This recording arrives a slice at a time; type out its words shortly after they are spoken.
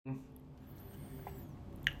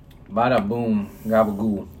Bada boom,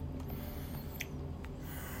 gabagoo.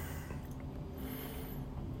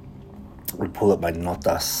 We pull up my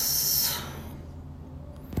notas.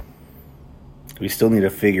 We still need to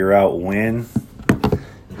figure out when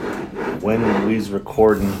we's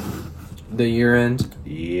recording. The year end.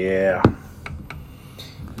 Yeah.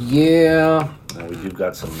 Yeah. And we do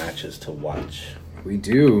got some matches to watch. We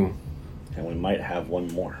do. And we might have one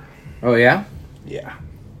more. Oh, yeah? Yeah.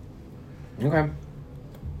 Okay.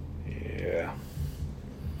 Yeah.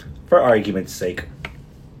 For argument's sake.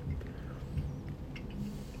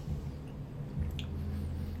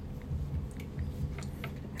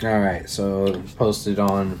 All right. So, posted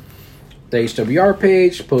on the HWR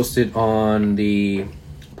page, posted on the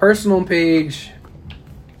personal page.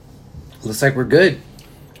 Looks like we're good.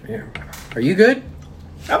 Yeah. Are you good?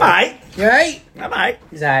 I'm alright. You alright? I'm alright.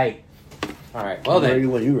 He's alright. All right. Well, then.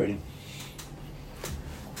 When you ready?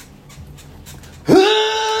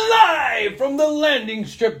 Live from the landing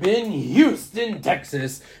strip in Houston,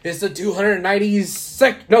 Texas, it's the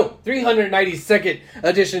 392nd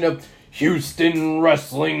edition of Houston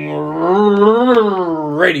Wrestling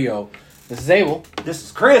Radio. This is Abel. This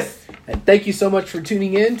is Chris. And thank you so much for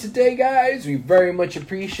tuning in today, guys. We very much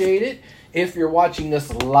appreciate it. If you're watching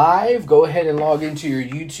us live, go ahead and log into your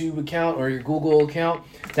YouTube account or your Google account.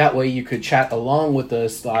 That way you could chat along with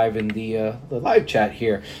us live in the live chat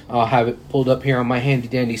here. I'll have it pulled up here on my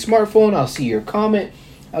handy-dandy smartphone. I'll see your comment.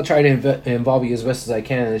 I'll try to involve you as best as I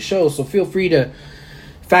can in the show. So feel free to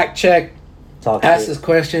fact check, ask us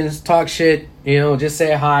questions, talk shit, just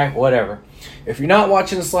say hi, whatever. If you're not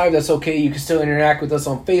watching us live, that's okay. You can still interact with us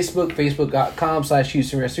on Facebook,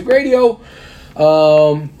 facebook.com/Houston Wrestling Radio. Is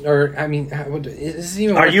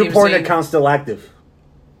even Are your porn account still active?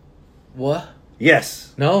 What?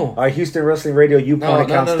 Yes. No. Our Houston Wrestling Radio YouPorn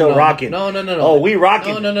account still rocking. No. Oh, we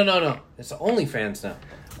rocking. No. It's the OnlyFans now.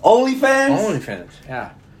 OnlyFans? OnlyFans,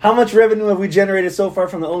 yeah. How much revenue have we generated so far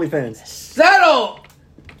from the OnlyFans? Settle!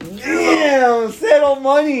 Damn, settle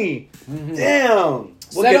money. Mm-hmm. Damn.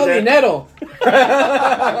 Settle dinero.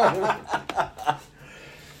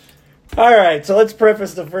 All right, so let's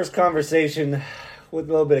preface the first conversation with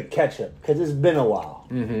a little bit of ketchup, because it's been a while.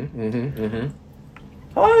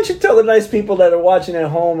 Why don't you tell the nice people that are watching at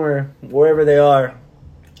home or wherever they are,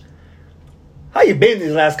 how you been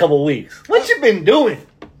these last couple of weeks? What you been doing?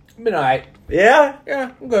 Been alright. Yeah?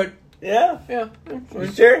 Yeah, I'm good. Yeah? Yeah.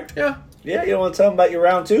 You sure? Yeah. Yeah, you don't want to tell them about your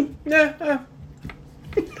round two? Yeah.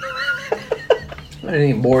 I didn't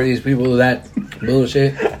even bore these people with that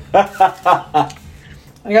bullshit.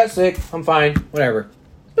 I got sick. I'm fine. Whatever.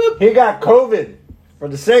 Boop. He got COVID for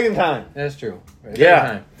the second time. That's true.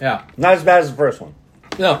 Yeah. Not as bad as the first one.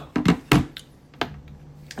 No.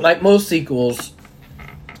 Like most sequels,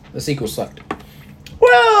 the sequel sucked.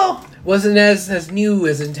 Well, wasn't as new,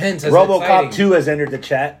 as intense, as RoboCop exciting. 2 has entered the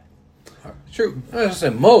chat. True. I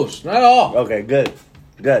said most, not all. Okay, good.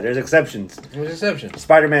 There's exceptions. There's exceptions.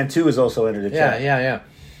 Spider-Man 2 has also entered the chat. Yeah.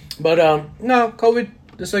 But, no, COVID,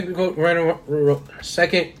 the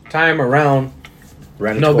second time around,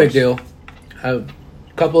 no big deal. A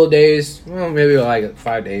couple of days, well, maybe like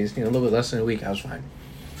 5 days, a little bit less than a week, I was fine.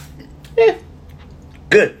 Yeah.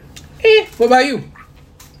 Good. What about you?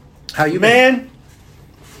 How you been?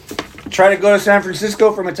 Try to go to San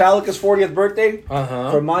Francisco for Metallica's 40th birthday.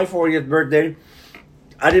 For my 40th birthday,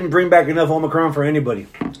 I didn't bring back enough Omicron for anybody.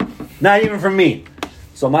 Not even for me.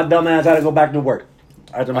 So my dumb ass had to go back to work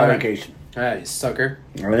after my vacation. All right, sucker.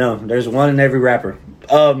 I know. There's one in every rapper.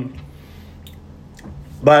 But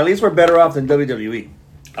at least we're better off than WWE.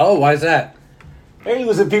 Oh, why is that? They're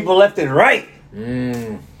losing people left and right.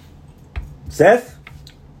 Seth?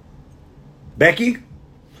 Becky?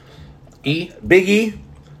 Big E?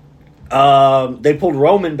 They pulled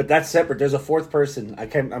Roman, but that's separate. There's a fourth person.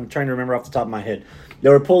 I'm trying to remember off the top of my head. They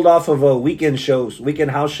were pulled off of weekend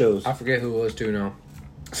house shows. I forget who it was too now.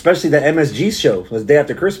 Especially the MSG show. It was the day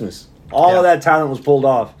after Christmas. All of that talent was pulled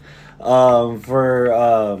off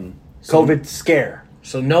for COVID scare.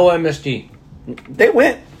 So no MSG. They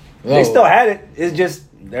went. Whoa. They still had it. It's just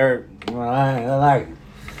they're like.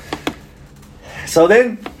 So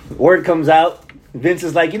then word comes out. Vince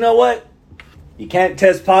is like, you know what? You can't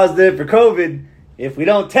test positive for COVID if we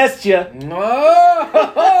don't test you. Oh,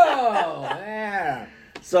 yeah.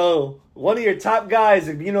 So one of your top guys,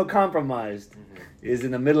 immunocompromised, is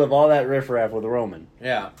in the middle of all that riffraff with Roman.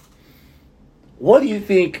 Yeah. What do you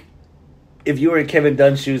think, if you were in Kevin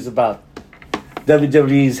Dunn's shoes, about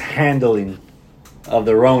WWE's handling of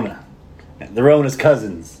the Rona? The Rona's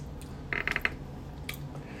cousins.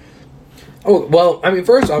 Oh, well, I mean,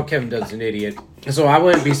 first off, Kevin Dunn's an idiot. So I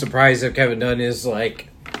wouldn't be surprised if Kevin Dunn is, like,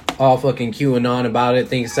 all fucking QAnon about it,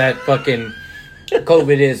 thinks that fucking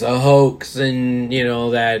COVID is a hoax, and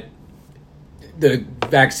that the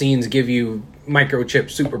vaccines give you microchip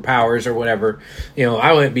superpowers or whatever.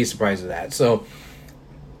 I wouldn't be surprised at that. So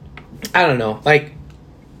I don't know. Like,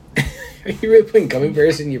 are you really putting gummy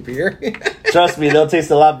bears in your beer? Trust me, they'll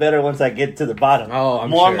taste a lot better once I get to the bottom. Oh,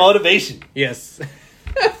 I'm more sure. Motivation. Yes.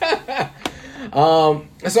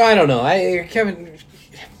 So I don't know. Kevin.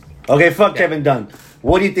 Okay, fuck Kevin Dunn.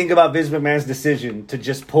 What do you think about Vince McMahon's decision to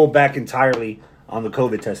just pull back entirely on the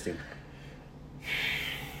COVID testing?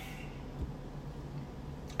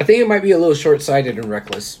 I think it might be a little short-sighted and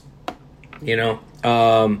reckless.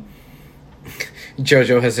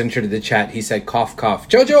 Jojo has entered the chat. He said, "Cough, cough."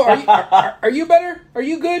 Jojo, are you better? Are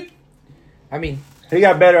you good? I mean, he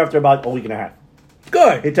got better after about a week and a half.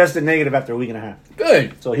 Good. He tested negative after a week and a half.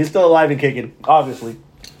 Good. So he's still alive and kicking, obviously.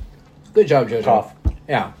 Good job, Jojo. Cough.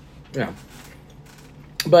 Yeah.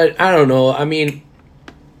 But I don't know. I mean,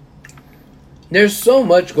 there's so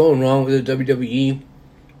much going wrong with the WWE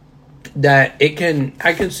that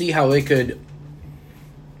I can see how it could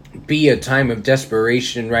be a time of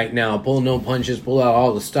desperation right now. Pull no punches, pull out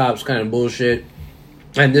all the stops, kind of bullshit.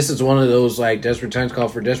 And this is one of those, like, desperate times call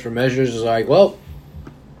for desperate measures. It's like, well,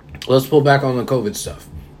 let's pull back on the COVID stuff.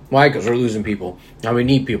 Why? Because we're losing people. And we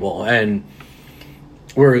need people. And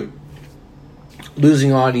we're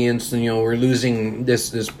losing audience. And, we're losing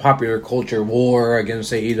this popular culture war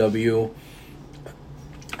against AEW.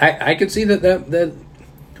 I could see that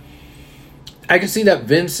I could see that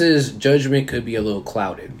Vince's judgment could be a little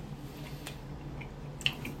clouded.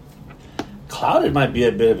 Clouded might be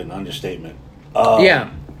a bit of an understatement. Yeah.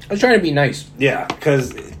 I was trying to be nice. Yeah,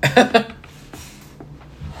 because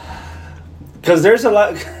there's a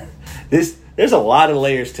lot there's a lot of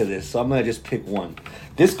layers to this, so I'm gonna just pick one.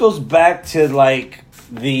 This goes back to like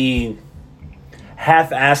the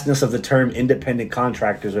half-assedness of the term independent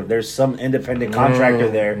contractors. If there's some independent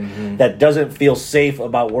contractor there that doesn't feel safe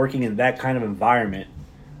about working in that kind of environment,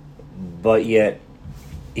 but yet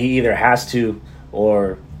he either has to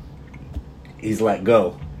or he's let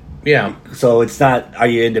go. Yeah. So it's not, are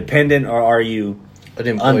you independent or are you an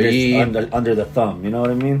employee under the thumb? You know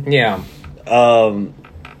what I mean? Yeah.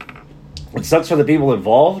 It sucks for the people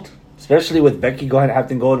involved, especially with Becky going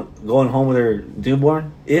home with her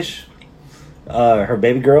newborn-ish, her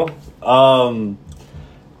baby girl.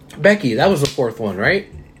 Becky, that was the fourth one, right?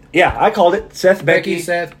 Yeah, I called it. Seth, Becky,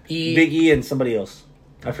 Seth, E, Big E, and somebody else.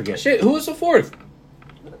 I forget. Shit, who was the fourth?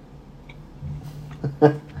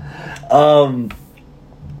 Let's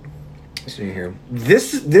see here.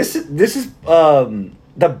 This is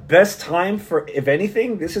the best time for, if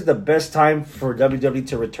anything, this is the best time for WWE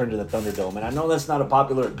to return to the Thunderdome. And I know that's not a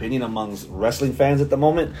popular opinion amongst wrestling fans at the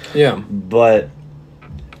moment. Yeah. But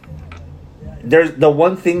there's the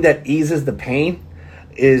one thing that eases the pain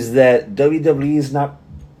is that WWE is not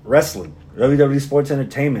wrestling. WWE Sports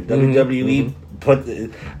Entertainment. WWE put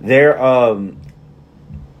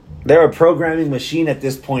they're a programming machine at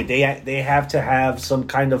this point. They have to have some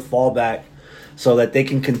kind of fallback so that they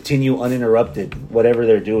can continue uninterrupted whatever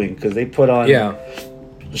they're doing, because they put on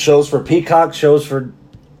shows for Peacock, shows for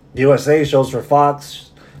USA, shows for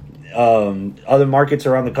Fox, other markets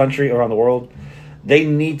around the country, around the world. They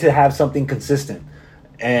need to have something consistent,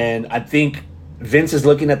 and I think Vince is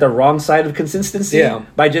looking at the wrong side of consistency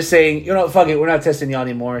by just saying, fuck it, we're not testing y'all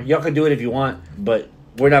anymore. Y'all can do it if you want, but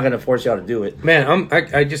we're not going to force y'all to do it. Man,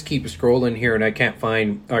 I just keep scrolling here and I can't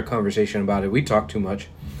find our conversation about it. We talk too much.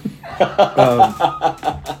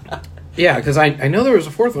 Yeah, because I know there was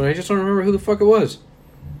a fourth one. I just don't remember who the fuck it was.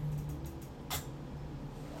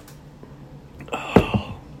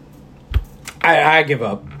 I give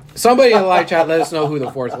up. Somebody in the live chat, let us know who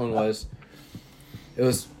the fourth one was. It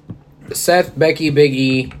was Seth, Becky, Big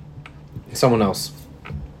E, someone else.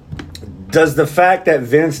 Does the fact that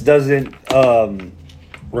Vince doesn't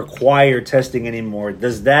require testing anymore,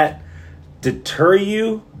 does that deter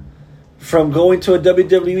you from going to a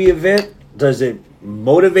WWE event? Does it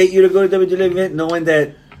motivate you to go to a WWE event knowing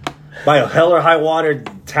that by hell or high water,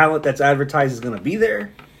 talent that's advertised is going to be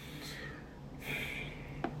there?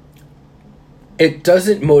 It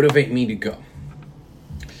doesn't motivate me to go.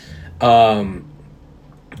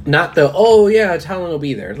 Not the, talent will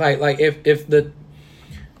be there. Like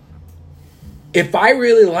if I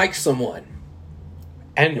really like someone,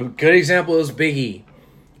 and a good example is Big E.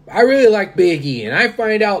 I really like Big E, and I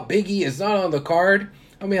find out Big E is not on the card.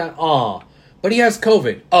 I mean, but he has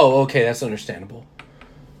COVID. Oh, okay, that's understandable.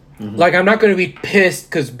 Mm-hmm. Like, I'm not going to be pissed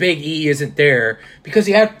because Big E isn't there because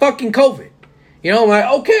he had fucking COVID. I'm like,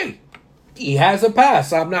 okay, he has a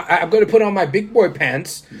pass. I'm going to put on my big boy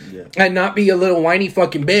pants and not be a little whiny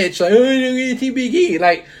fucking bitch. Like, oh, I don't Big E.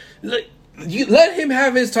 Like, you let him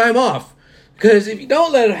have his time off. Because if you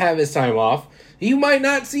don't let him have his time off, you might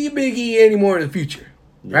not see Big E anymore in the future.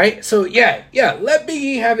 Yeah. Right? So, yeah, let Big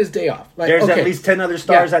E have his day off. Like, there's at least 10 other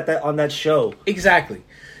stars on that show. Exactly.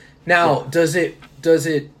 Now, does it,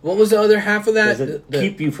 what was the other half of that? Does it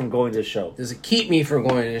keep you from going to the show? Does it keep me from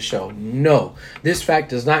going to the show? No. This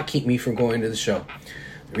fact does not keep me from going to the show.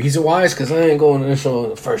 The reason why is because I ain't going to the show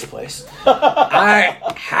in the first place. I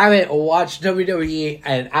haven't watched WWE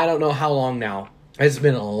and I don't know how long now. It's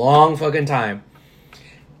been a long fucking time.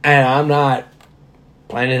 And I'm not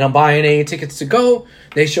planning on buying any tickets to go.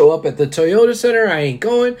 They show up at the Toyota Center. I ain't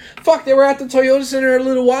going. Fuck, they were at the Toyota Center a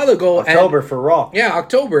little while ago. October for Raw. Yeah,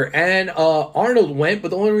 October. And Arnold went,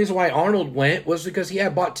 but the only reason why Arnold went was because he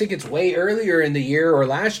had bought tickets way earlier in the year or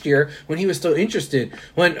last year when he was still interested.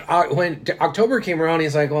 When October came around,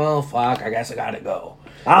 he's like, well, fuck, I guess I gotta go.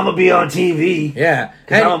 I'm gonna be on TV. Yeah.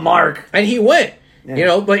 Because I'm a mark. And he went,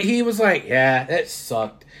 but he was like, yeah, that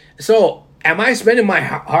sucked. So, am I spending my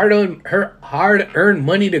hard-earned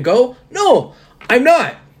money to go? No. I'm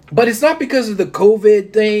not. But it's not because of the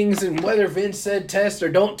COVID things and whether Vince said test or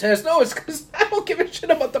don't test. No, it's because I don't give a shit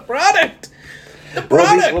about the product. The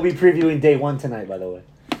product. We'll be previewing day 1 tonight, by the way.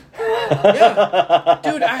 Yeah.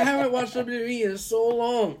 Dude, I haven't watched WWE in so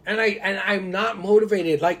long. And I'm not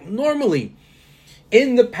motivated. Like, normally,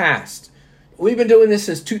 in the past, we've been doing this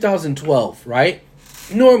since 2012, right?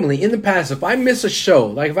 Normally, in the past, if I miss a show,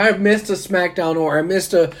 like if I missed a SmackDown or I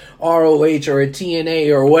missed a ROH or a TNA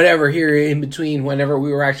or whatever here in between whenever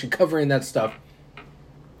we were actually covering that stuff,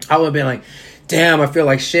 I would have been like, damn, I feel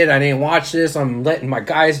like shit. I didn't watch this. I'm letting my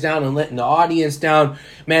guys down and letting the audience down.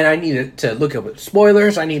 Man, I need to look up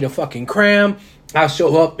spoilers. I need to fucking cram. I'll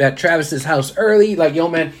show up at Travis's house early. Like, yo,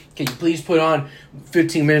 man, can you please put on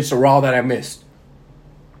 15 minutes of Raw that I missed?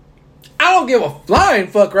 I don't give a flying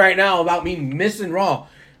fuck right now about me missing Raw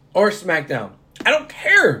or SmackDown. I don't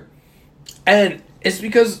care. And it's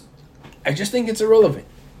because I just think it's irrelevant.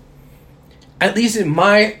 At least in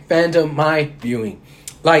my fandom, my viewing.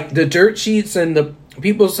 Like the dirt sheets and the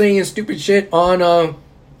people saying stupid shit on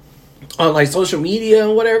like social media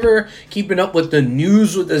and whatever, keeping up with the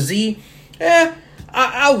news with the Z.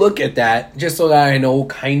 I'll look at that just so that I know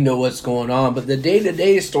kind of what's going on. But the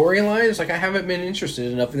day-to-day storylines, like I haven't been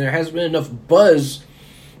interested enough, and there hasn't been enough buzz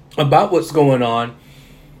about what's going on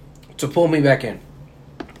to pull me back in.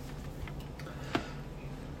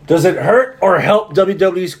 Does it hurt or help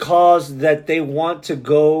WWE's cause that they want to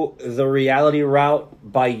go the reality route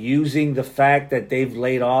by using the fact that they've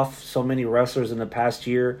laid off so many wrestlers in the past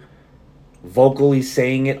year, vocally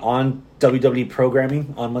saying it on WWE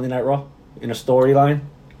programming on Monday Night Raw? In a storyline?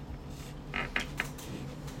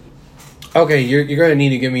 Okay, you're going to need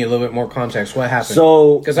to give me a little bit more context. What happened?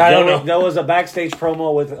 So, because I don't know. There was a backstage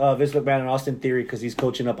promo with Vince McMahon and Austin Theory because he's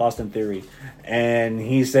coaching up Austin Theory, and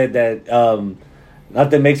he said that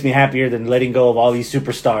nothing makes me happier than letting go of all these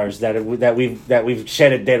superstars that we've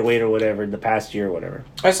shed a dead weight or whatever in the past year or whatever.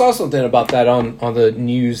 I saw something about that on the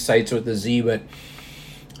news sites with the Z, but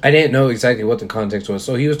I didn't know exactly what the context was.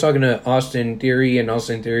 So he was talking to Austin Theory, and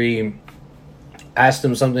Austin Theory asked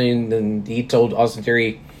him something, and he told Austin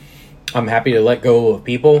Theory, I'm happy to let go of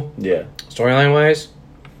people. Yeah. Storyline-wise.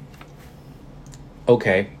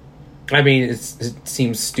 Okay. I mean, it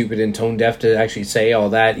seems stupid and tone-deaf to actually say all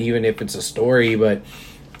that, even if it's a story, but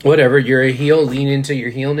whatever. You're a heel, lean into your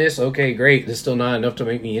heelness. Okay, great. That's still not enough to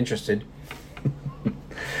make me interested.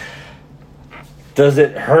 Does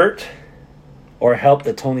it hurt or help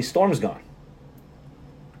that Tony Storm's gone?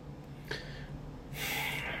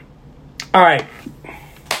 All right.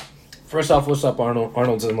 First off, what's up, Arnold?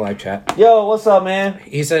 Arnold's in the live chat. Yo, what's up, man?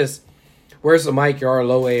 He says, where's the mic? You're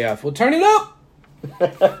low AF. Well, turn it up.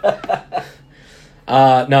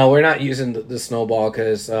 No, we're not using the snowball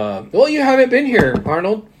because, well, you haven't been here,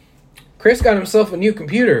 Arnold. Chris got himself a new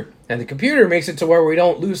computer, and the computer makes it to where we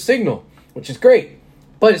don't lose signal, which is great.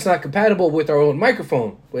 But it's not compatible with our own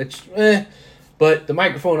microphone, which, But the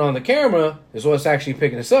microphone on the camera is what's actually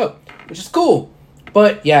picking us up, which is cool.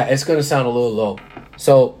 But, yeah, it's going to sound a little low.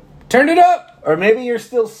 So, turn it up. Or maybe you're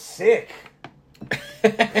still sick.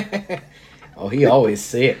 Oh, he always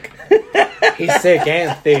sick. He's sick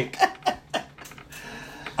and thick.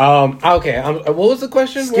 Okay. What was the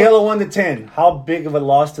question? Scale of 1 to 10. How big of a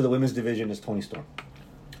loss to the women's division is Tony Storm?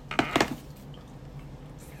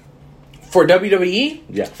 For WWE?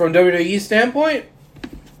 Yeah. From WWE's standpoint?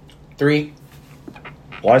 3.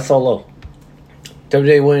 Why so low?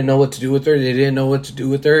 WWE wouldn't know what to do with her. They didn't know what to do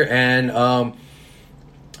with her. And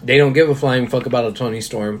They don't give a flying fuck about a Toni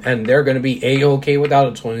Storm, and they're going to be A-okay without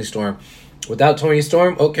a Toni Storm. Without Toni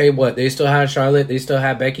Storm, okay, what? They still have Charlotte. They still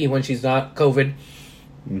have Becky when she's not COVID.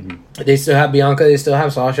 Mm-hmm. They still have Bianca. They still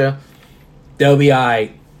have Sasha. They'll be all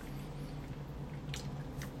right.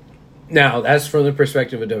 Now, that's from the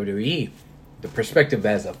perspective of WWE. The perspective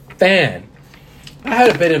as a fan, I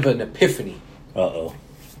had a bit of an epiphany. Uh-oh.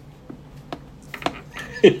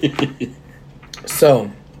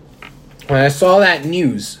 So, when I saw that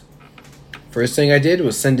news, first thing I did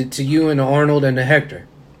was send it to you and to Arnold and to Hector.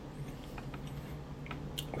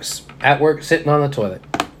 I was at work, sitting on the toilet.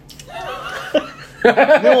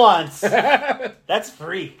 Nuance. That's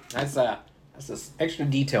free. That's this extra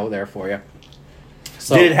detail there for you.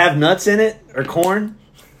 So, did it have nuts in it or corn?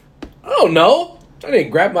 I don't know. I didn't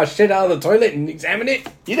grab my shit out of the toilet and examine it.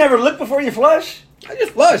 You never look before you flush? I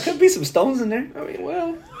just flush. There could be some stones in there. I mean,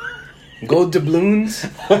 well, gold doubloons.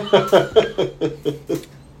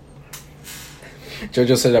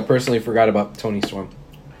 JoJo said I personally forgot about Toni Storm.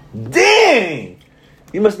 Dang!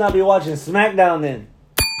 You must not be watching SmackDown then.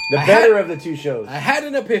 The better of the two shows. I had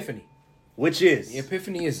an epiphany. Which is? The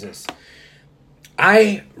epiphany is this.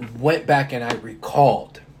 I went back and I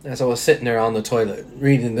recalled, as I was sitting there on the toilet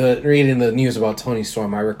reading the news about Toni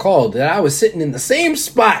Storm, I recalled that I was sitting in the same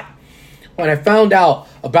spot when I found out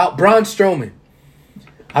about Braun Strowman.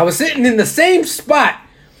 I was sitting in the same spot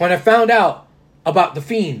when I found out about The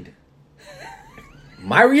Fiend.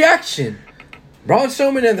 My reaction, Braun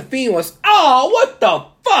Strowman and The Fiend, was, oh, what the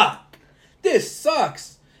fuck? This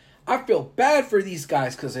sucks. I feel bad for these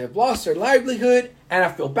guys because they have lost their livelihood, and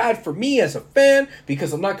I feel bad for me as a fan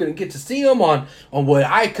because I'm not going to get to see them on what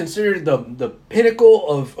I consider the pinnacle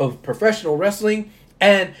of professional wrestling.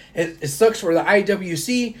 And it sucks for the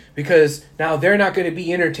IWC because now they're not going to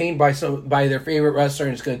be entertained by their favorite wrestler,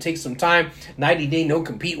 and it's going to take some time, 90-day no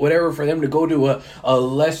compete, whatever, for them to go to a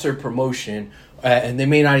lesser promotion. And they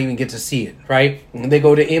may not even get to see it, right? When they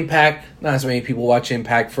go to Impact, not as many people watch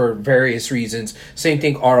Impact for various reasons. Same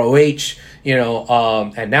thing, ROH,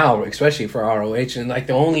 and now, especially for ROH. And, like,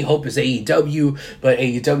 the only hope is AEW, but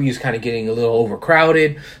AEW is kind of getting a little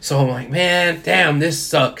overcrowded. So I'm like, man, damn, this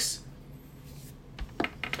sucks.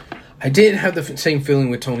 I didn't have the same feeling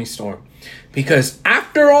with Toni Storm. Because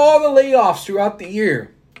after all the layoffs throughout the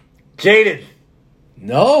year... Jaded.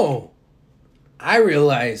 No. I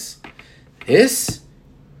realize... this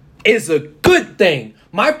is a good thing.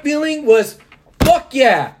 My feeling was, fuck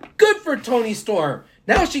yeah, good for Toni Storm.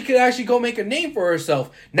 Now she could actually go make a name for herself.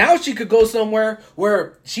 Now she could go somewhere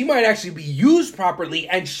where she might actually be used properly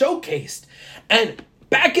and showcased. And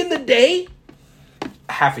back in the day,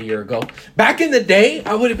 half a year ago, back in the day,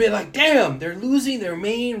 I would have been like, damn, they're losing their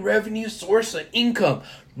main revenue source of income.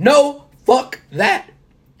 No, fuck that.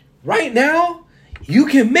 Right now, you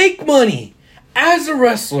can make money as a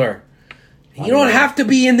wrestler. You don't have to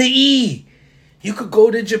be in the E. You could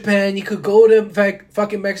go to Japan. You could go to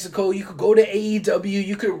fucking Mexico. You could go to AEW.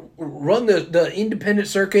 You could run the independent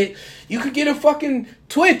circuit. You could get a fucking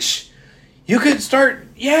Twitch. You could start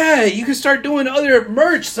doing other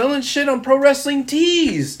merch, selling shit on Pro Wrestling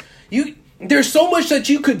Tees. There's so much that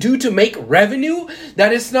you could do to make revenue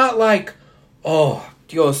that it's not like, oh,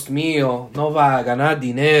 Dios mío, no va a ganar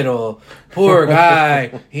dinero. Poor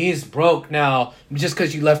guy, he's broke now just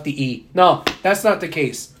because you left the E. No, that's not the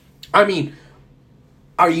case. I mean,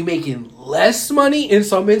 are you making less money in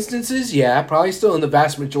some instances? Yeah, probably still in the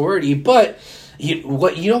vast majority. But you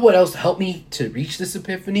know what else helped me to reach this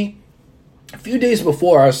epiphany? A few days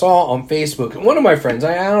before, I saw on Facebook, one of my friends,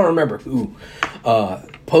 I don't remember who,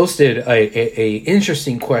 posted a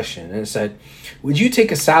interesting question, and it said, would you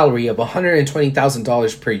take a salary of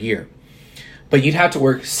 $120,000 per year, but you'd have to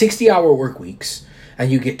work 60-hour work weeks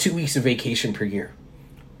and you get 2 weeks of vacation per year?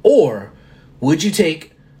 Or would you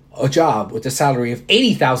take a job with a salary of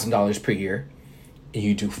 $80,000 per year and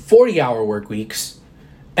you do 40-hour work weeks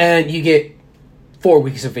and you get 4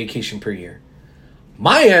 weeks of vacation per year?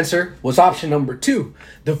 My answer was option number 2.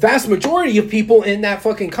 The vast majority of people in that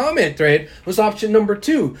fucking comment thread was option number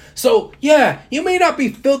 2. So, yeah, you may not be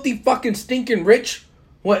filthy fucking stinking rich,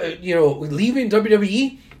 leaving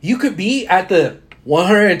WWE. You could be at the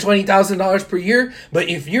 $120,000 per year, but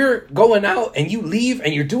if you're going out and you leave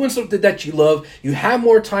and you're doing something that you love, you have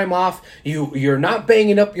more time off, you're not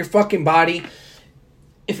banging up your fucking body.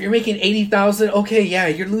 If you're making $80,000, okay, yeah,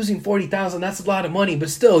 you're losing $40,000. That's a lot of money, but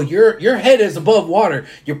still, your head is above water.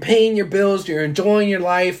 You're paying your bills. You're enjoying your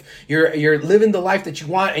life. You're living the life that you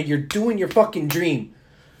want, and you're doing your fucking dream.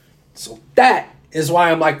 So that is why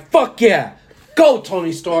I'm like, fuck yeah, go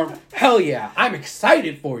Toni Storm. Hell yeah, I'm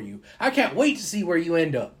excited for you. I can't wait to see where you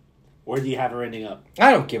end up. Where do you have her ending up?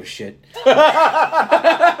 I don't give a shit. I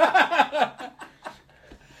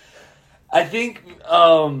think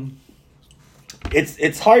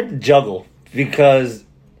it's hard to juggle because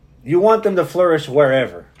you want them to flourish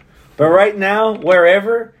wherever. But right now,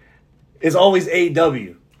 wherever is always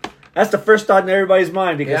AEW. That's the first thought in everybody's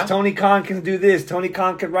mind because Tony Khan can do this, Tony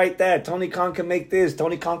Khan can write that, Tony Khan can make this,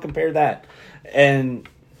 Tony Khan can pair that. And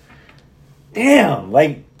damn,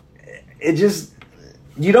 like it just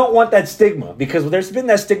you don't want that stigma because there's been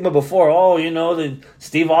that stigma before. Oh, the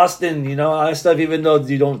Steve Austin, all that stuff. Even though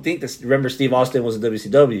you don't think that, remember Steve Austin was in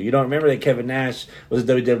WCW. You don't remember that Kevin Nash was in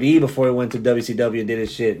WWE before he went to WCW and did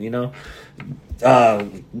his shit.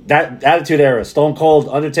 That Attitude Era. Stone Cold,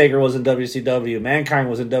 Undertaker was in WCW. Mankind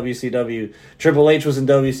was in WCW. Triple H was in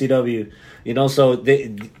WCW. So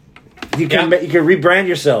you can rebrand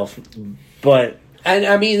yourself, but and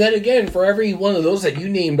I mean then again for every one of those that you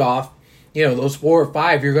named off. Those 4 or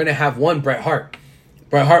 5, you're going to have one Bret Hart.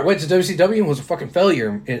 Bret Hart went to WCW and was a fucking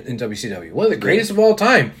failure in WCW. One of the greatest of all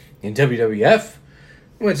time in WWF.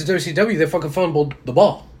 Went to WCW, they fucking fumbled the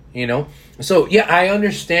ball, So, yeah, I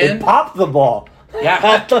understand. They popped the ball.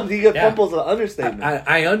 Yeah. Fumble's an understatement.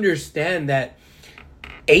 I understand that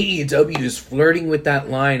AEW is flirting with that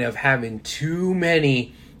line of having too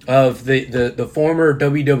many of the former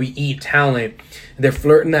WWE talent. They're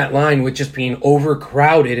flirting that line with just being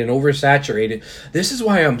overcrowded and oversaturated. This is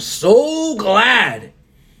why I'm so glad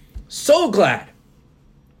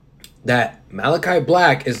that Malachi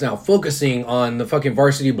Black is now focusing on the fucking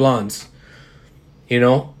Varsity Blondes.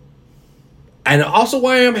 And also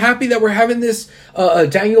why I'm happy that we're having this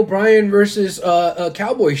Daniel Bryan versus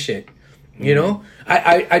Cowboy shit.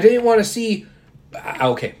 I didn't want to see...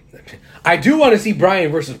 Okay. I do want to see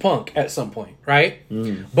Bryan versus Punk at some point, right?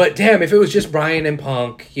 But damn, if it was just Bryan and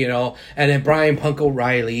Punk, and then Bryan Punk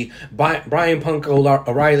O'Reilly, Bryan Punk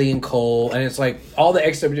O'Reilly and Cole, and it's like all the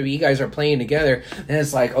ex-WWE guys are playing together, and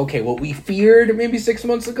it's like, okay, what we feared maybe 6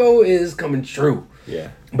 months ago is coming true.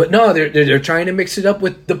 Yeah. But no, they're trying to mix it up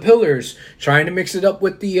with the Pillars, trying to mix it up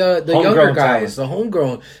with the younger guys, the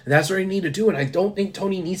homegrown. And that's what they need to do, and I don't think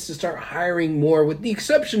Tony needs to start hiring more, with the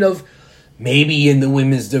exception of maybe in the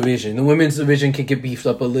women's division. The women's division can get beefed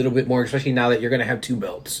up a little bit more, especially now that you're going to have 2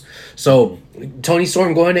 belts. So, Tony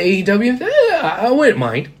Storm going to AEW? I wouldn't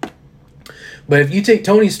mind. But if you take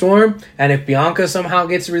Tony Storm, and if Bianca somehow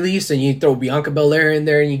gets released, and you throw Bianca Belair in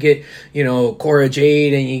there, and you get, Cora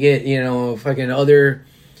Jade, and you get, fucking other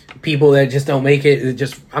people that just don't make it,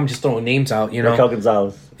 I'm just throwing names out, Raquel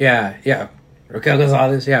Gonzalez. Yeah. Raquel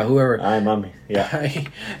Gonzalez, whoever. Hi, mommy. Yeah.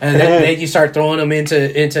 And then you start throwing them into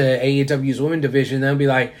AEW's women division. They'll be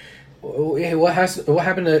like, hey, what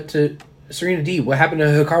happened to Serena Deeb? What happened to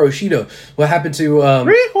Hikaru Shida? What happened to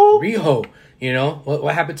Riho?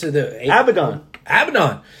 What happened to the Abaddon?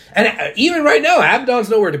 And even right now, Abaddon's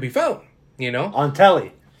nowhere to be found. On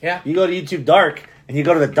telly. Yeah. You go to YouTube Dark, and you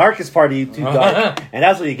go to the darkest part of YouTube Dark, and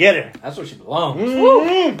that's where you get her. That's where she belongs.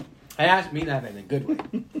 Mm-hmm. I mean that in a good way.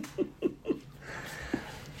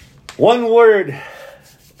 One word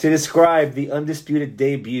to describe the Undisputed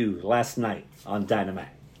debut last night on Dynamite.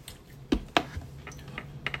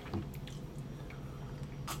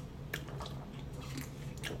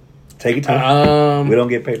 Take your time. We don't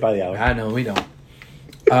get paid by the hour. I know, we don't.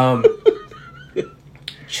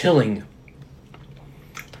 Chilling.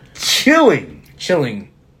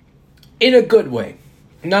 In a good way.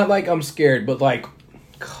 Not like I'm scared, but like,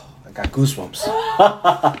 I got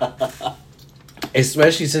goosebumps.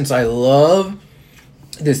 Especially since I love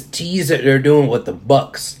this tease that they're doing with the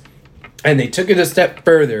Bucks, and they took it a step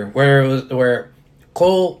further, where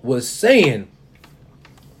Cole was saying,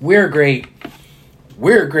 "We're great,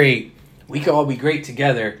 we can all be great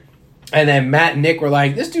together," and then Matt and Nick were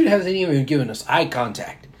like, "This dude hasn't even given us eye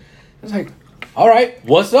contact." It's like, all right,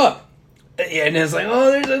 what's up? And it's like,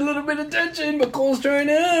 oh, there's a little bit of tension, but Cole's trying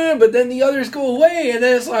to, but then the others go away, and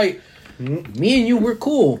then it's like, me and you were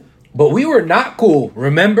cool. But we were not cool,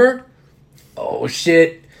 remember? Oh,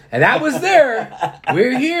 shit. And that was there.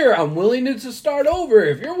 We're here. I'm willing to start over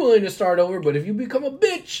if you're willing to start over. But if you become a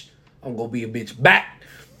bitch, I'm going to be a bitch back.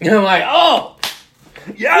 And I'm like, oh,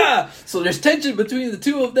 yeah. So there's tension between the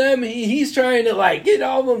two of them. He's trying to, like, get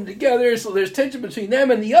all of them together. So there's tension between them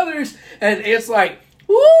and the others. And it's like,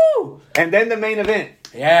 woo. And then the main event.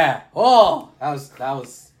 Yeah. Oh, that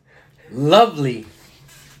was lovely.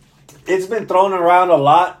 It's been thrown around a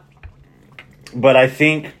lot. But I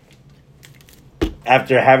think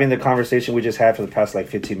after having the conversation we just had for the past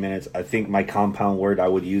 15 minutes, I think my compound word I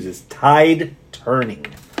would use is tide turning.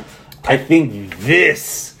 I think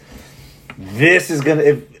this is going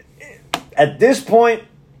to... At this point,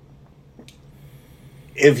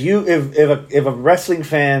 if a wrestling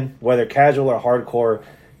fan, whether casual or hardcore,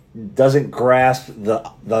 doesn't grasp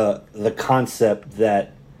the concept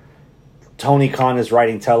that Tony Khan is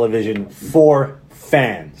writing television for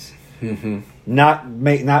fans, not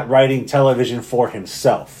writing television for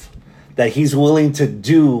himself, that he's willing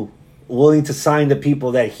to sign the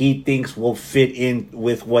people that he thinks will fit in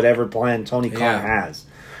with whatever plan Tony Khan has.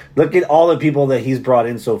 Look at all the people that he's brought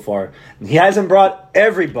in so far. He hasn't brought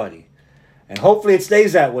everybody. And hopefully it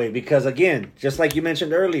stays that way because, again, just like you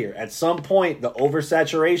mentioned earlier, at some point, the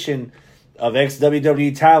oversaturation of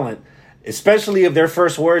ex-WWE talent, especially if their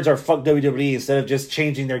first words are fuck WWE instead of just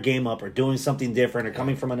changing their game up or doing something different or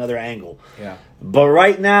coming from another angle. Yeah. But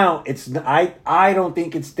right now, I don't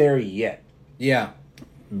think it's there yet. Yeah.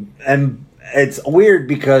 And it's weird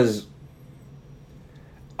because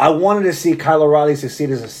I wanted to see Kyle O'Reilly succeed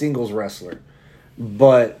as a singles wrestler,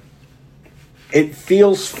 but it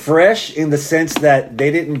feels fresh in the sense that they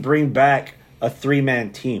didn't bring back a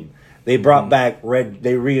 3-man team. They brought back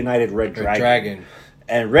they reunited Red Dragon.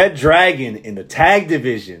 And Red Dragon in the tag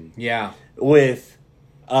division. Yeah. With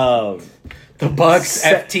the Bucks,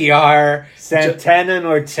 FTR, Santana and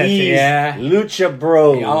Ortiz, Lucha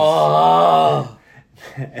Bros. Oh.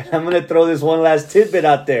 And I'm going to throw this one last tidbit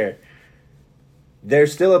out there.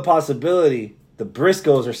 There's still a possibility the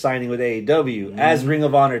Briscoes are signing with AEW as Ring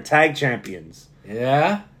of Honor tag champions.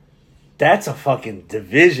 Yeah. That's a fucking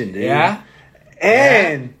division, dude. Yeah.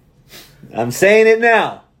 And I'm saying it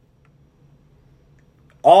now.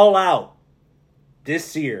 All Out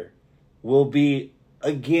this year will be,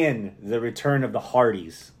 again, the return of the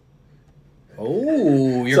Hardys.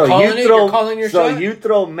 Oh, you're calling your So shot? you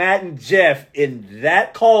throw Matt and Jeff in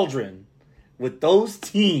that cauldron with those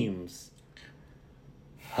teams.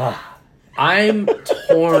 I'm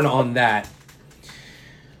torn on that.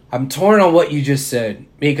 I'm torn on what you just said.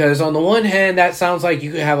 Because on the one hand, that sounds like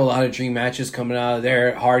you could have a lot of dream matches coming out of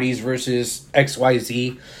there. Hardys versus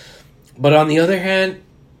XYZ. But on the other hand,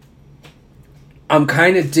 I'm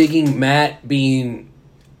kind of digging Matt being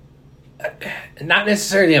not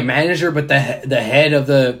necessarily a manager, but the head of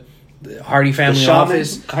the Hardy family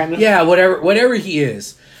office. Kind of? Yeah, whatever he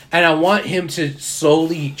is. And I want him to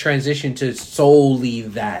slowly transition to solely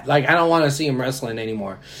that. Like, I don't want to see him wrestling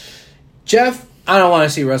anymore. Jeff, I don't want to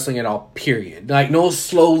see wrestling at all, period. Like, no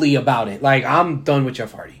slowly about it. Like, I'm done with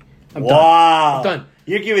Jeff Hardy. I'm done.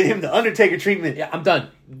 You're giving him the Undertaker treatment. Yeah, I'm done.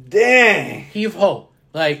 Dang. Heave ho.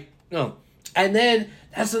 Like, no. And then,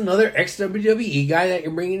 that's another ex-WWE guy that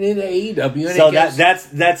you're bringing into AEW. And so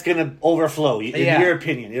that's going to overflow. In your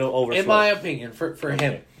opinion, it'll overflow. In my opinion, for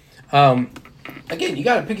him. Again, you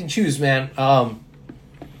gotta pick and choose, man.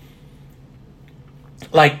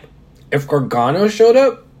 Like, if Gargano showed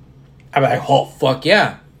up, I'd be like, oh, fuck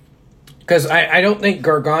yeah. Because I don't think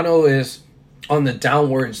Gargano is on the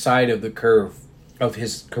downward side of the curve of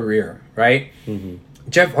his career, right? Mm-hmm.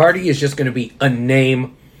 Jeff Hardy is just going to be a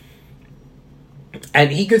name.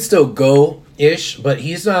 And he could still go-ish, but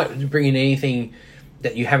he's not bringing anything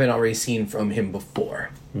that you haven't already seen from him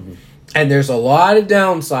before. Mm-hmm. And there's a lot of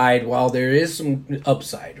downside while there is some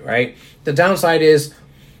upside, right? The downside is,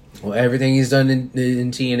 well, everything he's done in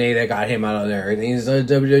TNA that got him out of there. Everything he's done in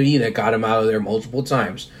WWE that got him out of there multiple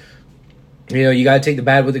times. You know, you got to take the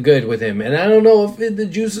bad with the good with him. And I don't know if the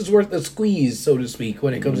juice is worth the squeeze, so to speak,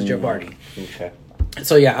 when it comes to Jeff Hardy. Okay.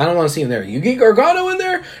 So, yeah, I don't want to see him there. You get Gargano in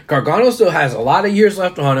there. Gargano still has a lot of years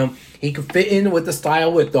left on him. He could fit in with the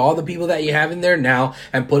style with all the people that you have in there now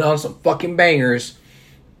and put on some fucking bangers.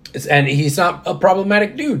 And he's not a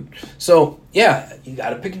problematic dude. So, yeah, you got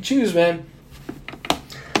to pick and choose, man.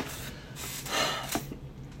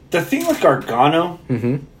 The thing with Gargano,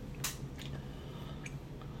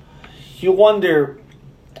 you wonder,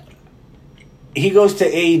 he goes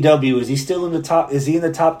to AEW. Is he still in the top? Is he in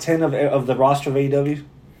the top 10 of the roster of AEW?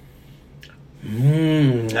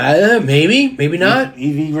 Maybe not. If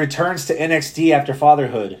he returns to NXT after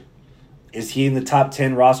fatherhood, is he in the top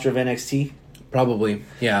 10 roster of NXT? Probably,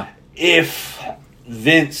 yeah. If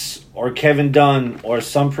Vince or Kevin Dunn or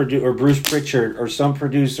or Bruce Pritchard or some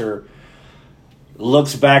producer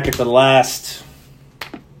looks back at the last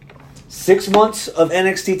 6 months of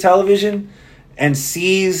NXT television and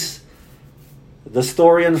sees the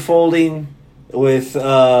story unfolding with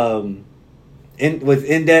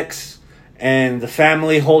Index and the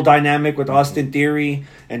family whole dynamic with Austin Theory,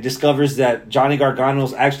 and discovers that Johnny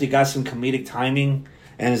Gargano's actually got some comedic timing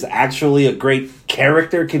and is actually a great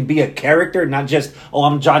character, can be a character, not just, oh,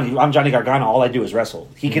 I'm Johnny Gargano, all I do is wrestle.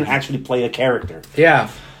 He can actually play a character.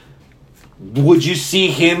 Yeah. Would you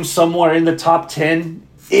see him somewhere in the top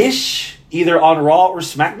 10-ish, either on Raw or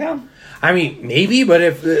SmackDown? I mean, maybe, but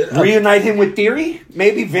if reunite him with Theory,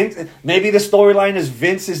 maybe Vince. Maybe the storyline is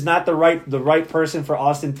Vince is not the right person for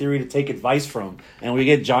Austin Theory to take advice from, and we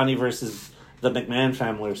get Johnny versus the McMahon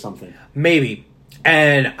family or something. Maybe,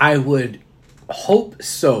 and I would hope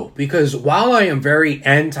so, because while I am very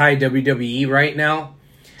anti WWE right now,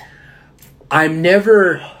 I'm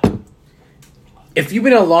never. If you've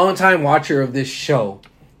been a long time watcher of this show,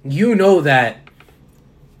 you know that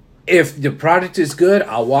if the product is good,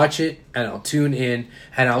 I'll watch it and I'll tune in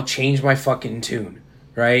and I'll change my fucking tune,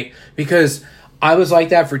 right? Because I was like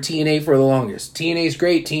that for TNA for the longest. TNA's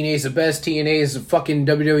great. TNA's the best. TNA is the fucking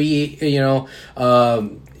WWE, you know.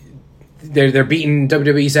 They're beating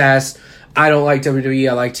WWE's ass. I don't like WWE.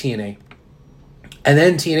 I like TNA. And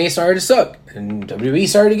then TNA started to suck and WWE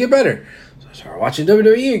started to get better. I started watching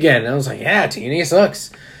WWE again, and I was like, yeah, TNA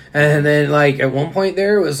sucks. And then, like, at one point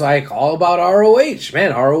there, it was, like, all about ROH.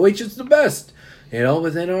 Man, ROH is the best. You know,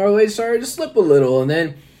 but then ROH started to slip a little, and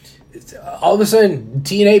then all of a sudden,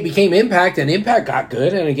 TNA became Impact, and Impact got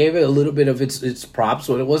good, and it gave it a little bit of its props,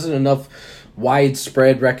 but it wasn't enough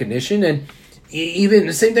widespread recognition. And even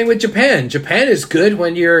the same thing with Japan. Japan is good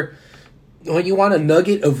when you want a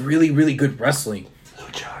nugget of really, really good wrestling.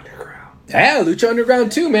 Yeah, Lucha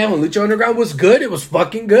Underground too, man. When Lucha Underground was good, it was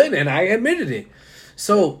fucking good, and I admitted it.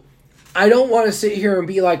 So, I don't want to sit here and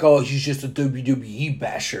be like, oh, he's just a WWE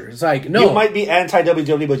basher. It's like, no. You might be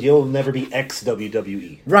anti-WWE, but you'll never be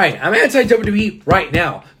ex-WWE. Right. I'm anti-WWE right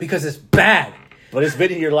now, because it's bad. But it's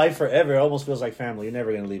been in your life forever. It almost feels like family. You're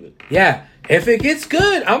never going to leave it. Yeah. If it gets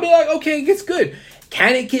good, I'll be like, okay, it gets good.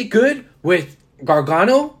 Can it get good with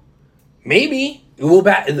Gargano? Maybe. Will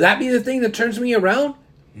that be the thing that turns me around?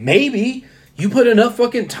 Maybe. You put enough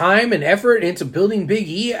fucking time and effort into building Big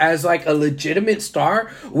E as like a legitimate star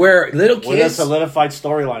where little kids... With a solidified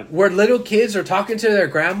storyline. Where little kids are talking to their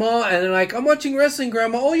grandma and they're like, I'm watching wrestling,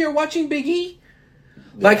 grandma. Oh, you're watching Big E?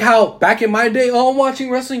 Yeah. Like how back in my day, oh, I'm watching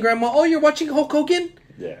wrestling, grandma. Oh, you're watching Hulk Hogan?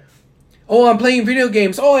 Yeah. Oh, I'm playing video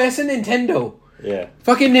games. Oh, that's a Nintendo. Yeah.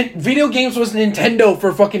 Fucking video games was Nintendo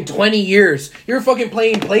for fucking 20 years. You're fucking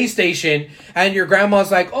playing PlayStation and your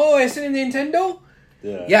grandma's like, oh, it's a Nintendo?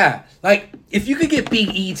 Yeah, like, if you could get Big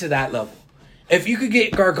E to that level, if you could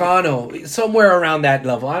get Gargano somewhere around that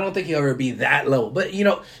level, I don't think he'll ever be that level, but, you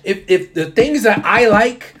know, if the things that I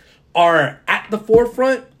like are at the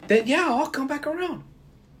forefront, then, yeah, I'll come back around.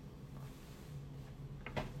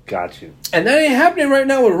 Got you. And that ain't happening right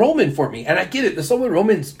now with Roman for me, and I get it, the stuff with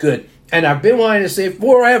Roman's good, and I've been wanting to say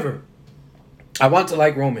forever, I want to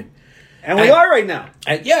like Roman. And we are right now.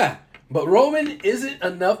 And yeah. But Roman isn't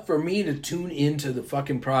enough for me to tune into the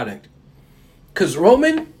fucking product. Because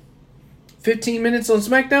Roman, 15 minutes on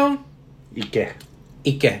SmackDown?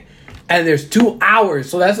 Ike. And there's 2 hours.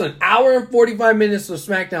 So that's an hour and 45 minutes of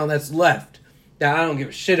SmackDown that's left. That I don't give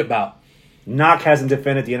a shit about. Knock hasn't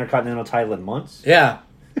defended the Intercontinental title in months. Yeah.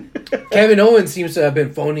 Kevin Owens seems to have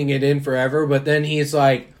been phoning it in forever. But then he's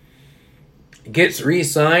like, gets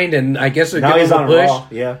re-signed. And I guess they're giving him a push. Raw.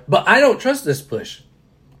 Yeah. But I don't trust this push.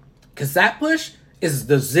 Because that push is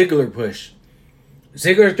the Ziggler push.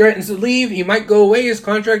 Ziggler threatens to leave. He might go away. His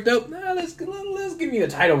contract up. Nah, let's give you a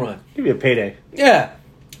title run. Give you a payday. Yeah.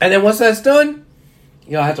 And then once that's done,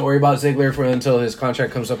 you don't have to worry about Ziggler until his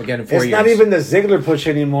contract comes up again in 4 years. It's not even the Ziggler push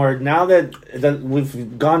anymore. Now that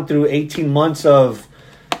we've gone through 18 months of,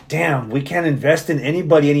 damn, we can't invest in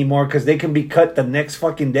anybody anymore because they can be cut the next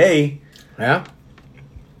fucking day. Yeah.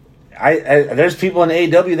 There's people in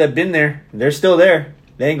AEW that've been there. They're still there.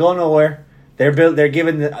 They ain't going nowhere. They're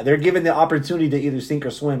given the opportunity to either sink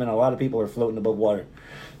or swim, and a lot of people are floating above water.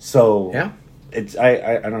 So yeah, it's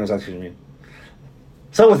I don't know exactly what you mean.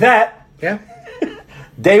 So with that, yeah,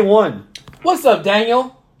 day one. What's up,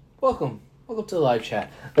 Daniel? Welcome to the live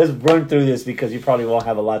chat. Let's run through this because you probably won't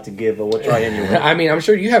have a lot to give, but we'll try anyway. I mean, I'm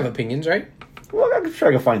sure you have opinions, right? Well, I'm sure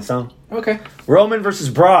I can find some. Okay. Roman versus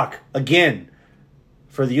Brock again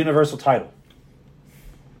for the Universal title.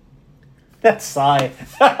 That sigh.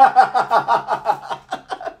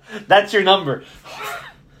 That's your number.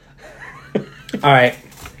 All right.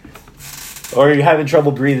 Or are you having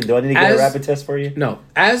trouble breathing? Do I need to get a rapid test for you? No.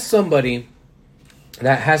 As somebody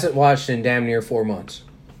that hasn't watched in damn near 4 months,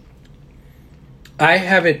 I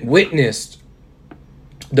haven't witnessed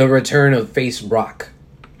the return of face Brock.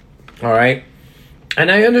 All right? And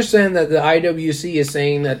I understand that the IWC is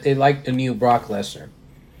saying that they like the new Brock Lesnar.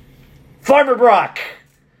 Farmer Brock!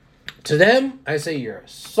 To them, I say you're a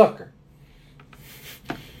sucker.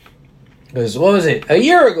 Because what was it? A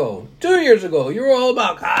year ago, 2 years ago, you were all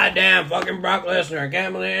about, God damn, fucking Brock Lesnar. I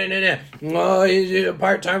can't believe it. Oh, he's a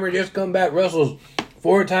part-timer, just come back, wrestles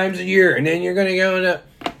 4 times a year, and then you're going to go into...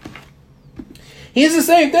 He's the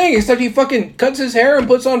same thing, except he fucking cuts his hair and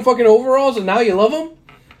puts on fucking overalls, and now you love him?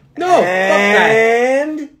 No, fuck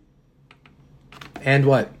that. And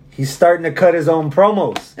what? He's starting to cut his own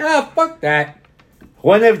promos. Ah, fuck that.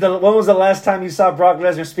 When was the last time you saw Brock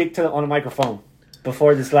Lesnar speak on a microphone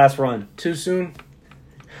before this last run? Too soon?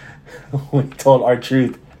 When he told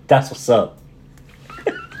R-Truth, that's what's up.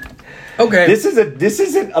 Okay. This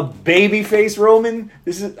isn't a babyface Roman.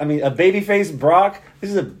 A babyface Brock.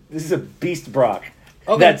 This is a beast Brock.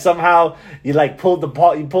 Okay. That somehow you pulled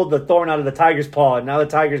the thorn out of the tiger's paw, and now the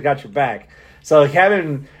tiger's got your back. So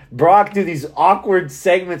having Brock do these awkward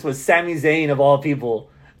segments with Sami Zayn of all people,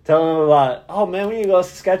 telling him about, oh man, we need to go to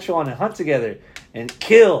Saskatchewan and hunt together and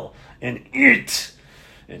kill and eat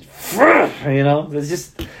and there's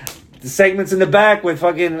just the segments in the back with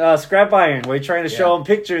fucking Scrap Iron where he's trying to show him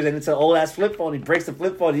pictures and it's an old ass flip phone. He breaks the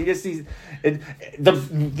flip phone. He just sees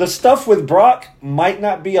the stuff with Brock might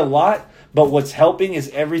not be a lot, but what's helping is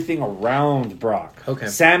everything around Brock. Okay,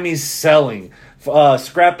 Sammy's selling.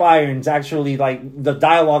 Scrap Iron's actually the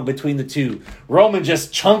dialogue between the two. Roman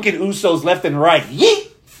just chunking Usos left and right.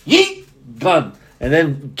 Yeet, yeet, gun, and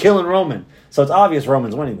then killing Roman. So it's obvious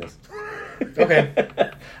Roman's winning this. Okay,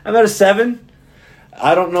 I'm at a 7.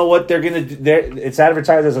 I don't know what they're gonna do. It's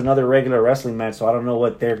advertised as another regular wrestling match, so I don't know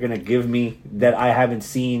what they're gonna give me that I haven't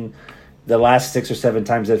seen the last 6 or 7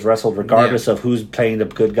 times they've wrestled, regardless of who's playing the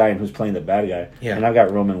good guy and who's playing the bad guy. Yeah, and I've got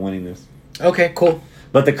Roman winning this. Okay, cool.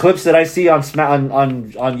 But the clips that I see on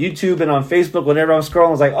YouTube and on Facebook whenever I'm scrolling,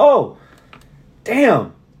 I was like, oh,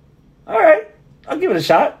 damn. All right, I'll give it a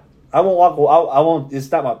shot. I won't walk. I won't.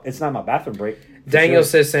 It's not my bathroom break. Daniel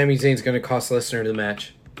says Sami Zayn's going to cost Lesnar the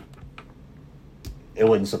match. It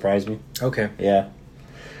wouldn't surprise me. Okay. Yeah.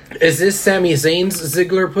 Is this Sami Zayn's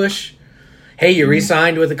Ziggler push? Hey, you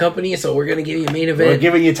re-signed with the company, so we're going to give you a main event. We're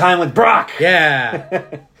giving you time with Brock. Yeah.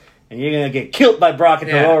 And you're going to get killed by Brock at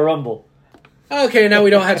the Royal Rumble. Okay, now we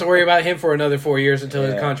don't have to worry about him for another 4 years until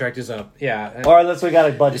his contract is up. Yeah. Or unless we got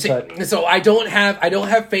a budget cut. So I don't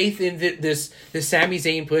have faith in this Sami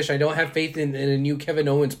Zayn push. I don't have faith in a new Kevin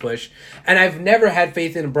Owens push. And I've never had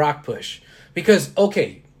faith in a Brock push. Because,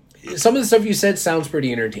 okay, some of the stuff you said sounds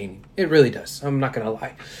pretty entertaining. It really does. I'm not going to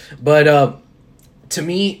lie. But to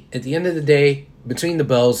me, at the end of the day, between the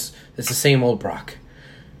bells, it's the same old Brock.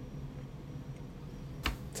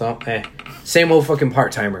 So, same old fucking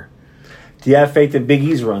part-timer. Do you have faith in Big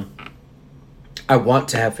E's run? I want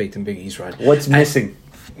to have faith in Big E's run. What's missing?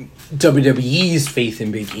 WWE's faith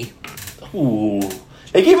in Big E. Ooh.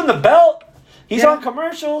 They gave him the belt. He's on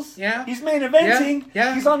commercials. Yeah. He's main eventing.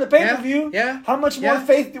 Yeah. He's on the pay-per-view. Yeah. How much more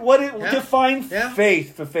faith? Define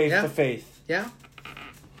faith for faith to faith? Yeah.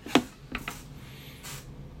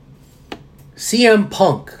 CM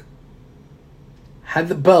Punk had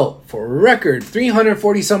the belt for a record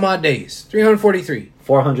 340 some odd days. 343.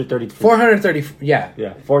 433. 430. Yeah.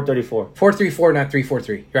 Yeah. 434. 434, not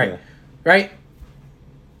 343. Right. Yeah. Right?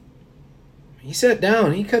 He sat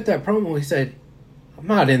down. He cut that promo. He said, I'm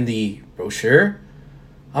not in the brochure.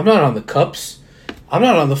 I'm not on the cups. I'm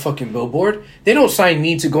not on the fucking billboard. They don't sign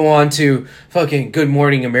me to go on to fucking Good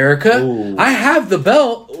Morning America. Ooh. I have the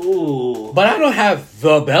belt. Ooh. But I don't have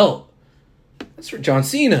the belt. That's for John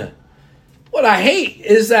Cena. What I hate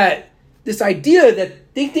is that this idea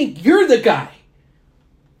that they think you're the guy.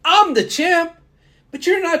 I'm the champ, but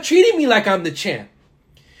you're not treating me like I'm the champ.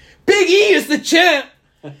 Big E is the champ,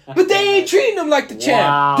 but they ain't treating him like the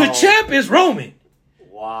champ. The champ is Roman.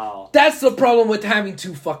 Wow. That's the problem with having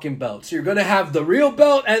 2 fucking belts. You're going to have the real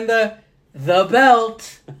belt and the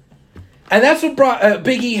belt. And that's what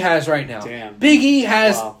Big E has right now. Damn. Big E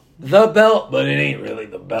has the belt, but it ain't really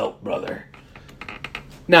the belt, brother.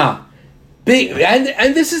 Nah.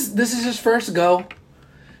 And this is his first go.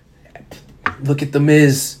 Look at The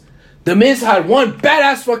Miz. The Miz had one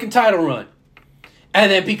badass fucking title run.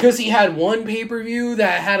 And then because he had one pay-per-view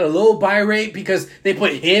that had a low buy rate because they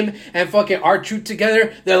put him and fucking R-Truth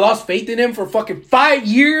together, they lost faith in him for fucking 5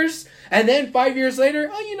 years. And then 5 years later,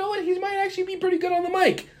 oh, you know what? He might actually be pretty good on the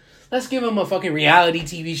mic. Let's give him a fucking reality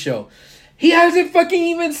TV show. He hasn't fucking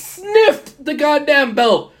even sniffed the goddamn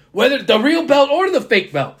belt. Whether the real belt or the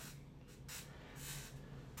fake belt.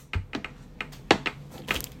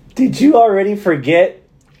 Did you already forget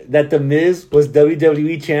that The Miz was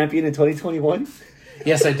WWE champion in 2021?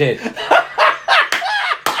 Yes, I did.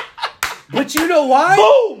 But you know why?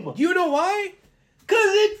 Boom! You know why? Because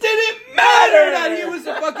it didn't matter that he was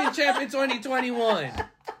the fucking champ in 2021.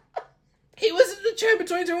 He was the champ in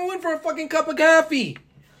 2021 for a fucking cup of coffee.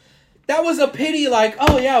 That was a pity, like,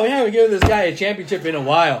 oh yeah, we haven't given this guy a championship in a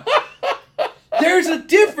while. There's a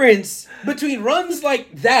difference between runs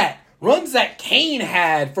like that Runs that Kane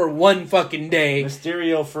had for one fucking day.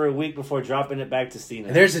 Mysterio for a week before dropping it back to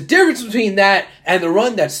Cena. There's a difference between that and the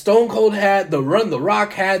run that Stone Cold had, the run The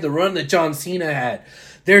Rock had, the run that John Cena had.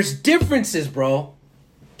 There's differences, bro.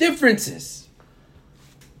 Differences.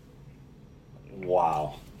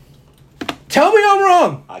 Wow. Tell me I'm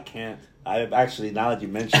wrong. I can't. I actually, now that you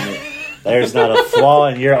mention it, there's not a flaw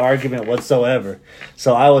in your argument whatsoever.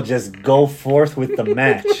 So I will just go forth with the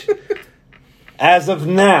match. As of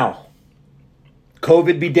now,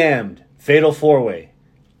 COVID be damned. Fatal 4-Way.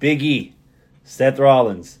 Big E. Seth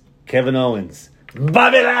Rollins. Kevin Owens.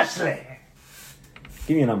 Bobby Lashley.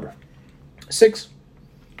 Give me a number. 6.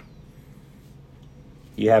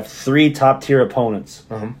 You have 3 top-tier opponents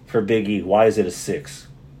for Big E. Why is it a 6?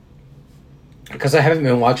 Because I haven't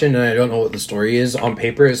been watching and I don't know what the story is. On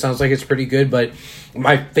paper, it sounds like it's pretty good, but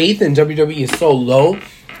my faith in WWE is so low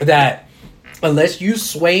that unless you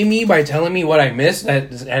sway me by telling me what I missed,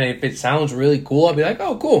 and if it sounds really cool, I'll be like,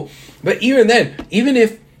 oh, cool. But even then, even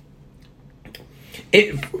if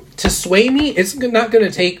to sway me, it's not going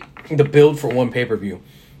to take the build for one pay-per-view.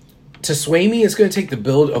 To sway me, it's going to take the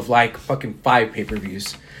build of like fucking 5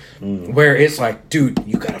 pay-per-views. Where it's like, dude,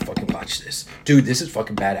 you gotta fucking watch this. Dude, this is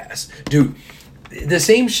fucking badass. Dude, the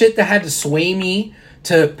same shit that had to sway me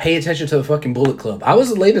to pay attention to the fucking Bullet Club. I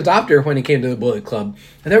was a late adopter when it came to the Bullet Club.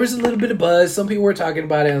 And there was a little bit of buzz. Some people were talking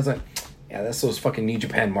about it. And I was like, yeah, that's those fucking New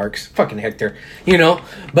Japan marks. Fucking Hector. You know?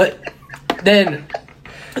 But then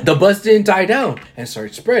the buzz didn't die down. And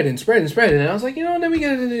started spreading. And I was like, you know, let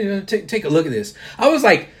me take a look at this. I was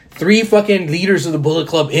like 3 fucking leaders of the Bullet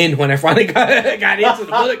Club in when I finally got into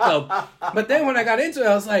the Bullet Club. But then when I got into it,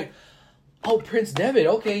 I was like, oh, Prince Devitt.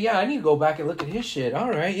 Okay, yeah, I need to go back and look at his shit. All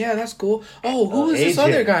right, yeah, that's cool. Oh, who was this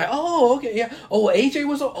other guy? Oh, okay, yeah. Oh, AJ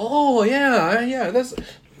was. Oh, yeah, that's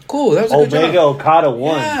cool. That was a good job. Omega Okada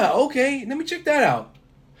won. Yeah, okay. Let me check that out.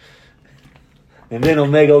 And then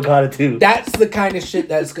Omega Okada 2. That's the kind of shit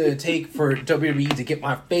that's going to take for WWE to get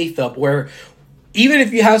my faith up, where even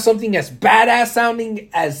if you have something as badass sounding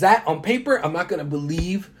as that on paper, I'm not going to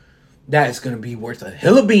believe that it's going to be worth a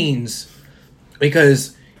hill of beans.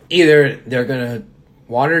 Because either they're going to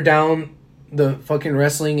water down the fucking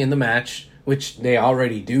wrestling in the match, which they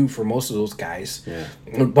already do for most of those guys.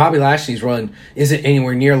 Yeah. Bobby Lashley's run isn't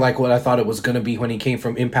anywhere near like what I thought it was going to be when he came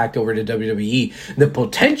from Impact over to WWE. The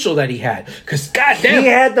potential that he had. Because goddamn, he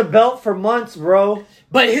had the belt for months, bro.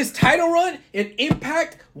 But his title run in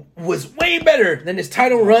Impact was way better than his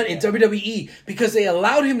title run in WWE because they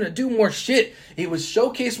allowed him to do more shit. He was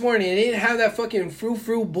showcased more and he didn't have that fucking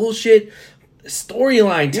frou-frou bullshit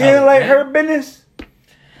storyline. You didn't like Hurt Business?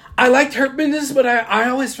 I liked Hurt Business, but I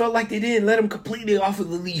always felt like they didn't let him completely off of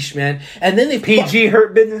the leash, man. And then they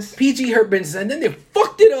Hurt Business? PG Hurt Business. And then they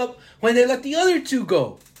fucked it up when they let the other 2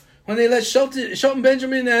 go. When they let Shelton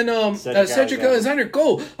Benjamin and Cedric Alexander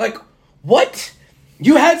go. Like, what?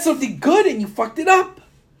 You had something good and you fucked it up.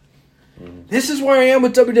 This is where I am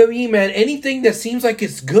with WWE, man. Anything that seems like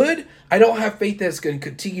it's good, I don't have faith that it's going to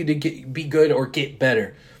continue to be good or get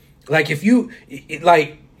better. Like, if you,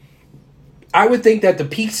 I would think that the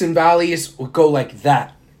peaks and valleys would go like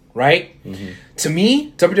that, right? Mm-hmm. To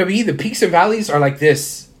me, WWE, the peaks and valleys are like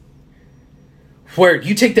this. Where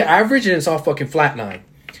you take the average and it's all fucking flatline.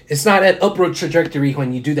 It's not an upward trajectory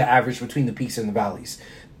when you do the average between the peaks and the valleys.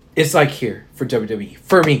 It's like here for WWE.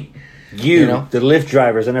 For me. You know? The Lyft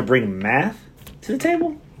drivers, and I bring math to the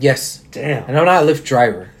table? Yes. Damn. And I'm not a Lyft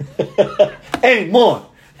driver. Anymore.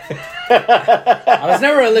 I was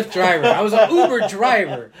never a Lyft driver. I was an Uber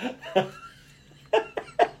driver.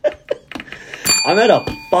 I'm at a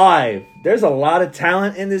 5. There's a lot of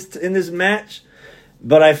talent in this match,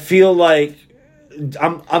 but I feel like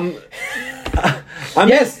I'm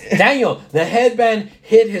yes, Daniel, the headband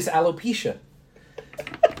hit his alopecia.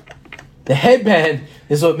 The headband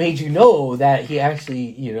is what made you know that he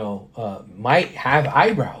actually, might have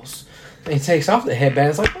eyebrows. And he takes off the headband.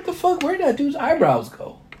 It's like, what the fuck? Where'd that dude's eyebrows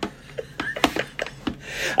go?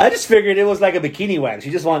 I just figured it was like a bikini wax.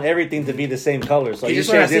 You just want everything to be the same color. So you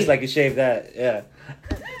shave this like you shave that. Yeah.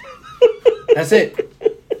 That's it.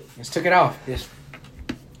 Just took it off.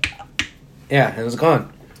 Yeah, it was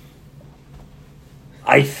gone.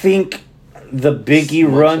 I think the Big E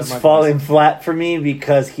run's falling flat for me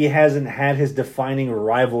because he hasn't had his defining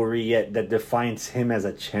rivalry yet that defines him as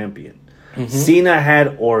a champion. Mm-hmm. Cena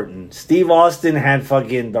had Orton. Steve Austin had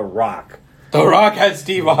fucking The Rock. The Rock had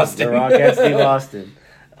Steve Austin.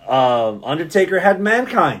 Undertaker had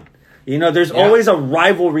Mankind. There's always a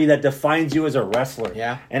rivalry that defines you as a wrestler.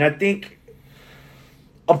 Yeah. And I think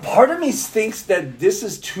a part of me thinks that this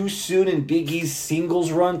is too soon in Big E's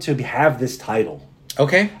singles run to have this title.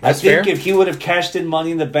 Okay, I think if he would have cashed in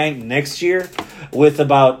Money in the Bank next year with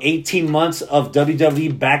about 18 months of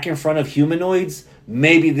WWE back in front of humanoids,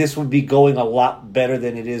 maybe this would be going a lot better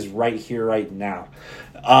than it is right here, right now.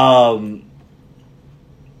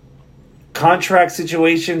 Contract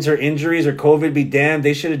situations or injuries or COVID be damned,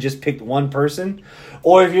 they should have just picked one person.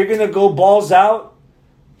 Or if you're going to go balls out,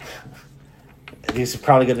 this is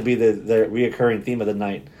probably going to be the reoccurring theme of the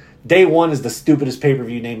night. Day one is the stupidest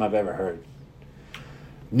pay-per-view name I've ever heard.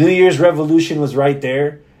 New Year's Revolution was right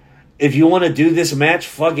there. If you want to do this match,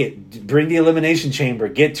 fuck it. Bring the Elimination Chamber.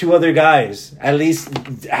 Get 2 other guys. At least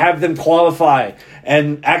have them qualify.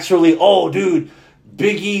 And actually, oh, dude,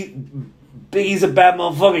 Biggie's a bad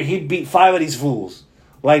motherfucker. He'd beat 5 of these fools.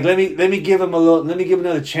 Like, let me give him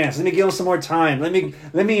another chance. Let me give him some more time. Let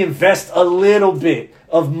me invest a little bit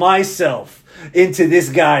of myself into this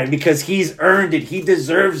guy because he's earned it. He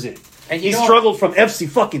deserves it. And he struggled from FC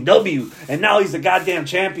fucking W, and now he's the goddamn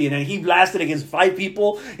champion, and he lasted against 5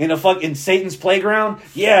 people in Satan's playground.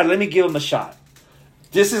 Yeah, let me give him a shot.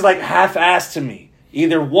 This is like half-assed to me.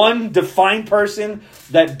 Either one, define person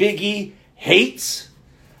that Big E hates,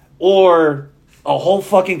 or a whole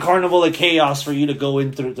fucking carnival of chaos for you to go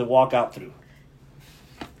in through, to walk out through.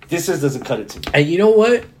 This doesn't cut it to me. And you know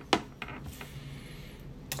what?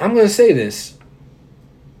 I'm going to say this.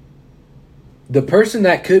 The person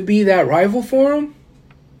that could be that rival for him,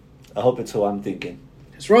 I hope it's who I'm thinking.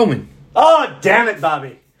 It's Roman. Oh, damn it,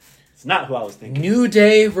 Bobby. It's not who I was thinking. New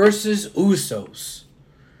Day versus Usos.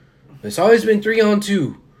 It's always been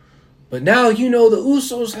 3-on-2. But now the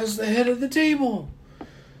Usos has the head of the table.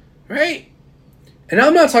 Right? And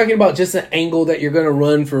I'm not talking about just an angle that you're going to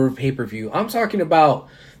run for pay-per-view. I'm talking about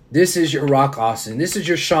this is your Rock Austin. This is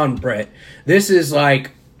your Sean Brett. This is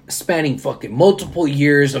like spanning fucking multiple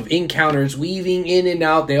years of encounters, weaving in and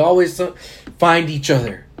out. They always find each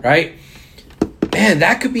other, right? Man,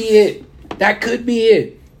 that could be it. That could be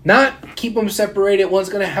it. Not keep them separated. One's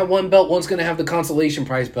going to have one belt. One's going to have the consolation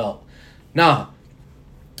prize belt. Nah.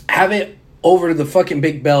 Have it over to the fucking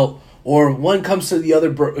big belt, or one comes to the other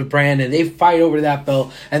brand and they fight over that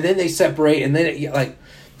belt, and then they separate, and then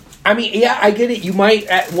I get it. You might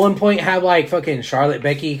at one point have like fucking Charlotte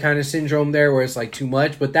Becky kind of syndrome there, where it's like too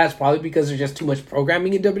much, but that's probably because there's just too much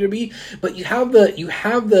programming in WWE. But you have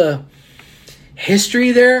the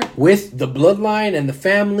history there with the bloodline and the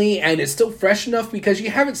family, and it's still fresh enough because you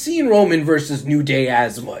haven't seen Roman versus New Day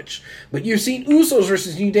as much, but you've seen Usos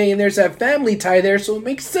versus New Day, and there's that family tie there, so it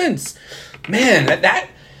makes sense. Man, that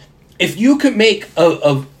if you could make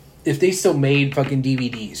if they still made fucking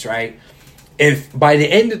DVDs, right? If by the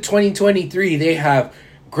end of 2023 they have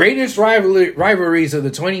greatest rivalries of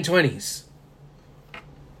the 2020s,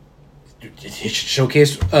 it should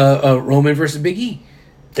showcase Roman versus Big E.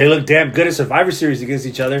 They look damn good at Survivor Series against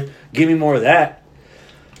each other. Give me more of that.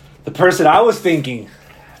 The person I was thinking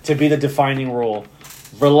to be the defining role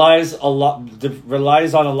relies on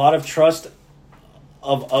a lot of trust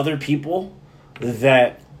of other people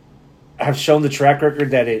that have shown the track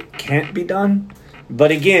record that it can't be done.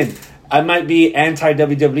 But again, I might be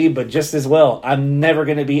anti-WWE, but just as well, I'm never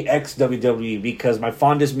going to be ex-WWE because my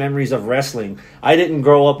fondest memories of wrestling, I didn't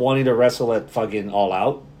grow up wanting to wrestle at fucking All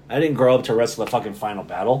Out. I didn't grow up to wrestle at fucking Final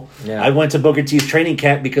Battle. Yeah. I went to Booker T's training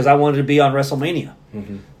camp because I wanted to be on WrestleMania.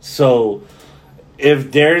 Mm-hmm. So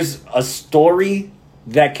if there's a story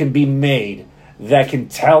that can be made that can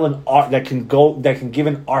tell an art, that can give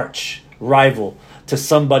an arch rival to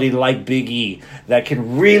somebody like Big E, that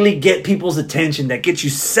can really get people's attention, that gets you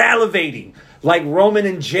salivating, like Roman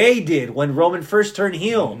and Jay did when Roman first turned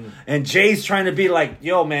heel. Mm-hmm. And Jay's trying to be like,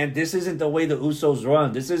 yo, man, this isn't the way the Usos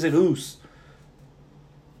run. This isn't Us.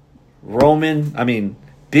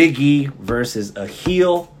 Big E versus a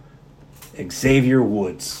heel, Xavier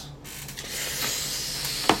Woods.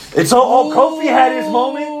 It's all Kofi had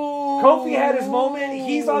his moment.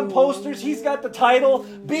 He's on posters. He's got the title.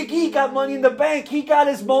 Big E got Money in the Bank. He got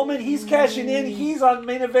his moment. He's cashing in. He's on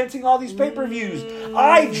main eventing all these pay-per-views.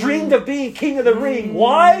 I dreamed of being King of the Ring.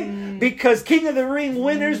 Why? Because King of the Ring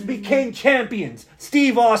winners became champions.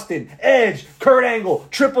 Steve Austin, Edge, Kurt Angle,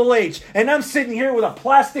 Triple H, and I'm sitting here with a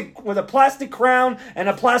plastic crown and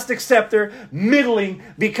a plastic scepter, middling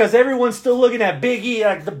because everyone's still looking at Big E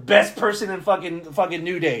like the best person in fucking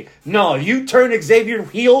New Day. No, you turn Xavier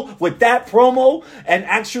heel with that promo and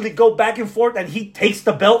actually go back and forth, and he takes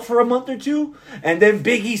the belt for a month or two, and then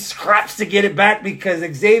Big E scraps to get it back because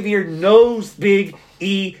Xavier knows Big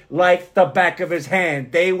E like the back of his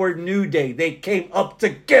hand. They were New Day. They came up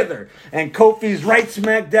together. And Kofi's right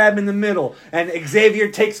smack dab in the middle. And Xavier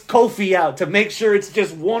takes Kofi out to make sure it's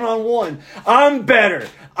just one-on-one. I'm better.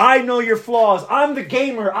 I know your flaws. I'm the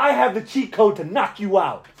gamer. I have the cheat code to knock you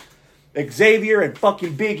out. Xavier and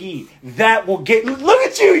fucking Big E. That will get... Look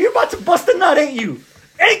at you. You're about to bust a nut, ain't you?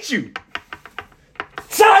 Ain't you?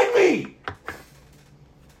 Sign me!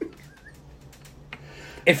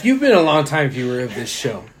 If you've been a long time viewer of this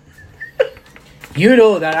show, you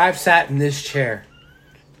know that I've sat in this chair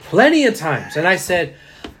plenty of times and I said,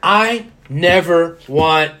 I never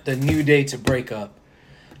want the New Day to break up.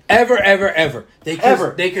 Ever. They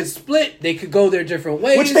could split. They could go their different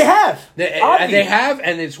ways. Which they have. They have,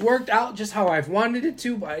 and it's worked out just how I've wanted it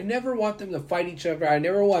to. But I never want them to fight each other. I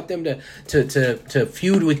never want them to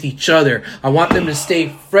feud with each other. I want them to stay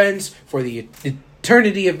friends for the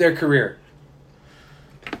eternity of their career.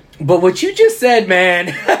 But what you just said, man.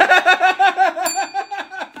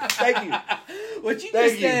 Thank you. What you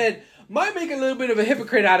just said might make a little bit of a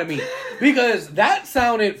hypocrite out of me. Because that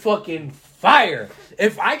sounded fucking fire.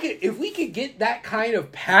 If we could get that kind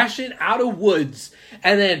of passion out of Woods,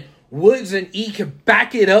 and then Woods and E could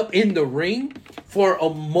back it up in the ring for a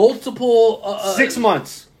multiple 6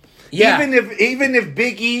 months. Yeah. Even if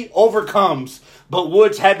Big E overcomes, but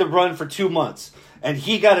Woods had to run for 2 months, and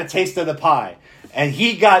he got a taste of the pie, and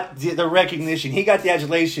he got the recognition, he got the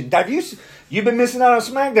adulation. You've been missing out on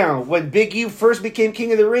SmackDown when Big E first became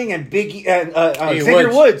King of the Ring, and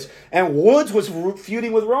Xavier Woods, and Woods was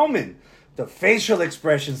feuding with Roman. The facial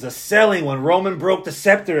expressions, the selling when Roman broke the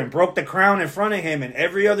scepter and broke the crown in front of him, and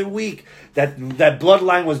every other week that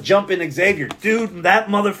bloodline was jumping Xavier. Dude, that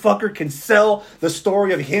motherfucker can sell the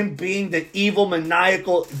story of him being the evil,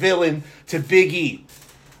 maniacal villain to Big E.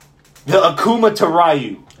 The Akuma to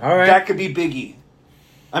Ryu. All right. That could be Big E.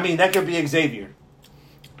 That could be Xavier.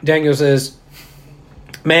 Daniel says,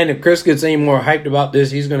 man, if Chris gets any more hyped about this,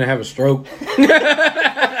 he's going to have a stroke.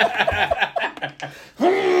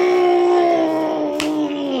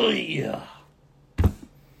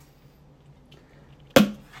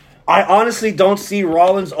 I honestly don't see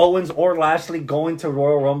Rollins, Owens, or Lashley going to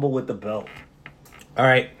Royal Rumble with the belt. All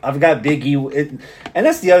right. I've got Big E. And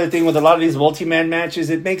that's the other thing with a lot of these multi-man matches.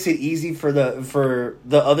 It makes it easy for the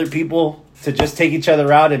other people to just take each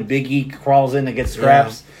other out, and Big E crawls in and gets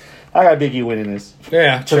scraps. Yeah. I got Big E winning this.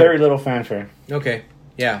 Yeah, it's a very little fanfare. Okay,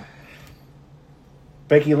 yeah.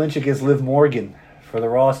 Becky Lynch against Liv Morgan for the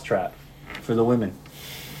Raw strap for the women.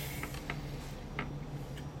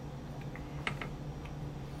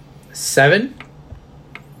 7.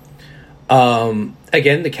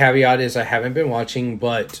 Again, the caveat is I haven't been watching,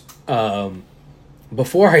 but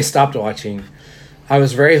before I stopped watching, I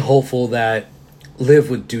was very hopeful that Liv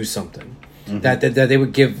would do something. Mm-hmm. That they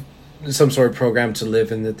would give some sort of program to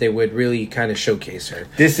Liv, and that they would really kind of showcase her.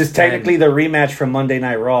 This is technically the rematch from Monday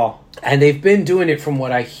Night Raw. And they've been doing it from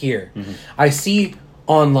what I hear. Mm-hmm. I see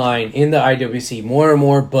online in the IWC more and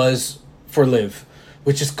more buzz for Liv,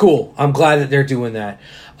 which is cool. I'm glad that they're doing that.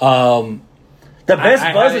 The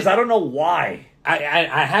best buzz is I don't know why.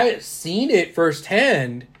 I haven't seen it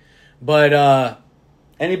firsthand, but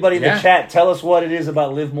anybody in the chat, tell us what it is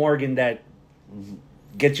about Liv Morgan that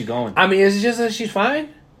gets you going. Is it just that she's fine?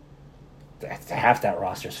 Half that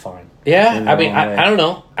roster's fine. Yeah, I don't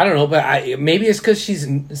know, but maybe it's because she's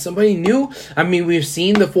somebody new. We've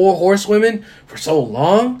seen the 4 horsewomen for so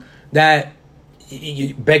long that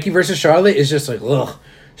Becky versus Charlotte is just like, ugh.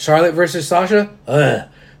 Charlotte versus Sasha, ugh.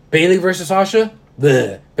 Bayley versus Sasha,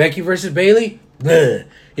 ugh. Becky versus Bayley, ugh.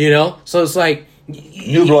 So it's like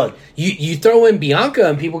new blood. You throw in Bianca,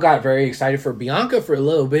 and people got very excited for Bianca for a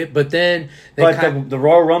little bit, but then the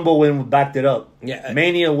Royal Rumble win backed it up. Yeah,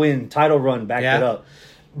 Mania win, title run backed it up.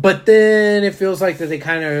 But then it feels like that they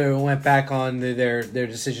kind of went back on their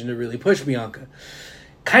decision to really push Bianca.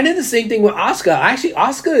 Kind of the same thing with Asuka. Actually,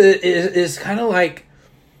 Asuka is kind of like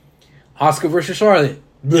Asuka versus Charlotte.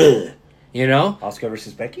 Bleh. Asuka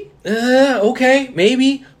versus Becky? Okay,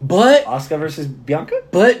 maybe. But Asuka versus Bianca?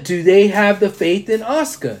 But do they have the faith in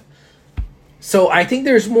Asuka? So I think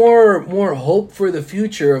there's more hope for the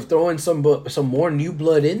future of throwing some more new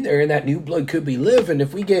blood in there, and that new blood could be Liv. And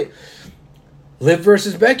if we get Liv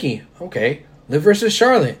versus Becky, okay. Liv versus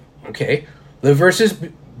Charlotte, okay. Liv versus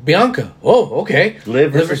Bianca, oh, okay.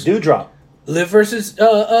 Liv versus Doudrop. Liv versus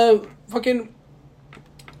fucking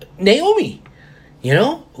Naomi.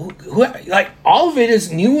 Who like all of it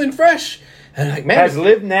is new and fresh. And like, man, has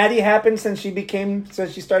Liv Natty happened since she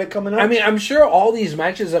started coming up? I'm sure all these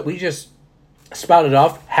matches that we just spouted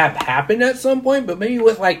off have happened at some point, but maybe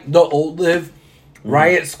with like the old Liv,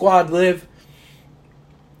 Riot Squad Liv,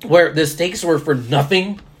 where the stakes were for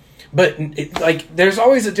nothing. But there's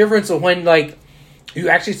always a difference of when you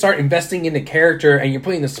actually start investing in the character and you're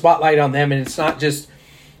putting the spotlight on them, and it's not just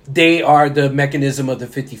they are the mechanism of the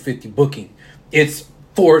 50-50 booking. It's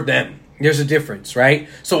for them. There's a difference, right?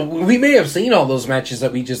 So we may have seen all those matches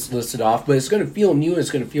that we just listed off, but it's going to feel new.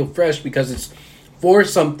 It's going to feel fresh because it's for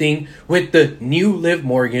something with the new Liv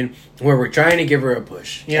Morgan, where we're trying to give her a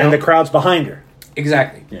push. You know? And the crowd's behind her.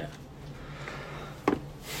 Exactly. Yeah.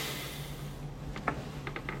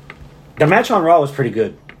 The match on Raw was pretty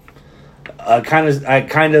good. I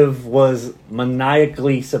kind of was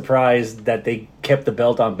maniacally surprised that they kept the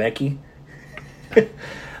belt on Becky.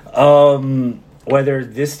 Whether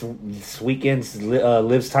this weekend's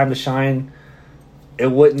Liv's time to shine,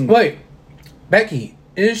 it wouldn't. Wait, Becky,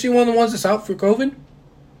 isn't she one of the ones that's out for COVID?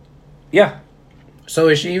 Yeah. So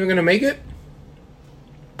is she even going to make it?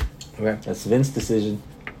 Okay, that's Vince's decision.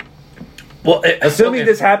 Well, assuming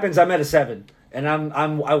this happens, I'm at a 7. And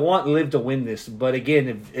I want Liv to win this, but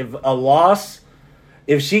again, if a loss,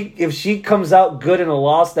 if she comes out good in a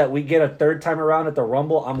loss that we get a third time around at the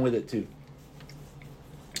Rumble, I'm with it too.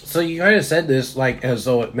 So you kind of said this as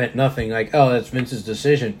though it meant nothing, that's Vince's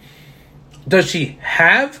decision. Does she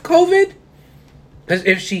have COVID? Because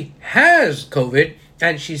if she has COVID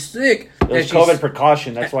and she's sick, it was COVID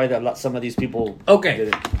precaution. That's why some of these people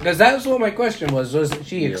did it. Because that's what my question was. Was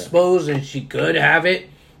she exposed and she could have it?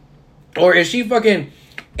 Or is she fucking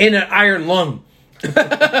in an iron lung?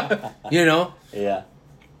 You know? Yeah.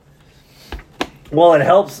 Well, it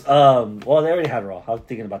helps. They already had Raw. I was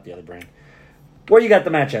thinking about the other brand. Where you got the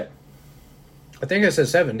match at? I think I said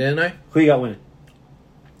 7, didn't I? Who you got winning?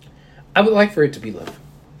 I would like for it to be Liv.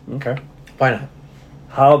 Okay. Why not?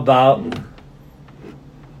 How about...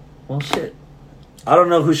 Well, shit. I don't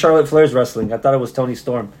know who Charlotte Flair's wrestling. I thought it was Toni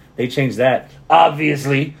Storm. They changed that,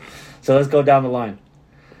 obviously. So let's go down the line.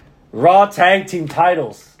 Raw Tag Team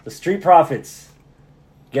titles. The Street Profits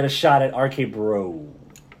get a shot at RK Bro.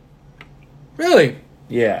 Really?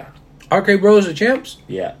 Yeah. RK Bro is the champs?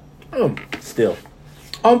 Yeah. Oh. Still.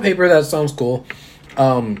 On paper, that sounds cool.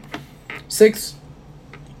 6.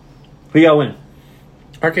 Who you got winning?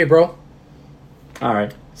 RK Bro. All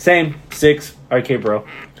right. Same. 6. RK Bro.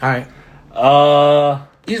 All right.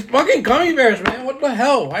 These fucking gummy bears, man. What the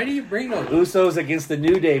hell? Why do you bring those? Usos against the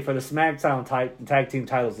New Day for the SmackDown tag team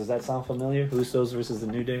titles. Does that sound familiar? Usos versus the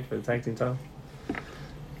New Day for the tag team title?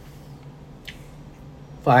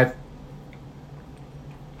 5.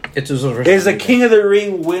 It's Usos versus. Is a King of the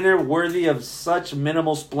Ring winner worthy of such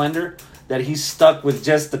minimal splendor that he's stuck with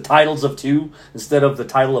just the titles of 2 instead of the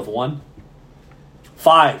title of 1?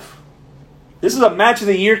 5. This is a match of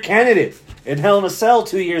the year candidate in Hell in a Cell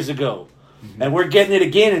 2 years ago. Mm-hmm. And we're getting it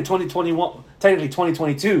again in 2021, technically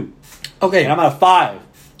 2022. Okay. And I'm at a 5.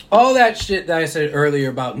 All that shit that I said earlier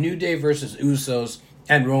about New Day versus Usos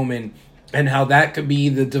and Roman and how that could be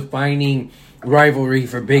the defining rivalry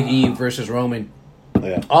for Big E versus Roman.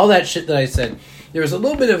 Yeah. All that shit that I said, there was a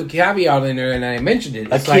little bit of a caveat in there, and I mentioned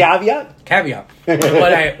it. It's caveat?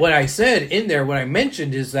 Caveat. what I said in there, what I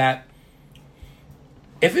mentioned is that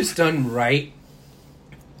if it's done right,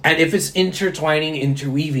 and if it's intertwining,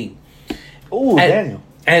 interweaving. Ooh, Daniel.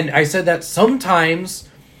 And I said that sometimes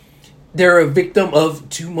they're a victim of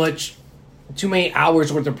too many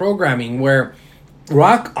hours worth of programming, where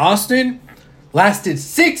Rock Austin lasted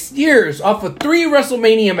 6 years off of 3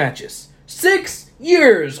 WrestleMania matches. 6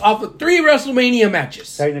 years off of 3 WrestleMania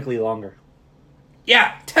matches. Technically longer.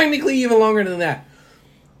 Yeah, technically even longer than that.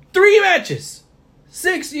 3 matches.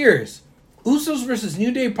 6 years. Usos versus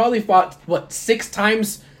New Day probably fought, 6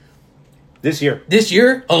 times? This year. This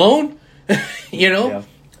year alone? You know? Yeah.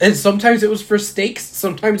 And sometimes it was for steaks.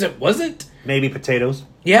 Sometimes it wasn't. Maybe potatoes.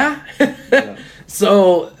 Yeah. Yeah.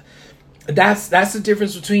 So that's the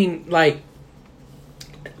difference between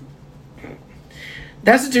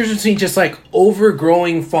that's the difference between just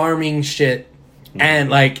overgrowing farming shit and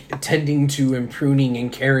tending to and pruning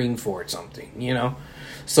and caring for something, you know?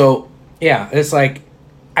 So yeah, it's I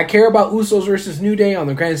care about Usos versus New Day on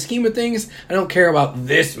the grand scheme of things. I don't care about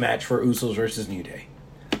this match for Usos versus New Day.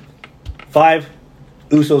 5.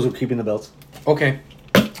 Usos are keeping the belts. Okay.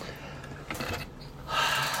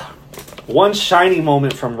 One shining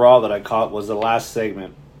moment from Raw that I caught was the last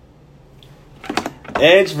segment.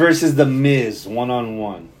 Edge versus The Miz,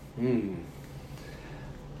 1-on-1.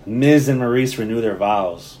 Miz and Maurice renew their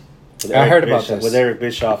vows. I heard about this. With Eric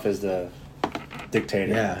Bischoff as the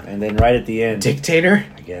dictator. Yeah. And then right at the end... Dictator?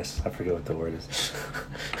 I guess. I forget what the word is.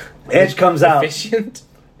 Edge comes out. Efficient?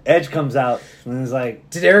 Edge comes out and is like...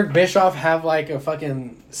 Did Eric Bischoff have a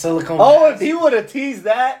fucking silicone Oh, mask? if he would have teased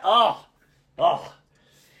that... Oh.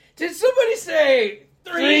 Did somebody say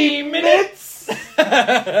 3 minutes.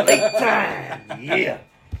 Late time. Yeah.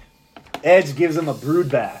 Edge gives them a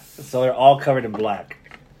brood bath, so they're all covered in black.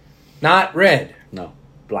 Not red. No,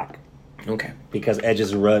 black. Okay. Because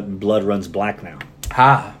Edge's blood runs black now.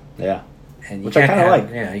 Ha. Yeah. And which I kind of like.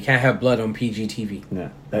 Yeah, you can't have blood on PG TV. Yeah,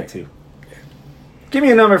 that too. Give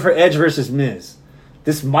me a number for Edge versus Miz.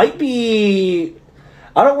 This might be...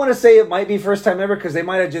 I don't want to say it might be first time ever because they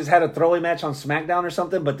might have just had a throwaway match on SmackDown or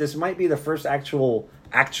something, but this might be the first actual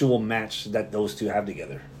match that those two have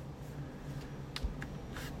together.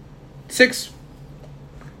 6.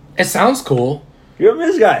 It sounds cool. You're a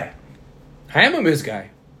Miz guy. I am a Miz guy.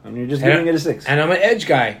 And you're just giving it a 6. And I'm an Edge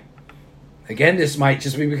guy. Again, this might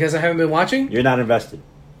just be because I haven't been watching. You're not invested.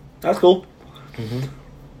 That's cool. Mm-hmm.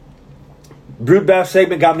 Brood Bath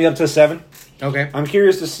segment got me up to 7. Okay. I'm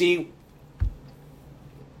curious to see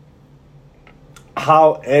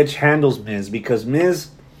how Edge handles Miz because Miz...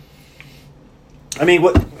 I mean,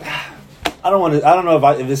 what... I don't know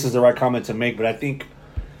if this is the right comment to make, but I think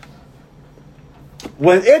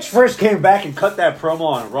when Edge first came back and cut that promo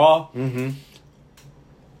on Raw,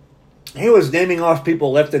 he was naming off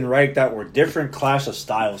people left and right that were different class of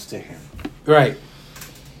styles to him. Right.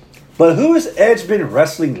 But who has Edge been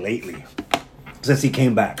wrestling lately since he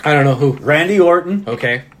came back? I don't know who. Randy Orton.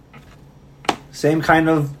 Okay. Same kind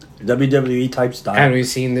of WWE type style. And we've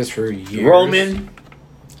seen this for years. Roman.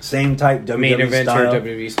 Same type WWE main event style.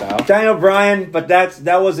 WWE style. Daniel Bryan, but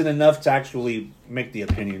that wasn't enough to actually make the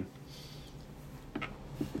opinion.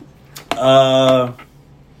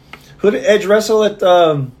 Who did Edge wrestle at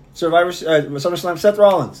SummerSlam? Seth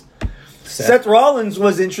Rollins. Seth Rollins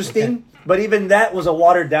was interesting, but even that was a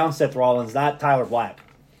watered down Seth Rollins, not Tyler Black.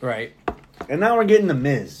 Right. And now we're getting The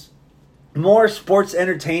Miz. More sports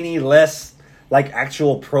entertaining, less like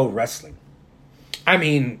actual pro wrestling. I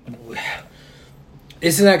mean,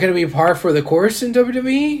 isn't that going to be par for the course in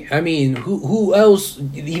WWE? I mean, who else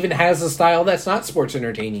even has a style that's not sports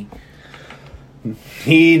entertaining?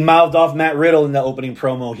 He mouthed off Matt Riddle in the opening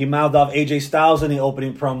promo. He mouthed off AJ Styles in the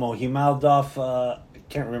opening promo. He mouthed off, I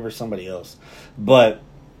can't remember somebody else. But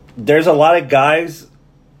there's a lot of guys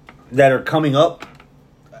that are coming up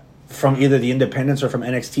from either the independents or from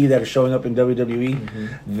NXT that are showing up in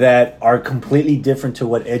WWE that are completely different to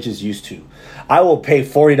what Edge is used to. I will pay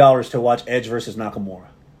 $40 to watch Edge versus Nakamura.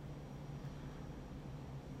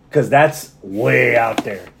 Because that's way out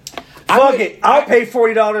there. Fuck it. I'll pay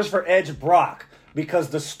 $40 for Edge Brock. Because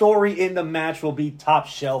the story in the match will be top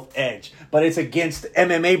shelf Edge. But it's against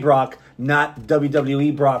MMA Brock, not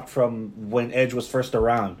WWE Brock from when Edge was first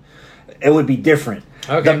around. It would be different.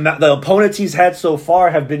 Okay. The opponents he's had so far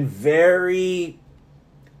have been very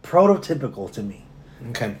prototypical to me.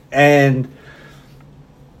 Okay. And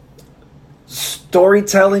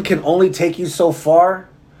storytelling can only take you so far.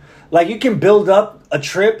 Like, you can build up a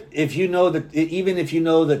trip if you know that, even if you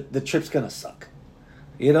know that the trip's gonna suck.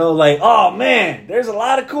 You know, like, oh man, there's a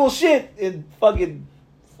lot of cool shit in fucking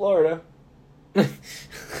Florida. You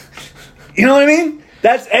know what I mean?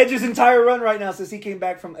 That's Edge's entire run right now since he came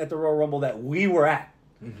back from at the Royal Rumble that we were at.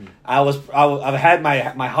 I've had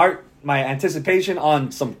my heart, my anticipation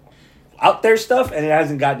on some out there stuff, and it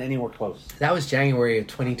hasn't gotten anywhere close. That was January of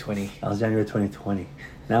 2020. That was January 2020.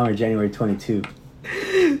 Now we're January 22.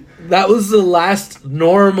 That was the last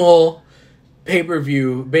normal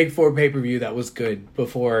pay-per-view, Big Four pay-per-view that was good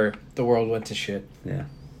before the world went to shit. Yeah.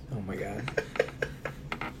 Oh my god.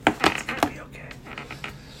 It's gonna be okay.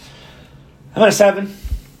 I'm at a 7.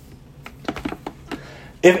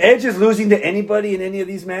 If Edge is losing to anybody in any of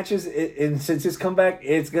these matches, and since his comeback,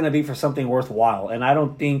 it's gonna be for something worthwhile. And I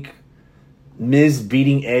don't think Miz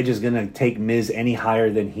beating Edge is gonna take Miz any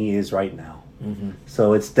higher than he is right now.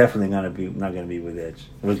 So it's definitely not gonna be with Edge,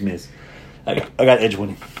 with Miz. I got Edge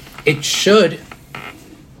winning. It should.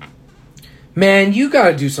 Man, you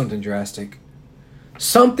gotta do something drastic.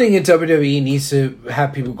 Something in WWE needs to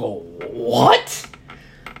have people go, what?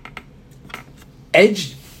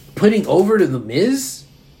 Edge putting over to The Miz?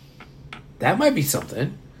 That might be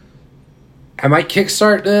something. I might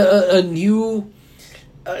kickstart a new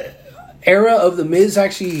era of The Miz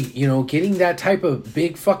actually, getting that type of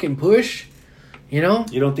big fucking push. You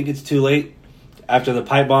don't think it's too late? After the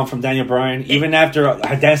pipe bomb from Daniel Bryan, even after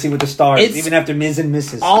Dancing with the Stars, even after Miz and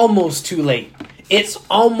Mrs. Almost too late. It's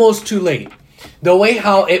almost too late. The way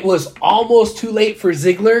how it was almost too late for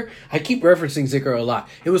Ziggler, I keep referencing Ziggler a lot.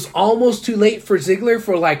 It was almost too late for Ziggler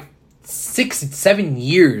for like 6-7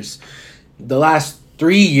 years. The last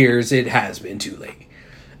 3 years, it has been too late.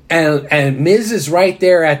 And Miz is right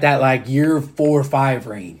there at that like year 4 or 5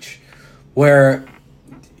 range, where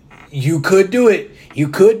you could do it. You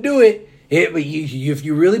could do it But if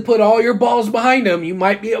you really put all your balls behind them, you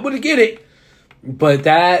might be able to get it. But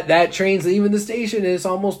that train's leaving the station and it's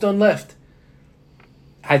almost done left.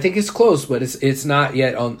 I think it's close, but it's not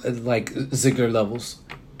yet on like Ziggler levels.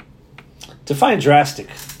 Define drastic.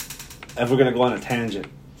 If we're gonna go on a tangent,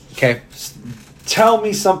 okay. Tell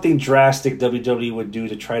me something drastic WWE would do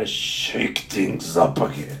to try to shake things up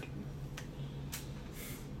again.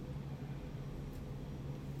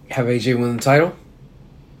 Have AJ win the title.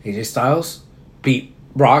 AJ Styles beat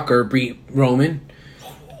Brock or beat Roman.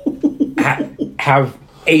 Have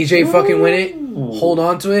AJ fucking win it. Hold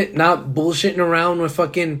on to it. Not bullshitting around with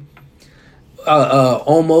fucking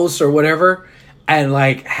almost or whatever. And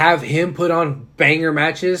like have him put on banger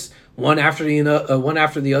matches one after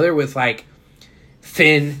the other with like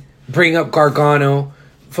Finn, bring up Gargano,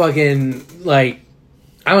 fucking like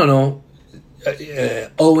I don't know,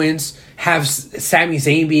 Owens, have Sami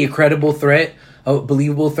Zayn be a credible threat, a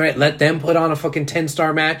believable threat. Let them put on a fucking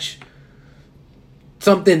 10-star match.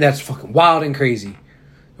 Something that's fucking wild and crazy.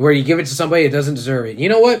 Where you give it to somebody that doesn't deserve it. You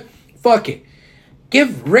know what? Fuck it.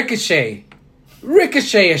 Give Ricochet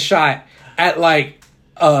a shot at like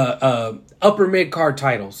upper mid-card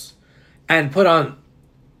titles. And put on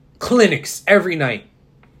clinics every night.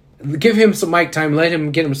 Give him some mic time. Let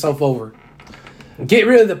him get himself over. Get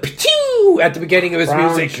rid of the pew at the beginning of his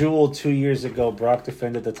Crown music. Jewel 2 years ago, Brock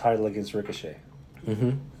defended the title against Ricochet. Mm-hmm.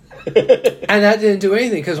 And that didn't do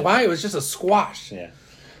anything because why? It was just a squash. Yeah.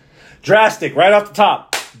 Drastic, right off the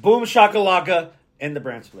top. Boom shakalaka in the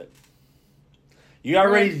brand split. You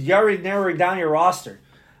already narrowed down your roster.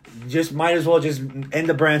 Just might as well just end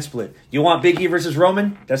the brand split. You want Big E versus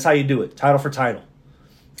Roman? That's how you do it. Title for title.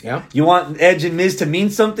 Yeah. You want Edge and Miz to mean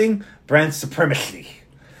something? Brand supremacy.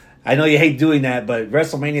 I know you hate doing that, but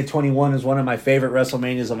WrestleMania 21 is one of my favorite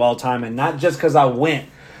WrestleManias of all time, and not just because I went,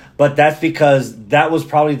 but that's because that was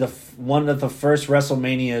probably one of the first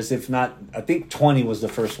WrestleManias, if not, I think 20 was the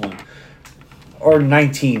first one, or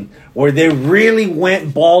 19, where they really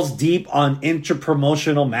went balls deep on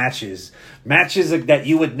intra-promotional matches. Matches that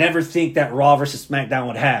you would never think that Raw versus SmackDown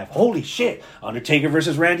would have. Holy shit, Undertaker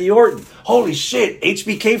versus Randy Orton. Holy shit,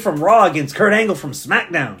 HBK from Raw against Kurt Angle from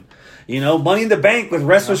SmackDown. You know, Money in the Bank with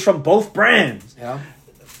wrestlers from both brands. Yeah.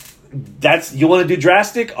 You want to do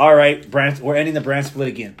drastic? All right, we're ending the brand split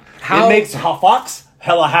again. It makes Fox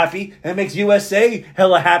hella happy. It makes USA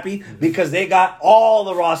hella happy because they got all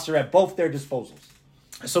the roster at both their disposals.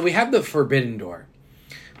 So we have the Forbidden Door.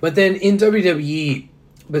 But then in WWE,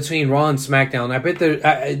 between Raw and SmackDown, I bet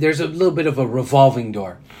there's a little bit of a revolving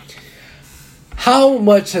door. How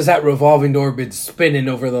much has that revolving door been spinning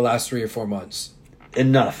over the last 3 or 4 months?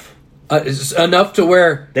 Enough. Enough to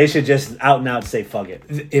where they should just out and out say fuck it.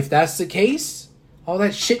 If that's the case, all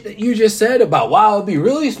that shit that you just said about, wow, it'd be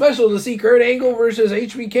really special to see Kurt Angle versus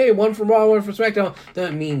HBK, one from Raw, one from SmackDown,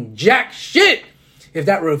 doesn't mean jack shit if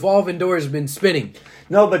that revolving door has been spinning.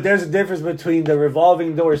 No, but there's a difference between the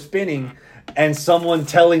revolving door spinning and someone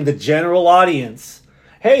telling the general audience,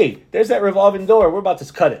 hey, there's that revolving door, we're about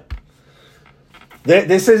to cut it.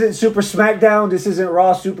 This isn't Super SmackDown, this isn't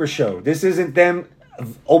Raw Super Show. This isn't them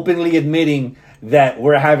openly admitting that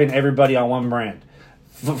we're having everybody on one brand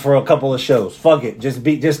for a couple of shows. Fuck it.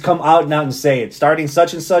 Just come out and say it. Starting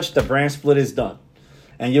such and such, the brand split is done.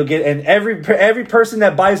 And you'll get, and every person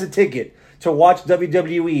that buys a ticket to watch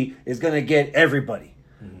WWE is going to get everybody.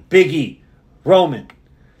 Mm-hmm. Big E, Roman,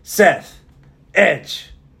 Seth,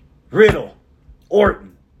 Edge, Riddle,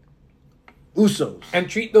 Orton, Usos. And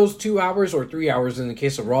treat those 2 hours or 3 hours in the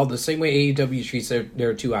case of Raw the same way AEW treats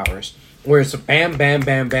their 2 hours. Where it's bam, bam,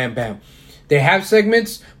 bam, bam, bam. They have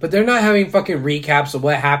segments, but they're not having fucking recaps of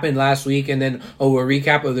what happened last week and then, a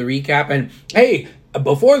recap of the recap. And, hey,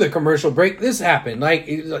 before the commercial break, this happened. Like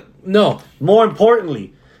no. More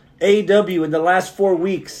importantly, AEW in the last 4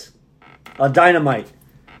 weeks of Dynamite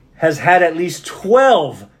has had at least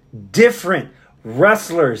 12 different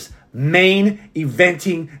wrestlers main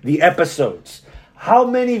eventing the episodes. How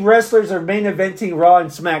many wrestlers are main eventing Raw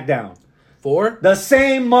and SmackDown? 4? The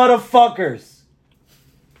same motherfuckers.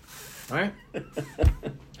 All right.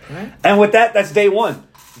 And with that, that's day one.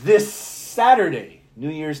 This Saturday, New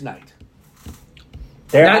Year's night.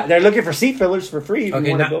 They're looking for seat fillers for free.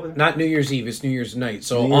 Okay, not New Year's Eve. It's New Year's night.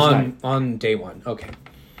 So on day one. Okay.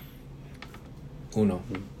 Uno.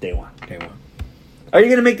 Day one. Are you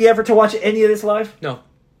going to make the effort to watch any of this live? No.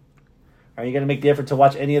 Are you going to make the effort to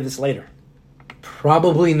watch any of this later?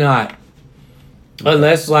 Probably not.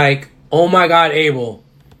 Unless, like, oh my God, Abel,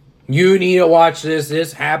 you need to watch this.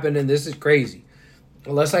 This happened and this is crazy.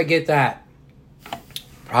 Unless I get that,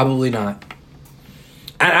 probably not.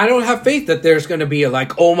 And I don't have faith that there's going to be a,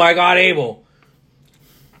 like, oh my God, Abel.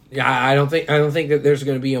 Yeah, I don't think that there's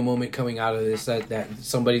going to be a moment coming out of this that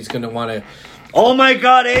somebody's going to want to. Oh my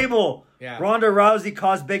God, Abel! Yeah. Ronda Rousey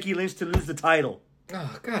caused Becky Lynch to lose the title.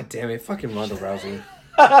 Oh, God damn it! Fucking Ronda Rousey.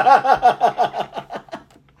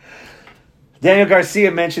 Daniel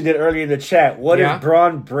Garcia mentioned it earlier in the chat. What if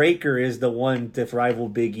Braun Breaker is the one to rival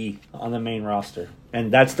Big E on the main roster?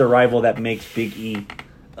 And that's the rival that makes Big E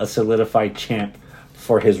a solidified champ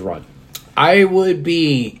for his run.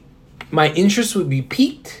 My interest would be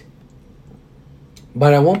piqued,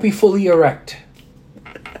 but I won't be fully erect.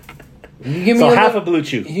 You give me half a blue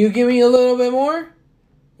chew. You give me a little bit more?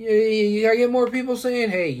 I get more people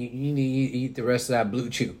saying, hey, you need to eat the rest of that blue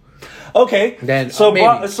chew. Okay. Then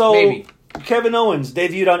maybe. Kevin Owens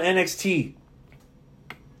debuted on NXT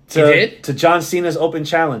to John Cena's Open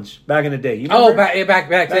Challenge back in the day. Back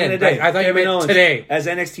then. In the day. I thought Kevin you meant Owens today. as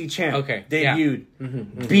NXT champ. Okay. Debuted. Yeah.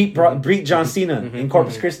 Mm-hmm. Beat John Cena in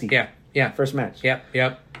Corpus Christi. Yeah. First match.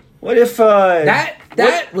 Yep. What if...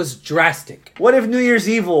 That was drastic. What if New Year's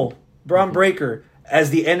Evil, Braun Breaker, as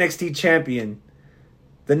the NXT champion,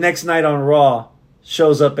 the next night on Raw,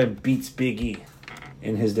 shows up and beats Big E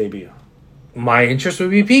in his debut? My interest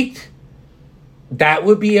would be piqued. That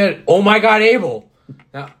would be oh my God, Abel.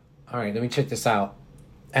 Now, all right, let me check this out.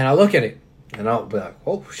 And I'll look at it. And I'll be like,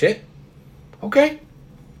 oh, shit. Okay.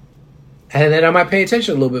 And then I might pay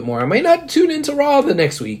attention a little bit more. I might not tune into Raw the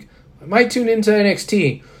next week. I might tune into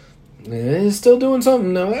NXT. It's still doing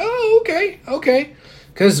something. Oh, okay.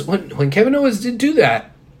 Because when Kevin Owens did do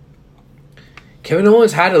that, Kevin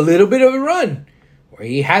Owens had a little bit of a run where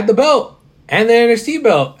he had the belt and the NXT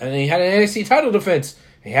belt. And then he had an NXT title defense.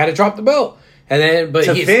 He had to drop the belt. And then, but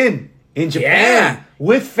Finn in Japan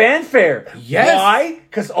with fanfare. Yes. Why?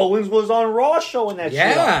 Because Owens was on Raw showing that shit.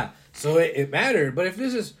 Yeah. So it mattered. But if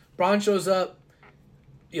this is Braun shows up,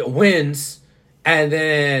 wins, and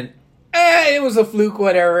then it was a fluke,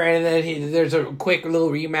 whatever, and then there's a quick little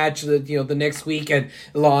rematch the next week and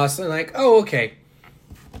lost, and like, oh, okay.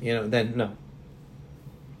 Then no.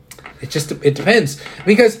 It depends.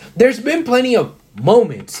 Because there's been plenty of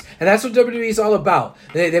moments, and that's what WWE is all about.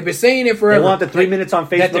 They've been saying it forever. They want the 3 minutes on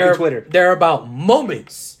Facebook and Twitter. They're about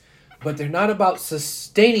moments, but they're not about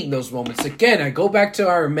sustaining those moments. Again, I go back to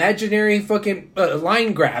our imaginary fucking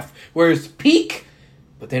line graph where it's peak,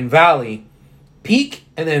 but then valley, peak,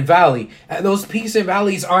 and then valley. And those peaks and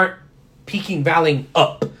valleys aren't peaking, valleying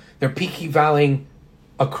up. They're peaking, valleying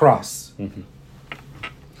across. Mm-hmm.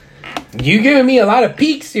 You giving me a lot of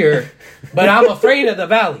peaks here, but I'm afraid of the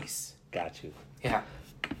valleys. Got you. Yeah.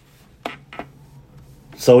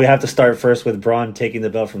 So we have to start first with Braun taking the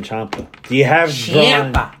belt from Ciampa. Do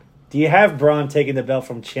you have Braun taking the belt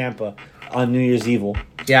from Ciampa on New Year's Evil?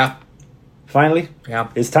 Yeah. Finally? Yeah.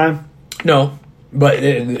 It's time? No, but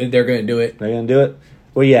they're going to do it. They're going to do it?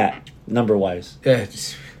 Where you at, number-wise?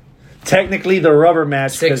 Just technically the rubber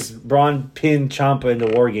match 6. because Braun pinned Ciampa in the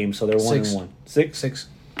War Games, so they're 1-1. 6.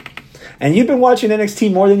 And you've been watching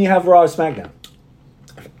NXT more than you have Raw or SmackDown.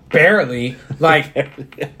 Barely. Like,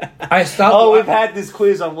 I stopped. Oh, we've had this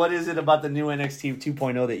quiz on what is it about the new NXT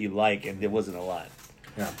 2.0 that you like, and there wasn't a lot.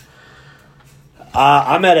 Yeah.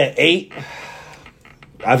 I'm at an 8.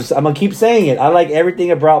 I'm going to keep saying it. I like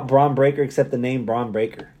everything about Braun Breaker except the name Braun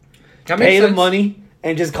Breaker. Pay the money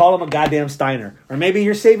and just call him a goddamn Steiner. Or maybe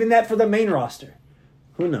you're saving that for the main roster.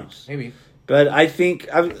 Who knows? Maybe. But I think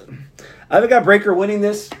I've got Breaker winning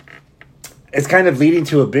this. It's kind of leading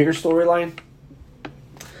to a bigger storyline.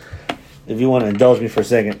 If you want to indulge me for a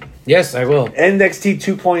second. Yes, I will. NXT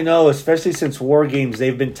 2.0, especially since War Games,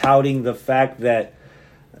 they've been touting the fact that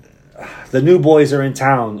the new boys are in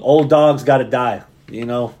town. Old dogs got to die,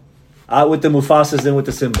 Out with the Mufasas and with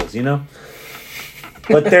the Simbas,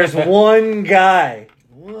 But there's one guy.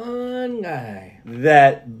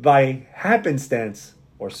 That by happenstance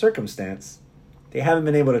or circumstance, they haven't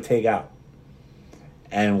been able to take out.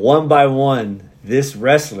 And one by one, this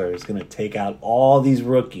wrestler is going to take out all these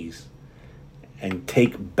rookies and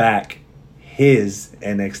take back his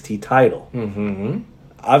NXT title. Mm-hmm.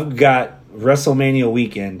 I've got WrestleMania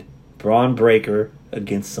weekend, Braun Breaker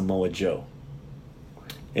against Samoa Joe.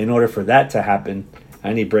 In order for that to happen,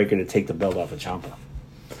 I need Breaker to take the belt off of Ciampa.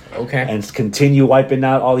 Okay. And continue wiping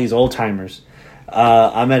out all these old timers.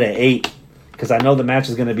 I'm at an 8 because I know the match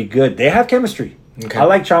is going to be good. They have chemistry. Okay. I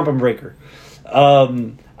like Ciampa and Breaker.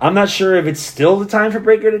 I'm not sure if it's still the time for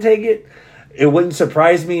Breaker to take it. It wouldn't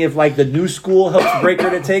surprise me if the new school helps Breaker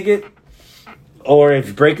to take it, or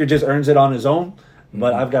if Breaker just earns it on his own.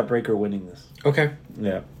 But I've got Breaker winning this. Okay.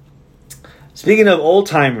 Yeah. Speaking of old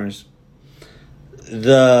timers,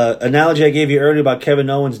 the analogy I gave you earlier about Kevin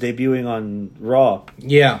Owens debuting on Raw.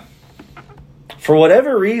 Yeah. For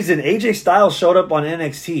whatever reason, AJ Styles showed up on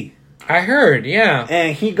NXT. I heard, yeah.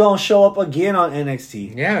 And he gonna show up again on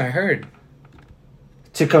NXT. Yeah, I heard.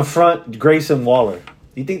 To confront Grayson Waller.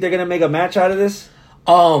 You think they're gonna make a match out of this?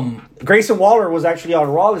 Grayson Waller was actually on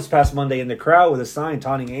Raw this past Monday in the crowd with a sign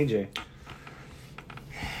taunting AJ.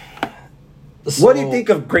 So, what do you think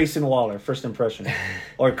of Grayson Waller, first impression?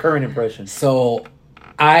 Or current impression? So,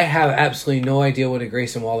 I have absolutely no idea what a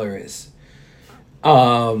Grayson Waller is.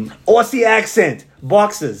 Aussie accent,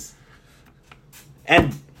 boxes,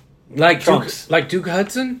 and like Duke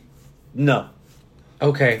Hudson. No.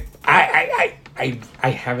 Okay, I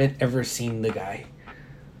haven't ever seen the guy.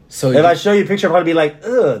 So if I show you a picture, I'll probably be like,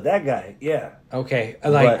 ugh, that guy. Yeah. Okay.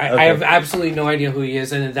 I have absolutely no idea who he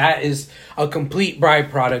is, and that is a complete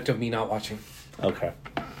byproduct of me not watching. Okay.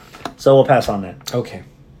 So we'll pass on that. Okay.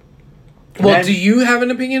 Well, do you have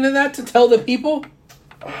an opinion of that to tell the people?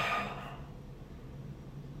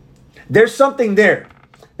 There's something there.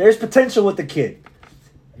 There's potential with the kid.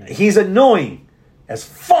 He's annoying as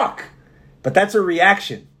fuck. But that's a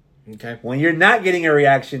reaction. Okay. When you're not getting a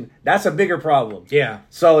reaction, that's a bigger problem. Yeah.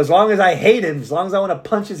 So as long as I hate him, as long as I want to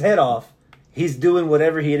punch his head off, he's doing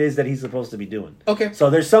whatever it is that he's supposed to be doing. Okay. So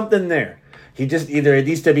there's something there. He just either it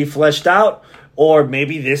needs to be fleshed out, or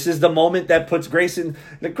maybe this is the moment that puts Grayson.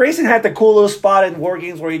 Grayson had the cool little spot in War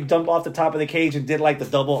Games where he jumped off the top of the cage and did like the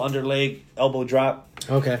double underleg elbow drop.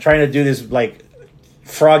 Okay. Trying to do this like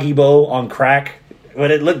froggy bow on crack.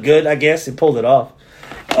 But it looked good, I guess. It pulled it off.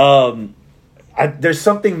 There's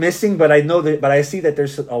something missing, but I know that. But I see that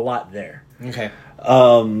there's a lot there. Okay.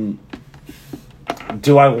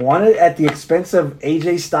 Do I want it at the expense of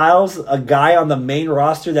AJ Styles, a guy on the main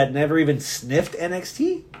roster that never even sniffed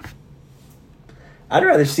NXT? I'd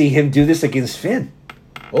rather see him do this against Finn.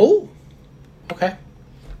 Oh, okay.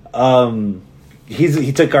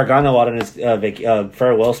 He took Gargano out in his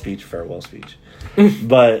farewell speech.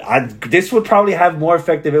 But this would probably have more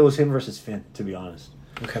effect if it was him versus Finn, to be honest.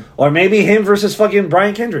 Okay. Or maybe him versus fucking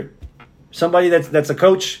Brian Kendrick. Somebody that's a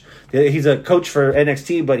coach. He's a coach for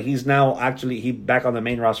NXT, but he's now actually back on the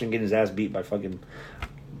main roster and getting his ass beat by fucking...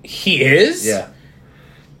 He is? Yeah.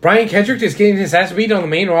 Brian Kendrick is getting his ass beat on the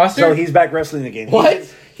main roster? So he's back wrestling again.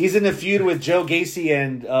 What? He's in a feud with Joe Gacy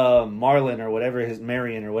and Marlon or whatever,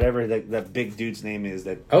 Marion or whatever that big dude's name is.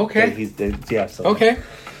 Okay. Okay.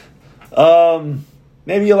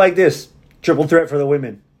 Maybe you like this. Triple threat for the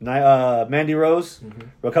women. Mandy Rose,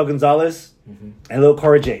 Raquel Gonzalez, and little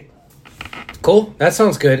Cora Jade. Cool. That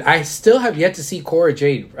sounds good. I still have yet to see Cora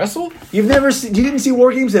Jade wrestle. You didn't see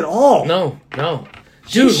War Games at all? No.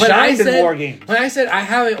 Dude, when I said I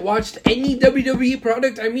haven't watched any WWE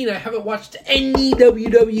product, I mean I haven't watched any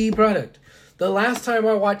WWE product. The last time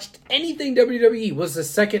I watched anything WWE was the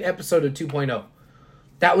second episode of 2.0.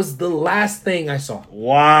 That was the last thing I saw.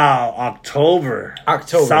 Wow, October.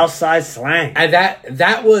 Southside Slang. And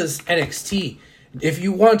that was NXT. If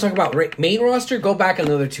you want to talk about main roster, go back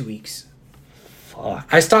another 2 weeks. Fuck.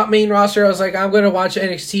 I stopped main roster. I was like, I'm going to watch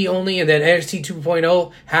NXT only. And then NXT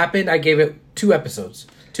 2.0 happened. I gave it 2 episodes.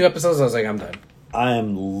 2 episodes, I was like, I'm done. I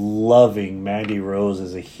am loving Mandy Rose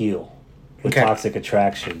as a heel with Toxic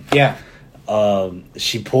Attraction. Yeah.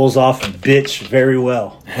 She pulls off bitch very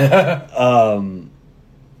well.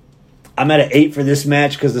 I'm at an 8 for this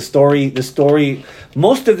match because the story,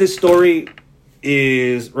 most of this story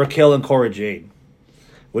is Raquel and Cora Jade,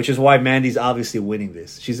 which is why Mandy's obviously winning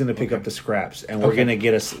this. She's going to pick up the scraps, and we're going to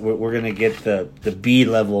get the B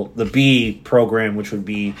level, the B program, which would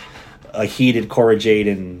be a heated Cora Jade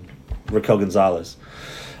and Raquel Gonzalez.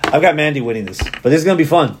 I've got Mandy winning this, but this is going to be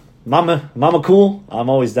fun. Mama Cool. I'm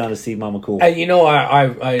always down to see Mama Cool.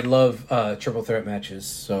 I love triple threat matches,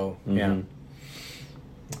 so yeah.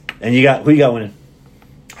 And who you got winning?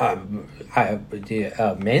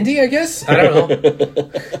 Mandy, I guess. I don't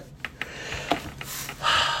know.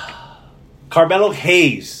 Carmelo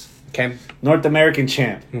Hayes, North American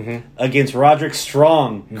champ, against Roderick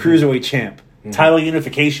Strong, Cruiserweight champ. Title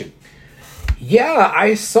unification. Yeah,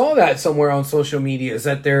 I saw that somewhere on social media, is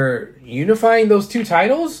that they're unifying those 2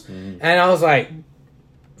 titles. And I was like,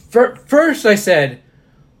 first I said,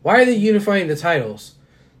 why are they unifying the titles?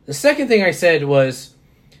 The second thing I said was,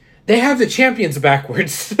 they have the champions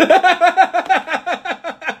backwards.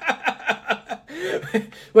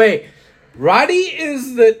 Wait, Roddy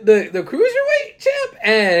is the Cruiserweight champ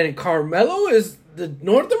and Carmelo is the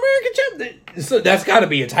North American champ? So that's got to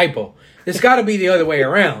be a typo. It's got to be the other way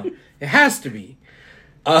around. It has to be.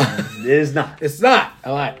 It is not. It's not.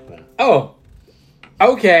 I'm like, oh,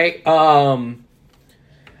 okay.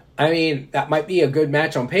 I mean, that might be a good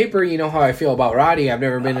match on paper. You know how I feel about Roddy. I've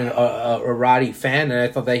never been a Roddy fan, and I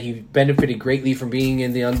thought that he benefited greatly from being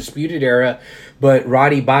in the Undisputed Era. But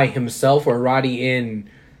Roddy by himself or Roddy in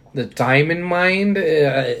the Diamond Mine,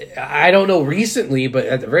 I don't know recently, but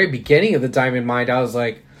at the very beginning of the Diamond Mine, I was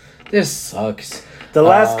like, this sucks. The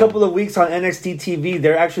last couple of weeks on NXT TV,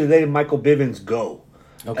 they're actually letting Michael Bivens go.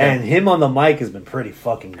 Okay. And him on the mic has been pretty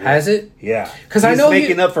fucking good. Has it? Yeah. Because I know he's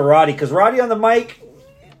making up for Roddy. Because Roddy on the mic...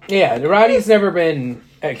 Yeah, Roddy's never been...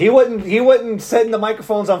 He wasn't setting the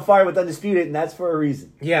microphones on fire with Undisputed, and that's for a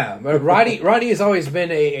reason. Yeah, but Roddy has always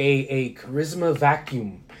been a charisma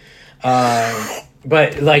vacuum.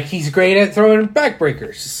 But like he's great at throwing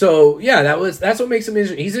backbreakers. So yeah, that's what makes him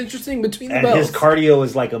interesting. He's interesting between the belts. And his cardio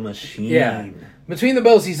is like a machine. Yeah. Between the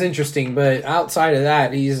belts, he's interesting, but outside of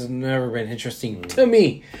that, he's never been interesting to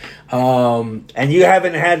me. And you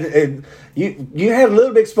haven't had you had a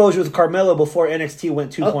little bit exposure with Carmelo before NXT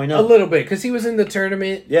went 2.0. A little bit, because he was in the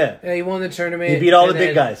tournament. Yeah, he won the tournament. He beat all the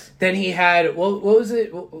big guys. Then he had what was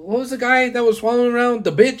it? What was the guy that was following around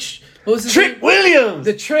the bitch? What was his Trick name? Williams.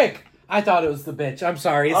 The Trick. I thought it was the bitch. I'm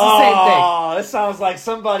sorry. It's the same thing. Oh, it sounds like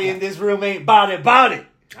somebody in this room ain't about it.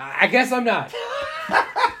 I guess I'm not.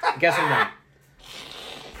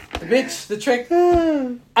 The bitch, the Trick.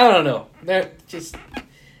 I don't know. They're just.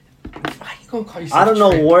 Why are you gonna call yourself? I don't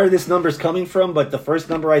know where this number's coming from, but the first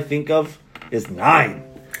number I think of is 9.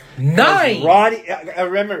 9. Roddy. I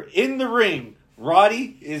remember in the ring.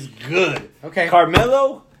 Roddy is good. Okay.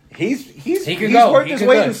 Carmelo, he's worth his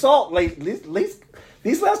weight in salt. Like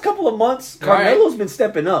these last couple of months, Carmelo's been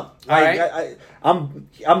stepping up. I'm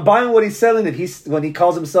buying what he's selling. When he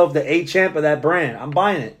calls himself the A champ of that brand, I'm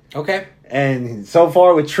buying it. Okay. And so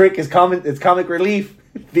far with Trick it's comic relief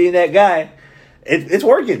being that guy. It's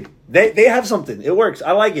working. They have something. It works.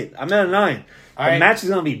 I like it. I'm at a 9. The match is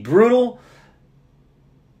gonna be brutal.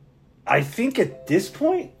 I think at this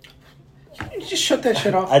point, you just shut that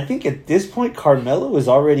shit off. I think at this point, Carmelo is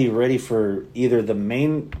already ready for either the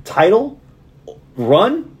main title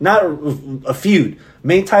run, not a feud,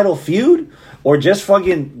 main title feud, or just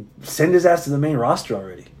fucking send his ass to the main roster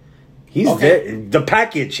already. He's there. The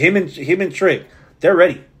package, him and Trick, they're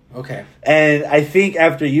ready. Okay. And I think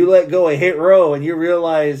after you let go of Hit Row and you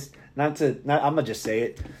realize I'm gonna just say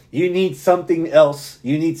it. You need something else.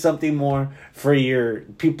 You need something more for your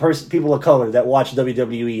people of color that watch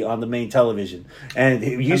WWE on the main television. And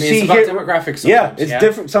it's about demographics. Yeah, it's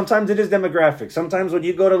different. Sometimes it is demographic. Sometimes when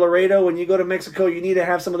you go to Laredo, when you go to Mexico, you need to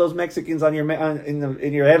have some of those Mexicans on your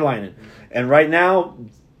in your headlining. And right now,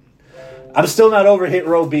 I'm still not over Hit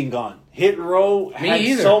Row being gone. Hit Row had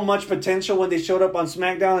so much potential when they showed up on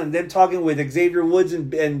SmackDown, and them talking with Xavier Woods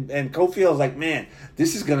and Kofi. I was like, man,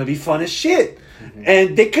 this is gonna be fun as shit. Mm-hmm.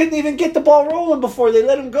 And they couldn't even get the ball rolling before they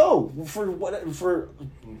let him go for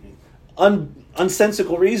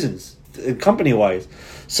unsensical reasons, company wise.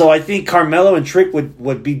 So I think Carmelo and Trick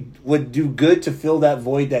would do good to fill that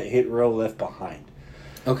void that Hit Row left behind.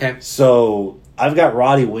 Okay. So I've got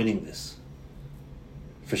Roddy winning this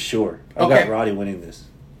for sure. I've got Roddy winning this.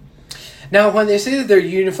 Now, when they say that they're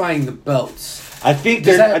unifying the belts, I think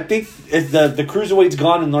the cruiserweight's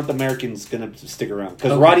gone and North American's gonna stick around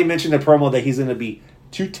because Roddy mentioned in the promo that he's gonna be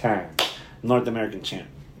 2-time North American champ.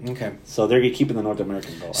 Okay, so they're keeping the North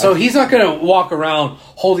American belt. So he's not gonna walk around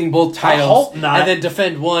holding both titles and then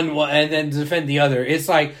defend one and then defend the other. It's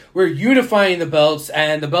like we're unifying the belts,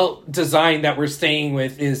 and the belt design that we're staying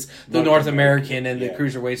with is the North American, and the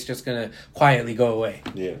cruiserweight's just gonna quietly go away.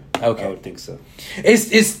 Yeah. Okay. I would think so.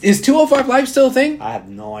 Is 205 Live still a thing? I have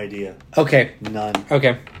no idea. Okay. None.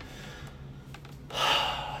 Okay.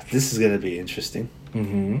 This is gonna be interesting.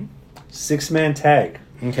 Mm-hmm. 6-man tag.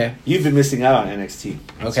 Okay. You've been missing out on NXT.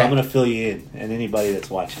 Okay. So I'm going to fill you in, and anybody that's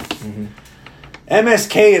watching. Mm-hmm.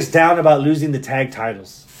 MSK is down about losing the tag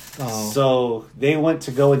titles. Oh. So they went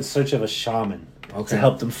to go in search of a shaman to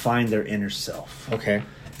help them find their inner self. Okay.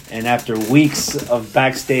 And after weeks of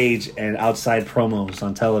backstage and outside promos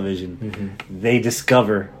on television, they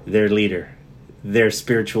discover their leader, their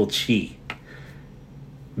spiritual chi,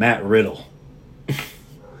 Matt Riddle.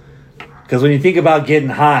 Because when you think about getting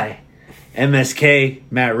high, MSK,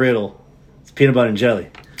 Matt Riddle, it's peanut butter and jelly.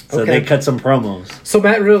 So they cut some promos. So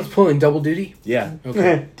Matt Riddle's pulling double duty? Yeah.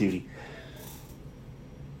 Okay. Duty.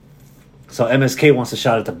 So MSK wants a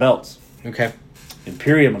shot at the belts. Okay.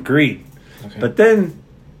 Imperium agreed. Okay. But then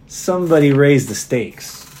somebody raised the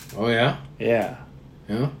stakes. Oh, yeah? Yeah.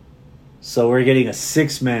 Yeah? So we're getting a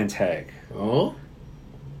 6-man tag. Oh?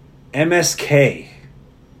 MSK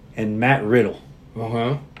and Matt Riddle.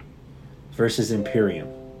 Uh-huh. Versus Imperium.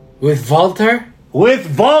 With Walter?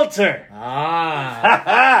 With Walter!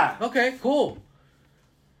 Ah. Okay, cool.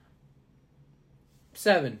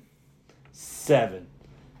 7. Is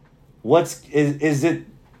it?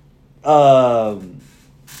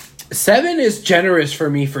 7 is generous for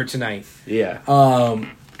me for tonight. Yeah.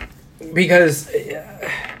 Because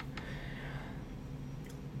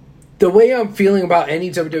the way I'm feeling about any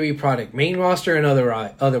WWE product, main roster and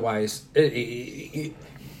otherwise, the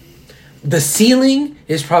ceiling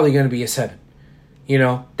is probably going to be a 7. You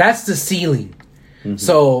know, that's the ceiling. Mm-hmm.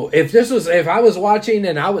 So if I was watching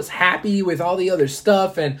and I was happy with all the other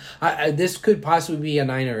stuff, and this could possibly be a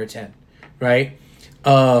 9 or a 10, right?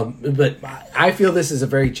 But I feel this is a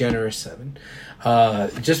very generous 7,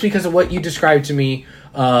 just because of what you described to me.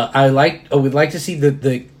 I would like to see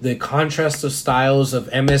the contrast of styles of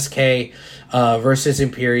MSK versus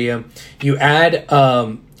Imperium. You add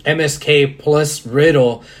MSK plus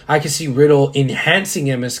Riddle. I can see Riddle enhancing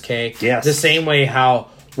MSK the same way how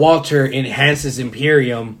Walter enhances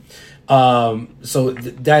Imperium. So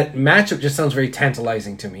that matchup just sounds very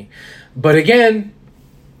tantalizing to me. But again,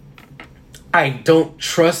 I don't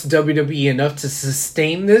trust WWE enough to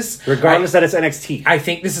sustain this. Regardless that it's NXT. I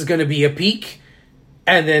think this is going to be a peak,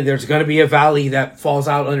 and then there's going to be a valley that falls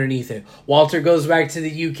out underneath it. Walter goes back to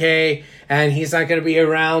the UK, and he's not going to be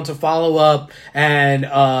around to follow up. And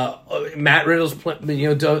Matt Riddle's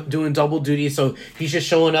doing double duty, so he's just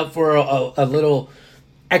showing up for a little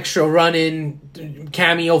extra run-in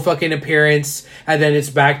cameo fucking appearance, and then it's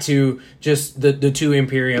back to just the 2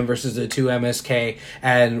 Imperium versus the 2 MSK,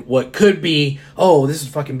 and what could be, oh, this is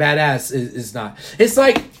fucking badass, is not. It's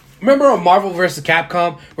like, remember on Marvel vs.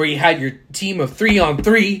 Capcom, where you had your team of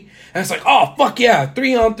 3-on-3, and it's like, oh, fuck yeah,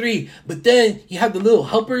 3-on-3, but then you have the little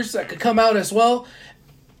helpers that could come out as well.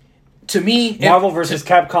 To me, Marvel vs.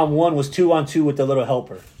 Capcom 1 was 2-on-2 with the little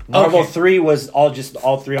helper. Marvel 3 was all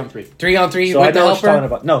 3-on-3. 3-on-3 so with the helper?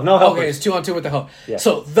 About. No helpers. Okay, it's 2-on-2 with the helper. Yeah.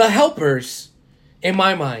 So the helpers, in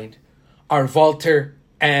my mind, are Walter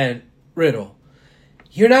and Riddle.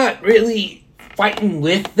 You're not really fighting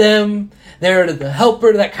with them. They're the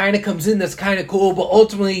helper that kind of comes in that's kind of cool, but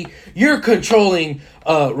ultimately you're controlling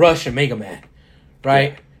Rush and Mega Man,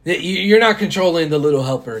 right? Yeah. You're not controlling the little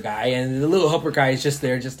helper guy, and the little helper guy is just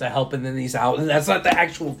there just to help, and then he's out, and that's not the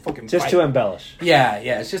actual fucking just fight. To embellish. Yeah,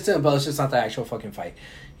 it's just to embellish. It's not the actual fucking fight,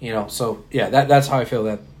 you know. So yeah, that's how I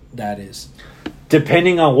feel that is.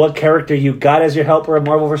 Depending on what character you got as your helper in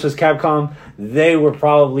Marvel vs. Capcom, they were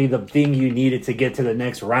probably the thing you needed to get to the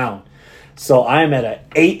next round. So I'm at an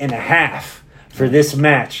 8.5 for this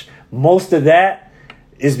match. Most of that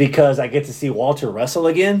is because I get to see Walter wrestle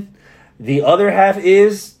again. The other half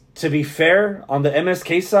is, to be fair, on the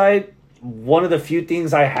MSK side, one of the few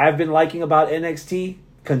things I have been liking about NXT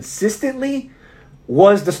consistently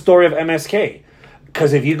was the story of MSK.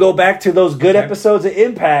 Because if you go back to those good episodes of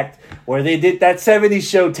Impact, where they did that 70s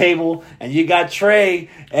show table, and you got Trey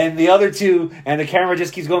and the other two, and the camera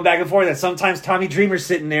just keeps going back and forth, and sometimes Tommy Dreamer's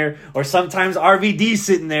sitting there, or sometimes RVD's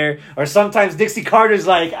sitting there, or sometimes Dixie Carter's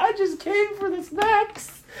like, I just came for this match.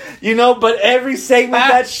 You know, but every segment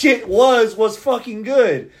that shit was fucking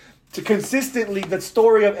good. To consistently, the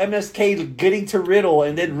story of MSK getting to Riddle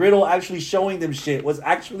and then Riddle actually showing them shit was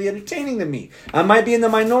actually entertaining to me. I might be in the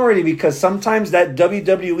minority because sometimes that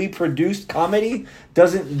WWE produced comedy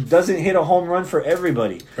doesn't hit a home run for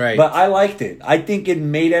everybody. Right. But I liked it. I think it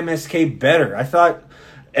made MSK better. I thought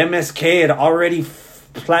MSK had already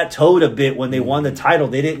plateaued a bit when they won the title.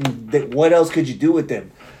 What else could you do with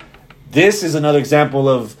them? This is another example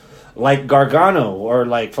of like Gargano or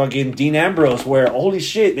like fucking Dean Ambrose, where holy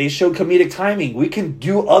shit, they showed comedic timing. We can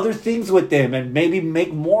do other things with them and maybe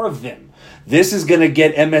make more of them. This is gonna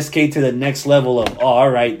get MSK to the next level of all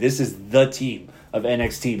right, this is the team of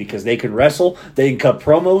NXT because they can wrestle, they can cut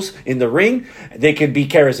promos in the ring, they can be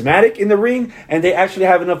charismatic in the ring, and they actually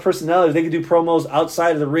have enough personality. They can do promos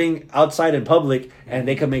outside of the ring, outside in public, and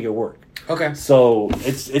they can make it work. Okay. So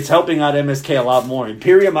it's helping out MSK a lot more.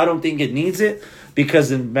 Imperium, I don't think it needs it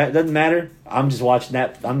because it doesn't matter. I'm just watching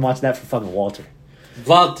that. I'm watching that for fucking Walter.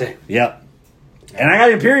 Walter. Yep. And I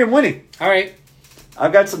got Imperium winning. All right.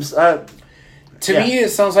 I've got some. To me, it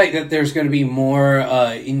sounds like that there's going to be more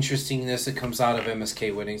interestingness that comes out of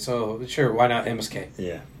MSK winning. So sure, why not MSK?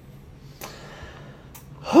 Yeah.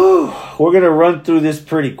 We're gonna run through this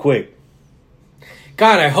pretty quick.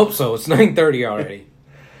 God, I hope so. It's 9:30 already.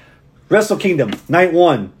 Wrestle Kingdom, night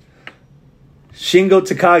 1. Shingo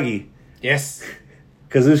Takagi. Yes.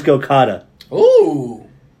 Kazuchika Okada. Ooh.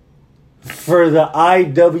 For the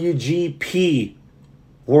IWGP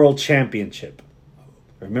World Championship.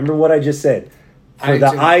 Remember what I just said. For the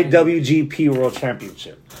IWGP World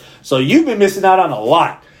Championship. So you've been missing out on a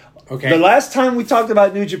lot. Okay. The last time we talked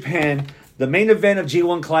about New Japan, the main event of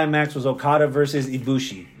G1 Climax was Okada versus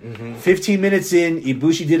Ibushi. 15 minutes in,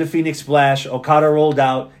 Ibushi did a Phoenix Splash. Okada rolled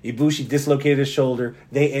out. Ibushi dislocated his shoulder.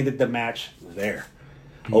 They ended the match there.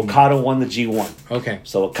 Okada won the G1. Okay.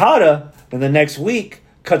 So Okada, in the next week,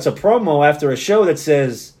 cuts a promo after a show that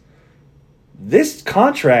says, this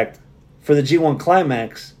contract for the G1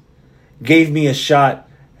 Climax gave me a shot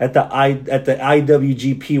at the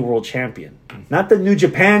IWGP World Champion. Not the New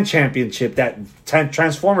Japan Championship, that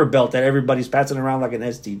Transformer belt that everybody's passing around like an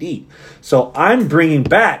STD. So I'm bringing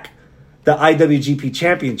back the IWGP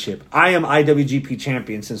Championship. I am IWGP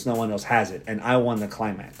Champion since no one else has it, and I won the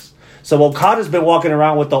Climax. So Okada's been walking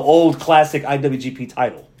around with the old classic IWGP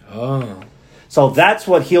title. Oh. So that's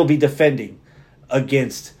what he'll be defending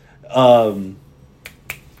against Shingo.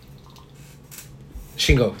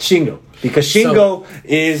 Because Shingo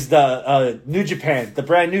is the New Japan, the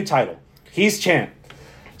brand new title. He's champ.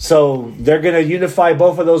 So they're going to unify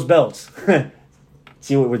both of those belts.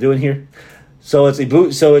 See what we're doing here? So it's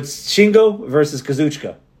Shingo versus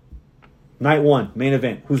Kazuchika. Night 1, main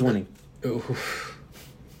event. Who's winning? Oof.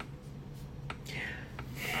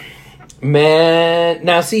 Man,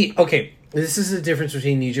 now see, okay, this is the difference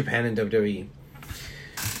between New Japan and WWE.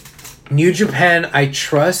 New Japan, I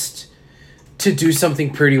trust to do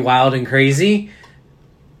something pretty wild and crazy.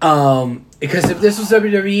 Because if this was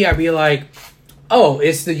WWE, I'd be like, oh,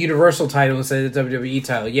 it's the Universal title instead of the WWE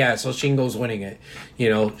title. Yeah, so Shingo's winning it. You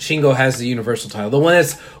know, Shingo has the Universal title. The one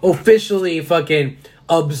that's officially fucking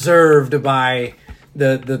observed by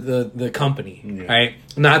the company, right?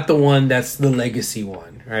 Not the one that's the legacy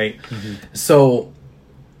one, right? Mm-hmm. So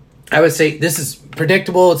I would say this is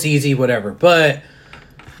predictable, it's easy, whatever. But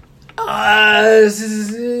this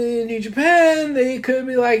is New Japan. They could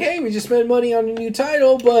be like, hey, we just spent money on a new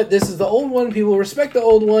title, but this is the old one. People respect the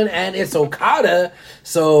old one, and it's Okada.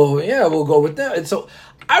 So, yeah, we'll go with that. And so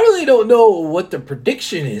I really don't know what the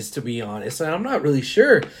prediction is, to be honest. And I'm not really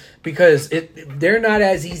sure because they're not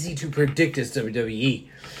as easy to predict as WWE.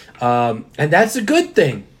 And that's a good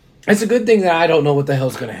thing. It's a good thing that I don't know what the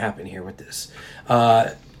hell's going to happen here with this.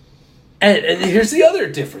 And here's the other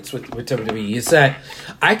difference with WWE is that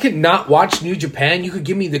I could not watch New Japan. You could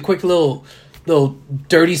give me the quick little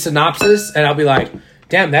dirty synopsis, and I'll be like,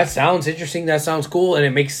 damn, that sounds interesting. That sounds cool, and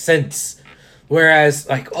it makes sense. Whereas,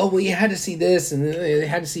 like, oh, well, you had to see this, and they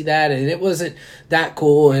had to see that, and it wasn't that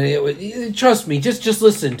cool, and trust me, just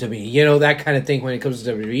listen to me. You know, that kind of thing when it comes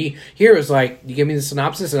to WWE. Here it's like, you give me the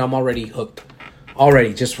synopsis, and I'm already hooked.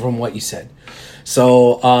 Already, just from what you said.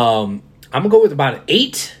 So, I'm going to go with about an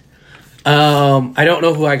 8. I don't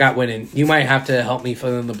know who I got winning. You might have to help me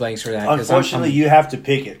fill in the blanks for that. Unfortunately, you have to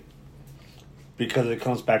pick it because it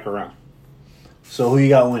comes back around. So who you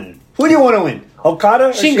got winning? Who do you want to win? Okada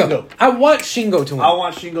or Shingo? I want Shingo to win. I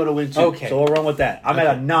want Shingo to win too. Okay. So we'll run with that. I'm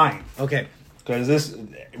at a 9. Okay. Because this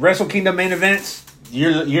Wrestle Kingdom main events,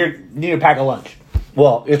 you need to pack a lunch.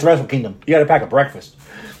 Well, it's Wrestle Kingdom. You got to pack a breakfast.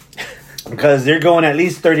 Because they're going at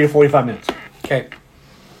least 30 to 45 minutes. Okay.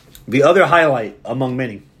 The other highlight among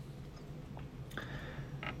many.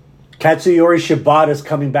 Katsuyori Shibata's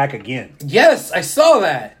coming back again. Yes, I saw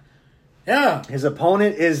that. Yeah. His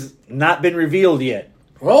opponent is not been revealed yet.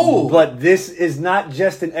 Oh. But this is not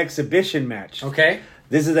just an exhibition match. Okay.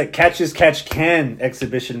 This is a catch as catch can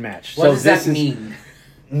exhibition match. What does that mean?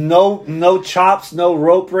 No chops, no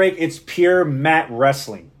rope break. It's pure mat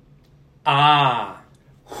wrestling. Ah.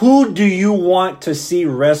 Who do you want to see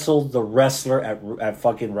wrestle the wrestler at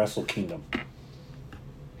fucking Wrestle Kingdom?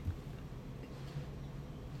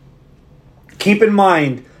 Keep in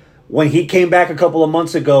mind, when he came back a couple of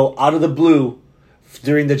months ago, out of the blue,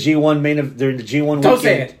 during the G1 weekend. Don't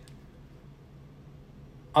say it.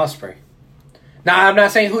 Ospreay. Now, I'm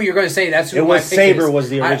not saying who you're going to say. That's who it was. Saber is. was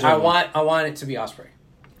the original. I want it to be Ospreay.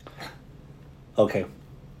 Okay.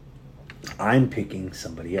 I'm picking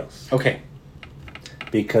somebody else. Okay.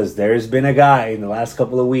 Because there's been a guy in the last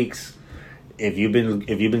couple of weeks. If you've been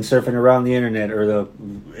surfing around the internet or the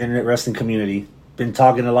internet wrestling community, been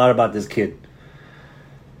talking a lot about this kid.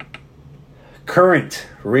 Current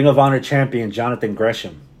Ring of Honor champion Jonathan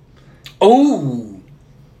Gresham. Oh,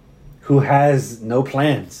 who has no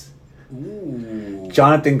plans. Ooh.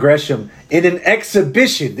 Jonathan Gresham in an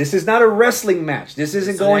exhibition. This is not a wrestling match. This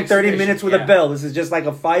isn't going 30 minutes with a bell. This is just like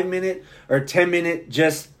a 5-minute or 10-minute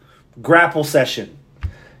just grapple session.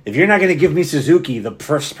 If you're not going to give me Suzuki, the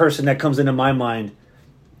first person that comes into my mind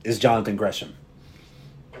is Jonathan Gresham.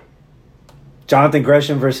 Jonathan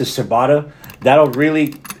Gresham versus Shibata. That'll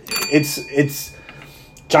really... It's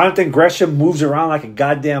Jonathan Gresham moves around like a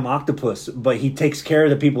goddamn octopus, but he takes care of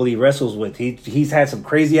the people he wrestles with. He's had some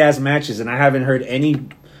crazy ass matches, and I haven't heard any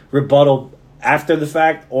rebuttal after the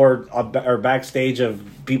fact or backstage of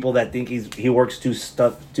people that think he works too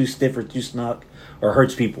stiff or too snug or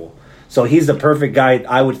hurts people. So he's the perfect guy,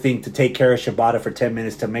 I would think, to take care of Shibata for 10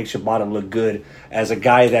 minutes to make Shibata look good as a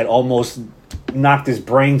guy that almost knocked his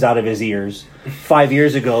brains out of his ears 5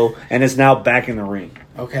 years ago and is now back in the ring.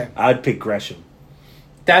 Okay. I'd pick Gresham.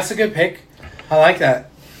 That's a good pick. I like that.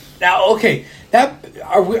 Now, okay,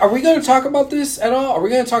 are we going to talk about this at all? Are we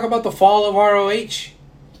going to talk about the fall of ROH?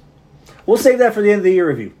 We'll save that for the end of the year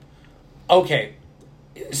review. Okay.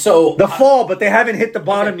 So the fall, but they haven't hit the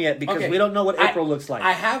bottom yet because we don't know what April looks like.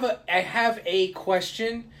 I have a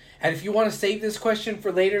question, and if you want to save this question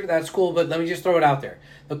for later, that's cool. But let me just throw it out there.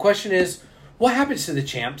 The question is, what happens to the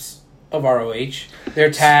champs of ROH?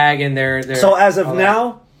 Their tag and their so as of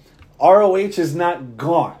now, ROH is not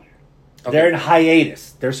gone. Okay. They're in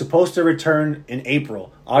hiatus. They're supposed to return in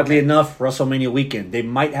April. Oddly enough, WrestleMania weekend. They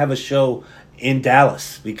might have a show in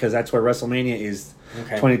Dallas because that's where WrestleMania is.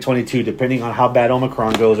 2022, depending on how bad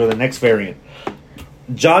Omicron goes or the next variant.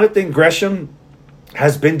 Jonathan Gresham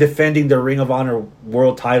has been defending the Ring of Honor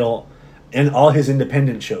world title in all his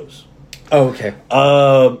independent shows. Oh, okay.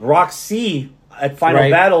 Roxy at Final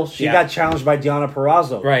Battle, she got challenged by Deonna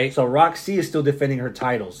Purrazzo. Right. So Roxy is still defending her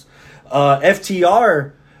titles.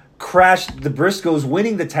 FTR crashed the Briscoes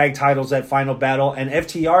winning the tag titles at Final Battle, and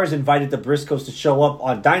FTR has invited the Briscoes to show up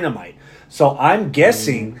on Dynamite. So I'm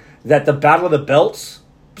guessing that the Battle of the Belts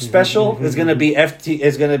special is going to be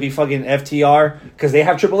fucking FTR because they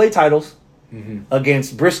have AAA titles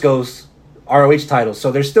against Briscoes ROH titles.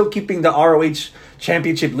 So they're still keeping the ROH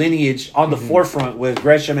championship lineage on the forefront with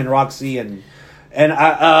Gresham and Roxy and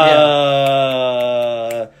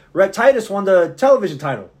Rhett Titus won the television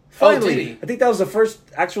title. Finally, I think that was the first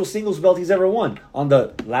actual singles belt he's ever won on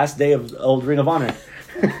the last day of old Ring of Honor.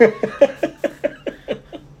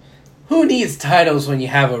 Who needs titles when you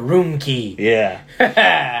have a room key? Yeah.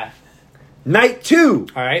 Night 2.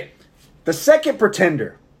 All right. The second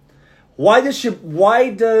pretender. Why does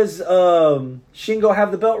Shingo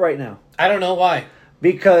have the belt right now? I don't know why.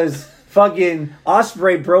 Because fucking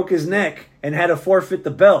Ospreay broke his neck and had to forfeit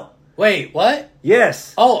the belt. Wait, what?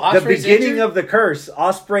 Yes. Oh, Ospreay's the beginning injured? Of the curse.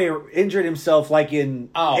 Ospreay injured himself like in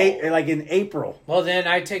April. Well, then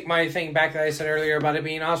I take my thing back that I said earlier about it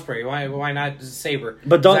being Ospreay. Why not Sabre?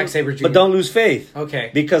 But Zack Sabre Jr. But don't lose faith. Okay.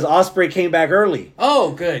 Because Ospreay came back early.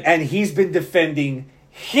 Oh, good. And he's been defending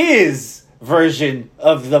his version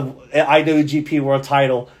of the IWGP World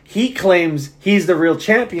Title. He claims he's the real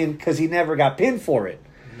champion because he never got pinned for it.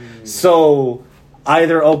 So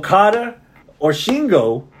either Okada or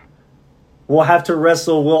Shingo will have to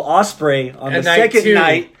wrestle Will Ospreay on the second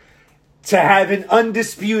night to have an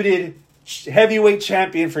undisputed heavyweight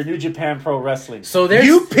champion for New Japan Pro Wrestling. So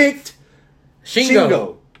you picked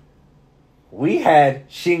Shingo. We had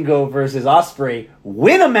Shingo versus Ospreay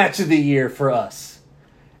win a match of the year for us.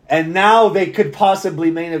 And now they could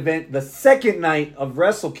possibly main event the second night of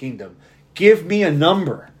Wrestle Kingdom. Give me a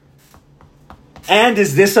number. And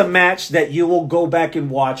is this a match that you will go back and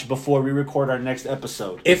watch before we record our next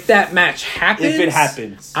episode? If that match happens... If it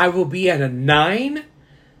happens. I will be at a 9.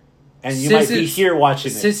 And you might be here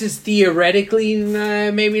watching it. Since it's theoretically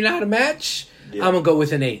maybe not a match, I'm going to go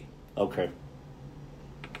with an 8. Okay.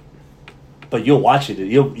 But you'll watch it.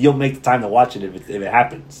 You'll make the time to watch it if it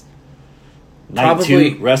happens. Night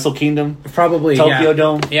 2, Wrestle Kingdom. Probably, Tokyo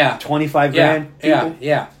Dome. Yeah. 25 grand.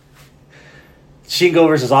 Yeah. Shingo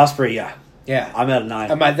versus Ospreay, yeah. Yeah. I'm at a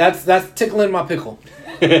 9. That's tickling my pickle.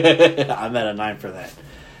 I'm at a 9 for that.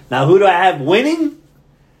 Now, who do I have winning?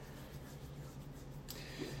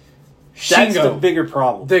 That's Shingo, the bigger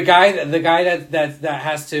problem. The guy that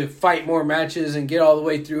has to fight more matches and get all the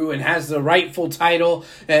way through and has the rightful title,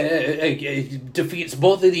 defeats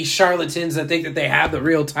both of these charlatans that think that they have the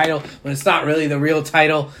real title when it's not really the real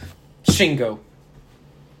title. Shingo.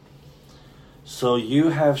 So you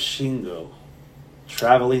have Shingo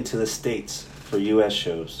traveling to the States for U.S.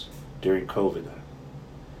 shows during COVID.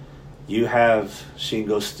 You have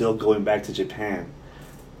Shingo still going back to Japan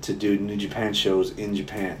to do New Japan shows in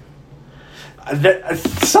Japan.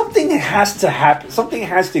 Something has to happen. Something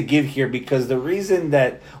has to give here because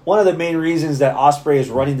one of the main reasons that Ospreay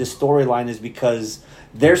is running this storyline is because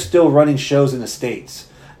they're still running shows in the States.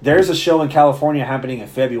 There's a show in California happening in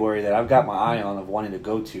February that I've got my eye on of wanting to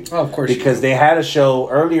go to. Oh, of course. Because they had a show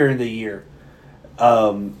earlier in the year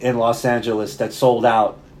in Los Angeles that sold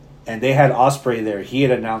out, and they had Ospreay there. He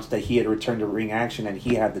had announced that he had returned to ring action and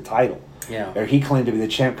he had the title. Yeah. Or he claimed to be the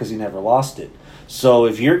champ because he never lost it. So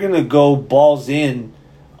if you're going to go balls in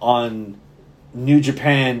on New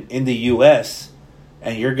Japan in the U.S.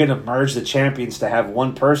 and you're going to merge the champions to have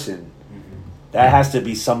one person, That has to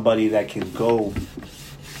be somebody that can go,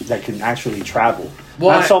 that can actually travel.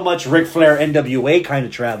 Well, Not so much Ric Flair NWA kind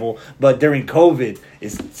of travel, but during COVID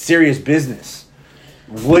is serious business.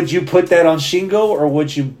 Would you put that on Shingo, or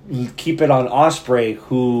would you keep it on Ospreay,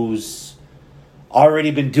 who's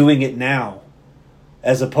already been doing it now,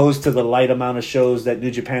 as opposed to the light amount of shows that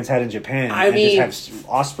New Japan's had in Japan? Just have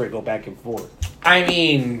Ospreay go back and forth. I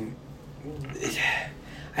mean,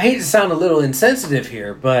 I hate to sound a little insensitive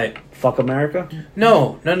here, but... Fuck America?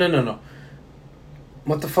 No.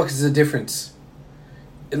 What the fuck is the difference?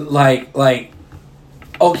 Like,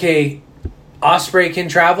 okay, Ospreay can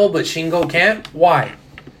travel, but Shingo can't? Why?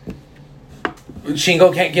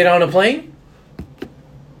 Shingo can't get on a plane?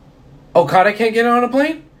 Okada can't get on a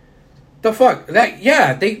plane? The fuck?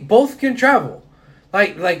 They both can travel.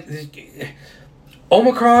 Like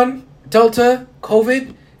Omicron, Delta,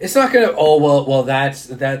 COVID, it's not gonna. Oh well, that's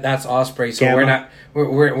Ospreay. So Gamma.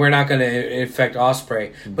 we're not gonna infect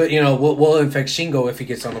Ospreay, but we'll infect Shingo if he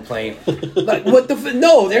gets on a plane. Like what the?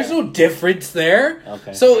 No, there's no difference there.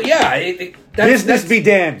 Okay. So yeah, Business be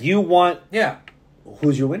damned. You want? Yeah.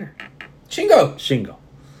 Who's your winner? Shingo.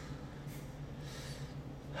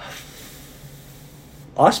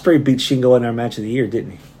 Ospreay beat Shingo in our match of the year,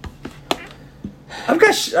 didn't he?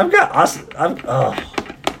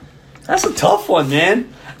 That's a tough one,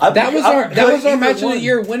 man. That was our match of the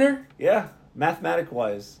year winner. Yeah, mathematic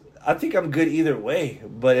wise, I think I'm good either way.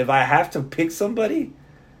 But if I have to pick somebody,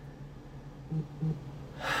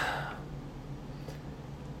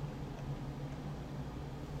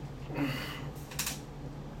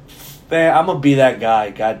 man, I'm gonna be that guy.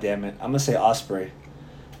 God damn it, I'm gonna say Ospreay.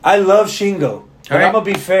 I love Shingo, but I'm gonna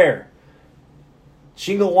be fair.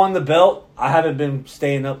 Shingo won the belt. I haven't been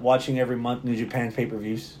staying up watching every month New Japan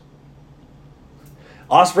pay-per-views.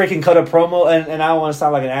 Ospreay can cut a promo, and I don't want to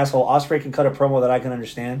sound like an asshole. Ospreay can cut a promo that I can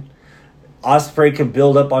understand. Ospreay can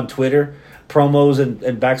build up on Twitter promos and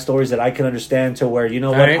backstories that I can understand to where,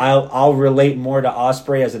 what, right. I'll relate more to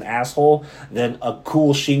Ospreay as an asshole than a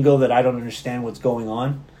cool Shingo that I don't understand what's going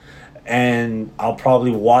on. And I'll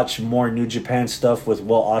probably watch more New Japan stuff with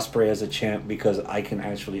Will Ospreay as a champ because I can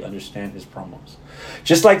actually understand his promos.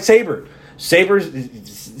 Just like Sabre. Saber's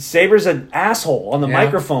an asshole on the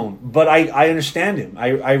microphone, but I understand him.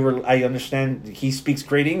 I understand he speaks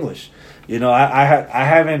great English. I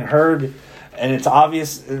haven't heard, and it's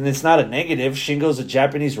obvious, and it's not a negative. Shingo's a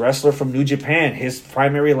Japanese wrestler from New Japan. His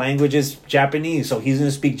primary language is Japanese, so he's going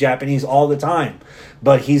to speak Japanese all the time.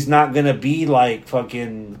 But he's not going to be like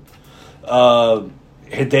fucking Hideo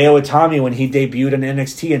Itami when he debuted in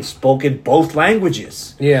NXT and spoke in both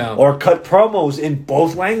languages. Yeah. Or cut promos in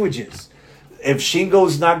both languages. If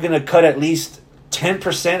Shingo's not going to cut at least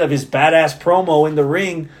 10% of his badass promo in the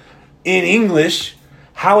ring in English,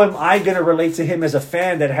 how am I going to relate to him as a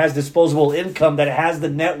fan that has disposable income, that has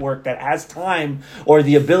the network, that has time or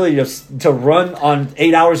the ability to run on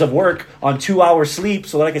 8 hours of work on 2 hours sleep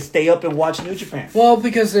so that I can stay up and watch New Japan? Well,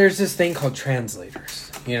 because there's this thing called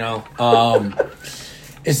translators,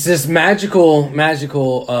 It's this magical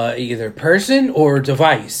either person or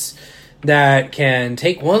device that can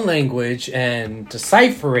take one language and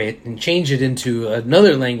decipher it and change it into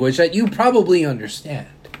another language that you probably understand.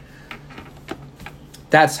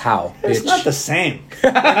 That's how. It's bitch. not the same.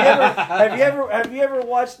 Have you ever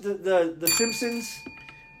watched the Simpsons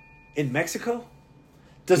in Mexico?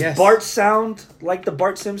 Does Bart sound like the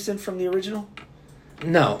Bart Simpson from the original?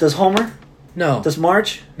 No. Does Homer? No. Does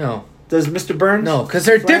Marge? No. Does Mr. Burns? No, because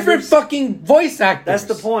they're different fucking voice actors. That's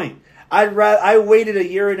the point. I waited a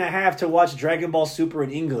year and a half to watch Dragon Ball Super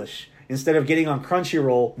in English instead of getting on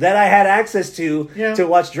Crunchyroll that I had access to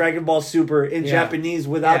watch Dragon Ball Super in Japanese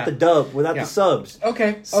without the dub, without the subs.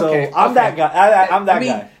 Okay. So I'm that guy. I'm that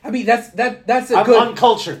guy. I mean that's I'm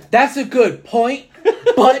uncultured. That's a good point.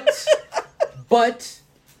 But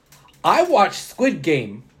I watched Squid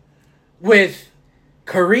Game with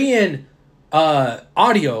Korean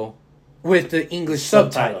audio with the English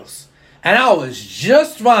subtitles. And I was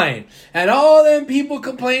just fine. And all them people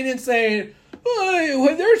complaining saying,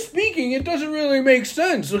 when they're speaking, it doesn't really make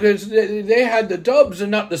sense because they had the dubs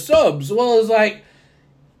and not the subs. Well, it's like,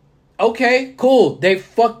 okay, cool. They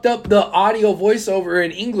fucked up the audio voiceover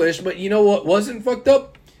in English, but you know what wasn't fucked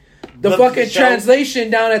up? The fucking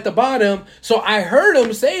translation down at the bottom. So I heard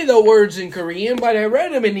them say the words in Korean, but I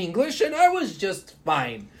read them in English, and I was just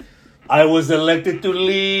fine. I was elected to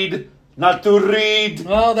lead, not to read.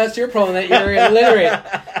 Well, that's your problem that you're illiterate.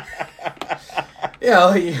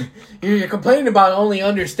 You're complaining about only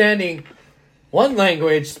understanding one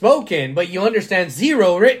language spoken, but you understand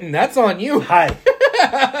 0 written. That's on you. Hi.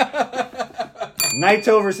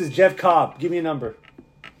 Naito versus Jeff Cobb. Give me a number.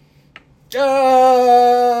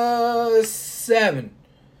 7.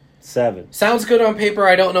 7. Sounds good on paper.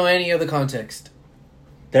 I don't know any of the context.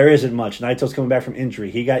 There isn't much. Naito's coming back from injury.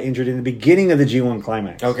 He got injured in the beginning of the G1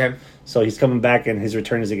 Climax. Okay. So he's coming back, and his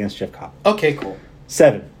return is against Jeff Cobb. Okay, cool.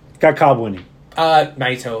 7. Got Cobb winning.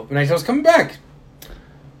 Naito. Naito's coming back.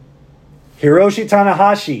 Hiroshi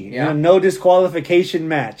Tanahashi in a no disqualification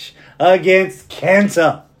match against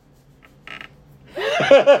Kenta.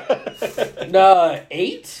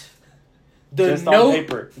 8? Just on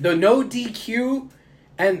paper. The no DQ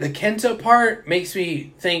and the Kenta part makes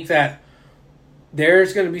me think that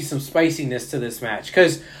there's going to be some spiciness to this match.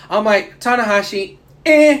 Because I'm like, Tanahashi,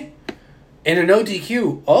 in a no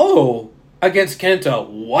DQ, against Kenta,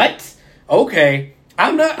 what? Okay.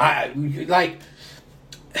 I'm not,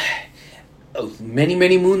 many,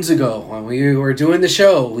 many moons ago when we were doing the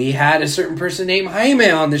show, we had a certain person named Jaime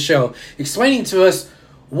on the show explaining to us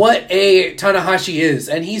what a Tanahashi is.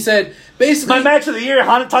 And he said, basically... My match of the year,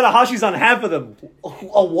 Tanahashi's on half of them.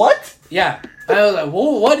 A what? Yeah. I was like,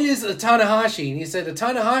 well, what is a Tanahashi? And he said, a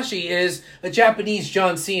Tanahashi is a Japanese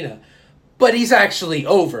John Cena. But he's actually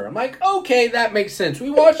over. I'm like, okay, that makes sense. We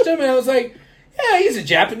watched him and I was like, yeah, he's a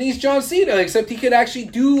Japanese John Cena, except he could actually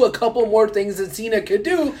do a couple more things that Cena could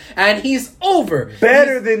do, and he's over.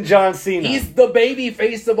 Better than John Cena. He's the baby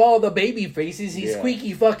face of all the baby faces. He's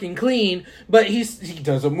squeaky fucking clean, but he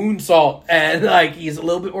does a moonsault, and he's a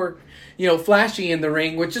little bit more, flashy in the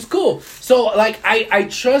ring, which is cool. So I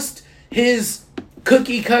trust his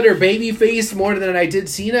cookie cutter baby face more than I did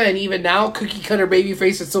Cena, and even now cookie cutter baby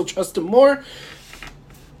face I still trust him more.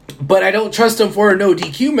 But I don't trust him for a no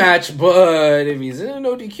DQ match. But if he's in a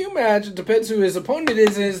no DQ match, it depends who his opponent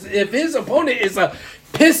is. If his opponent is a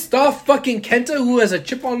pissed off fucking Kenta who has a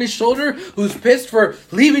chip on his shoulder, who's pissed for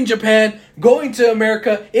leaving Japan, going to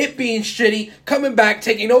America, it being shitty, coming back,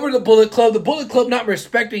 taking over the Bullet Club not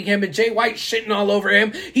respecting him, and Jay White shitting all over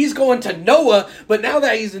him. He's going to Noah, but now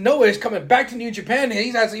that he's in Noah, he's coming back to New Japan, and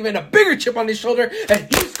he has even a bigger chip on his shoulder, and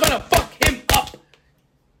he's gonna fuck him up.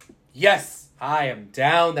 Yes. I am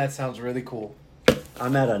down. That sounds really cool.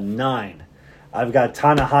 I'm at a 9. I've got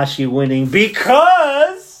Tanahashi winning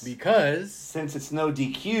because since it's no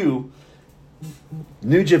DQ,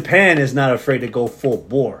 New Japan is not afraid to go full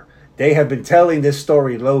bore. They have been telling this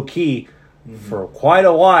story low key for quite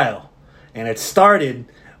a while, and it started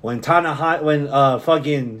when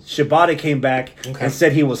fucking Shibata came back and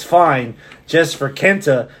said he was fine, just for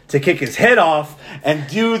Kenta to kick his head off and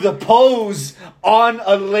do the pose on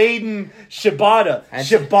a laden Shibata.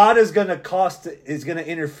 Shibata's is gonna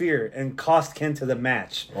interfere and cost Kenta the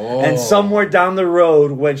match. And somewhere down the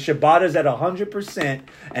road, when Shibata's at 100%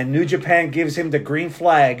 and New Japan gives him the green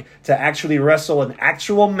flag to actually wrestle an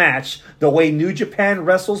actual match the way New Japan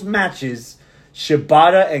wrestles matches,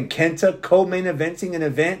 Shibata and Kenta co-main eventing an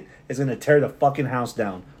event is going to tear the fucking house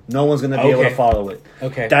down. No one's going to be able to follow it.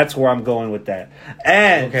 Okay. That's where I'm going with that.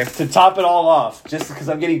 And to top it all off, just because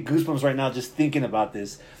I'm getting goosebumps right now just thinking about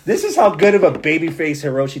this, this is how good of a babyface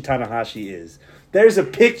Hiroshi Tanahashi is. There's a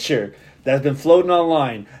picture that's been floating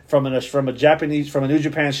online from a New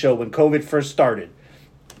Japan show when COVID first started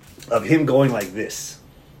of him going like this.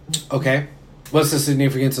 Okay. What's the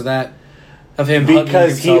significance of that? Of him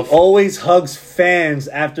because he always hugs fans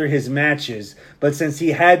after his matches, but since he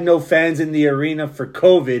had no fans in the arena for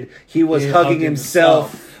COVID, he was hugging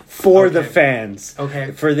himself for the fans,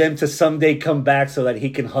 for them to someday come back so that he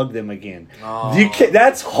can hug them again.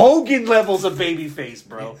 That's Hogan levels of babyface,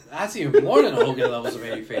 bro. That's even more than Hogan levels of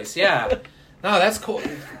babyface. Yeah, no, that's cool.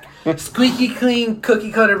 Squeaky clean,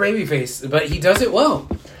 cookie cutter babyface, but he does it well.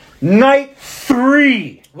 Night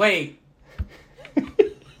 3. Wait.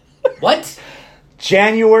 What?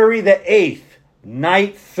 January the 8th,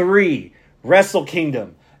 Night 3, Wrestle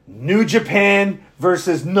Kingdom, New Japan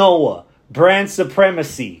versus Noah, Brand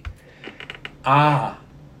Supremacy. Hiroshi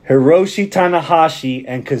Tanahashi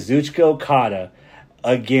and Kazuchika Okada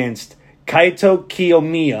against Kaito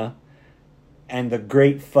Kiyomiya and the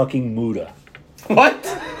Great Fucking Muta. What?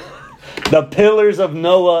 The Pillars of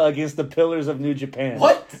Noah against the Pillars of New Japan.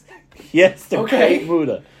 What? Yes, the Great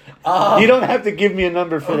Muta. You don't have to give me a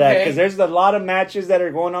number for that, because there's a lot of matches that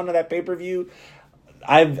are going on to that pay-per-view.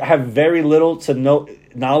 I have very little to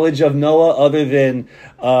knowledge of Noah other than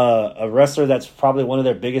a wrestler that's probably one of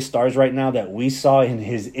their biggest stars right now that we saw in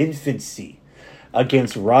his infancy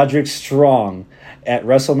against Roderick Strong at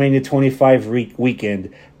WrestleMania 25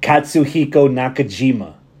 weekend, Katsuhiko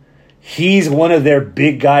Nakajima. He's one of their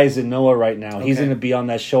big guys in Noah right now. He's going to be on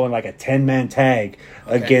that show in like a 10-man tag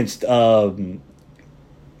against Ingo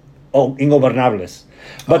Bernables.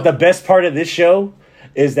 But the best part of this show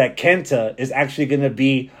is that Kenta is actually going to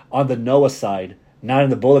be on the Noah side not in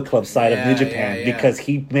the Bullet Club side of New Japan, because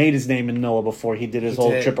he made his name in Noah before he did his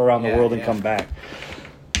whole trip around the world and come back.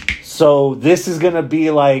 So this is going to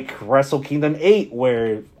be like Wrestle Kingdom 8,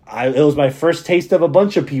 where it was my first taste of a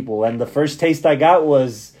bunch of people, and the first taste I got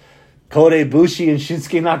was Kota Ibushi and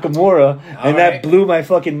Shinsuke Nakamura, and that blew my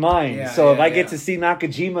fucking mind. If I get to see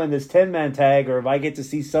Nakajima in this 10-man tag, or if I get to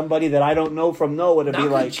see somebody that I don't know from Noah to be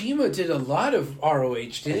like... Nakajima did a lot of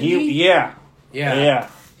ROH, didn't he? Yeah.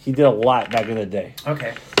 He did a lot back in the day.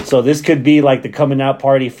 Okay. So this could be like the coming out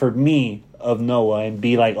party for me of Noah, and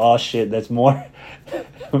be like, oh shit, that's more...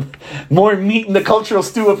 more meat in the cultural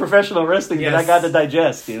stew of professional wrestling that I got to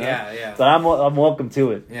digest, you know? Yeah. So I'm welcome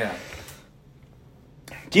to it. Yeah.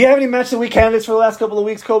 Do you have any match of the week candidates for the last couple of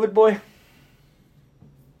weeks, COVID boy?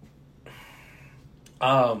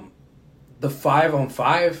 The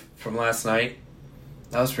 5-on-5 from last night.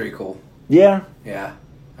 That was pretty cool. Yeah? Yeah.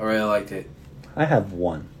 I really liked it. I have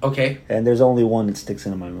one. Okay. And there's only one that sticks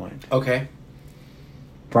into my mind. Okay.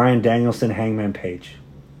 Bryan Danielson, Hangman Page.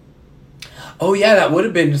 Oh, yeah, that would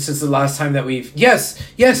have been since the last time that we've... Yes. No.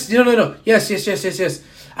 Yes.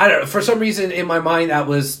 I don't know. For some reason, in my mind, that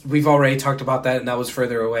was... We've already talked about that, and that was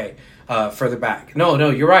further away. Further back. No,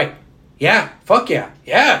 you're right. Yeah. Fuck yeah.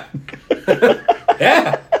 Yeah.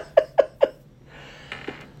 Yeah.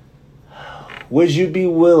 Would you be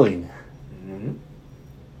willing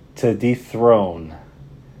to dethrone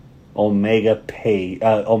Omega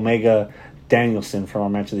Danielson from our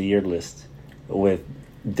Match of the Year list with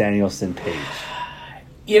Danielson Page?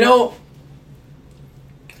 You know,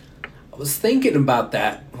 I was thinking about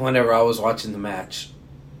that whenever I was watching the match.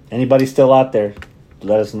 Anybody still out there?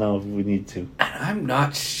 Let us know if we need to. I'm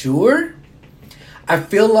not sure. I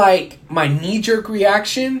feel like my knee-jerk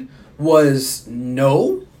reaction was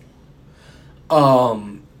no.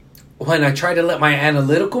 When I tried to let my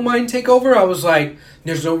analytical mind take over, I was like,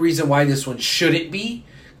 there's no reason why this one shouldn't be.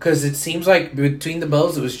 Because it seems like between the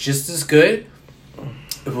bells, it was just as good.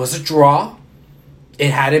 It was a draw.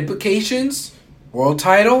 It had implications. World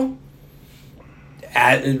title.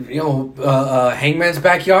 At Hangman's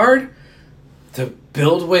backyard. To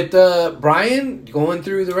build with Bryan going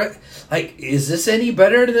through the is this any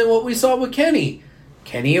better than what we saw with Kenny?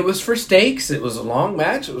 Kenny, it was for stakes. It was a long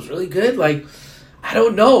match. It was really good. I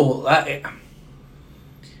don't know.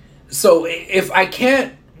 So if I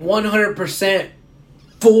can't 100%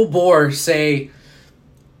 full bore say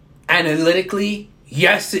analytically,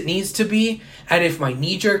 yes, it needs to be. And if my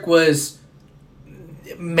knee-jerk was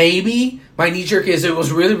maybe, my knee-jerk is it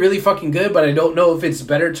was really, really fucking good, but I don't know if it's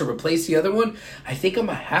better to replace the other one, I think I'm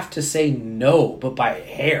going to have to say no, but by a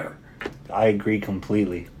hair. I agree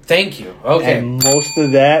completely. Thank you. Okay. And most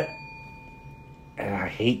of that,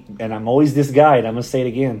 and I'm always this guy, and I'm going to say it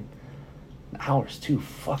again, an hour's too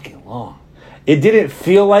fucking long. It didn't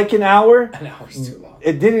feel like an hour. An hour's too long.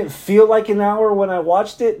 It didn't feel like an hour when I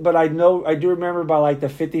watched it, but I do remember by the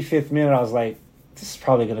 55th minute, I was like, this is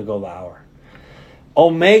probably going to go the hour.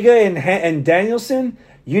 Omega and Danielson,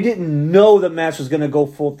 you didn't know the match was going to go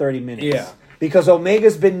full 30 minutes. Yeah. Because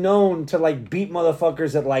Omega's been known to beat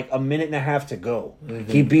motherfuckers at a minute and a half to go.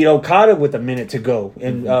 Mm-hmm. He beat Okada with a minute to go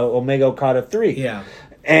in Omega Okada 3. Yeah.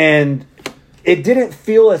 And it didn't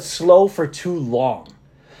feel as slow for too long.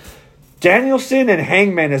 Danielson and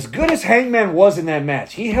Hangman, as good as Hangman was in that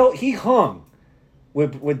match, he hung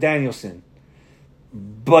with Danielson.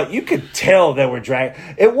 But you could tell they were dragging.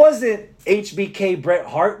 It wasn't HBK Bret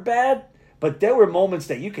Hart bad, but there were moments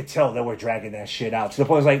that you could tell they were dragging that shit out. To the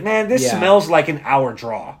point it was like, man, this smells like an hour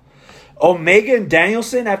draw. Omega and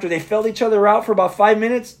Danielson, after they felt each other out for about 5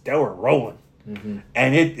 minutes, they were rolling. Mm-hmm.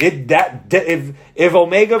 And if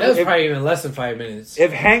Omega, that was probably even less than 5 minutes.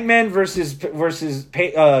 If Hangman versus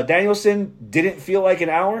Danielson didn't feel like an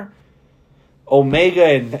hour, Omega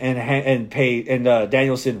and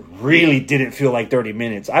Danielson really didn't feel like 30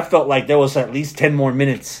 minutes. I felt like there was at least 10 more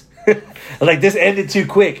minutes. This ended too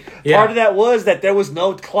quick. Yeah. Part of that was that there was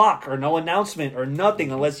no clock or no announcement or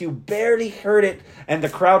nothing unless you barely heard it and the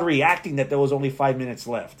crowd reacting that there was only 5 minutes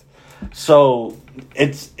left. So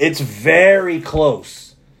it's very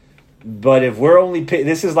close. But if we're only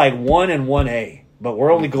this is like 1 and 1A, but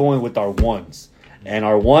we're only going with our ones. And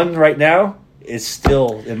our one right now is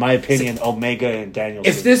still, in my opinion, Omega and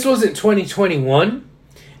Danielson. If this wasn't 2021,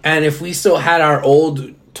 and if we still had our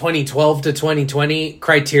old 2012 to 2020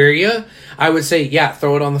 criteria, I would say, yeah,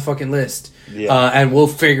 throw it on the fucking list. Yeah. And we'll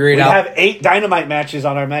figure it out. We have 8 Dynamite matches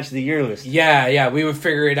on our Match of the Year list. Yeah, we would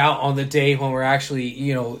figure it out on the day when we're actually,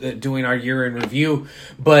 doing our year in review.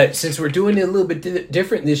 But since we're doing it a little bit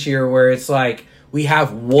different this year, where it's like we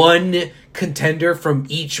have one contender from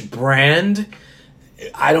each brand,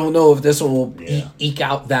 I don't know if this one will eke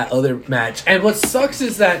out that other match. And what sucks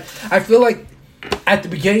is that I feel like at the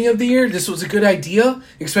beginning of the year, this was a good idea,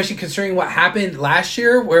 especially considering what happened last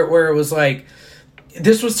year, where it was like,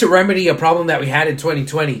 this was to remedy a problem that we had in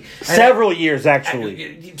 2020. Several years,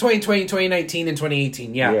 actually. 2020, 2019, and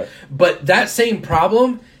 2018, yeah. But that same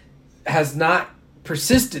problem has not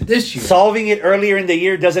persisted this year. Solving it earlier in the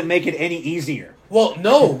year doesn't make it any easier. Well,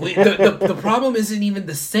 no. The problem isn't even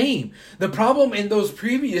the same. The problem in those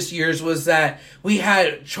previous years was that we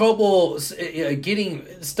had trouble getting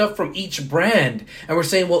stuff from each brand. And we're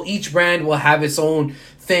saying, well, each brand will have its own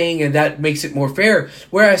thing, and that makes it more fair.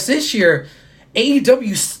 Whereas this year,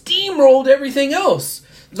 AEW steamrolled everything else.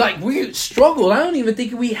 Like, we struggled. I don't even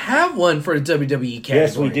think we have one for the WWE category.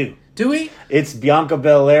 Yes, we do. Do we? It's Bianca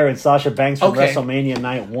Belair and Sasha Banks from WrestleMania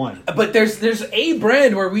Night 1. But there's a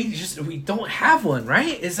brand where we don't have one,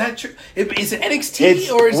 right? Is that true? Is it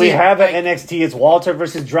NXT or is we it... have an NXT. It's Walter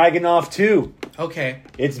versus Dragunov 2. Okay.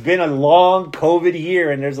 It's been a long COVID year,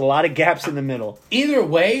 and there's a lot of gaps in the middle. Either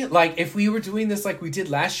way, like, if we were doing this like we did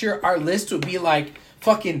last year, our list would be like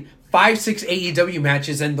fucking 5-6 AEW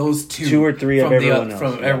matches and those two or three from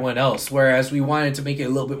everyone else. Whereas we wanted to make it a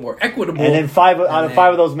little bit more equitable. And then five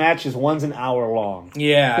of those matches, one's an hour long.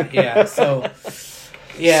 Yeah. So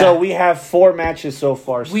So we have 4 matches so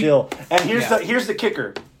far still. And here's the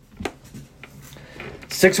kicker.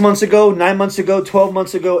 6 months ago, 9 months ago, 12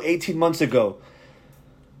 months ago, 18 months ago.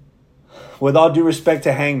 With all due respect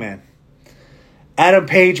to Hangman, Adam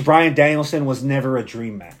Page, Bryan Danielson was never a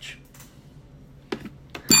dream match.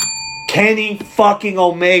 Kenny fucking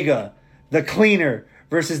Omega, the Cleaner,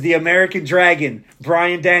 versus the American Dragon,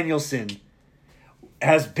 Bryan Danielson,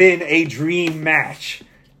 has been a dream match.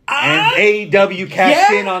 And AEW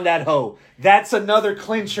cashed in on that hoe. That's another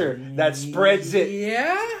clincher that spreads it.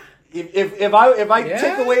 Yeah. If I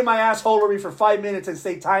take away my assholery for 5 minutes and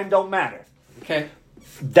say time don't matter. Okay.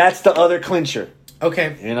 That's the other clincher.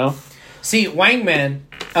 Okay. You know? See, Wangman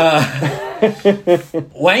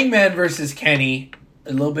versus Kenny,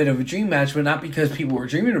 a little bit of a dream match, but not because people were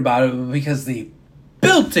dreaming about it, but because they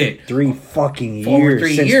built it. 3 fucking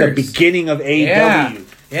years since the beginning of AEW.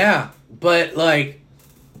 Yeah. But, like,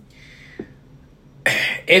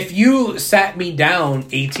 if you sat me down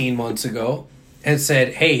 18 months ago and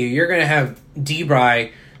said, hey, you're going to have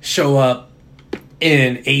D-Bry show up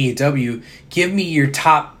in AEW, give me your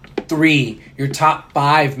top 3, your top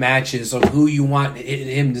 5 matches of who you want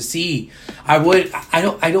him to see, I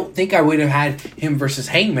don't think I would have had him versus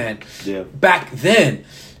Hangman back then.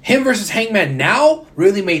 Him versus Hangman now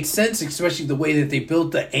really made sense, especially the way that they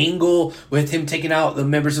built the angle with him taking out the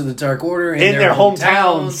members of the Dark Order in their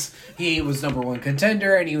hometowns. He was number 1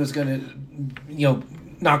 contender, and he was going to,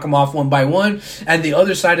 knock them off one by one. And the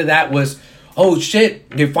other side of that was, oh shit,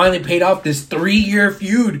 they finally paid off this 3-year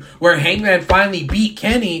feud where Hangman finally beat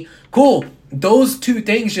Kenny. Cool. Those two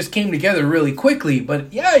things just came together really quickly.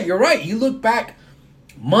 But yeah, you're right. You look back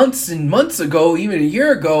months and months ago, even a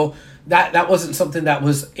year ago, that wasn't something that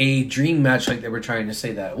was a dream match like they were trying to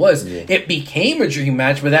say that it was. Yeah. It became a dream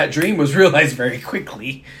match, but that dream was realized very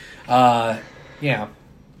quickly. Yeah.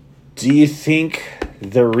 Do you think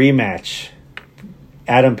the rematch,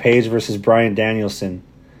 Adam Page versus Bryan Danielson,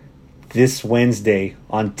 this Wednesday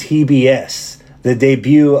on TBS, the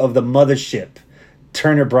debut of the mothership,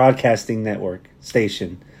 Turner Broadcasting Network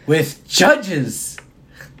station, with judges,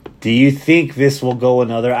 do you think this will go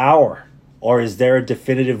another hour? Or is there a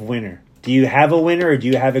definitive winner? Do you have a winner, or do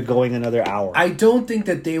you have it going another hour? I don't think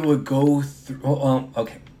that they would go through...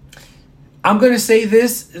 okay. I'm going to say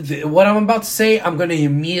this. What I'm about to say, I'm going to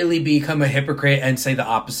immediately become a hypocrite and say the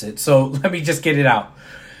opposite. So let me just get it out.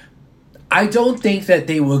 I don't think that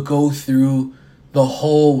they will go through the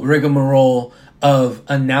whole rigmarole of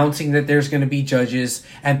announcing that there's going to be judges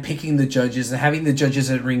and picking the judges and having the judges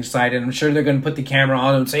at ringside. And I'm sure they're going to put the camera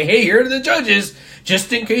on them and say, hey, here are the judges,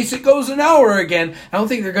 just in case it goes an hour again. I don't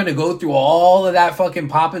think they're going to go through all of that fucking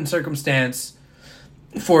pomp and circumstance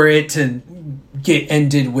for it to get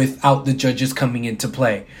ended without the judges coming into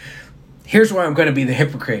play. Here's where I'm going to be the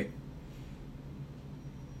hypocrite.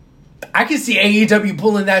 I can see AEW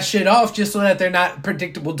pulling that shit off just so that they're not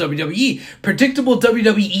predictable WWE. Predictable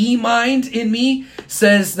WWE mind in me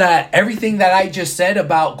says that everything that I just said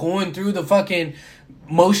about going through the fucking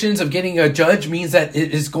motions of getting a judge means that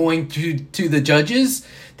it is going to the judges.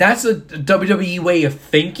 That's a WWE way of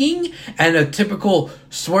thinking and a typical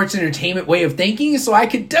sports entertainment way of thinking. So I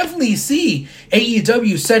could definitely see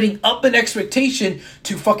AEW setting up an expectation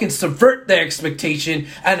to fucking subvert the expectation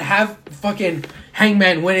and have fucking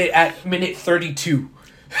Hangman win it at minute 32.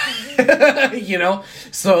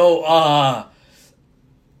 So,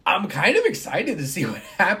 I'm kind of excited to see what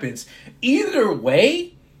happens. Either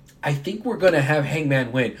way, I think we're going to have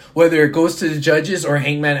Hangman win. Whether it goes to the judges or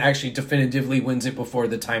Hangman actually definitively wins it before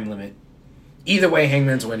the time limit. Either way,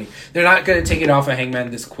 Hangman's winning. They're not going to take it off of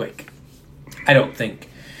Hangman this quick. I don't think.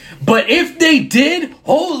 But if they did,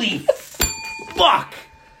 holy fuck!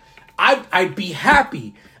 I'd be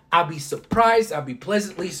happy. I'd be surprised. I'd be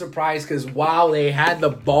pleasantly surprised because, wow, they had the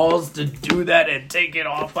balls to do that and take it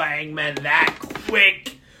off of Hangman that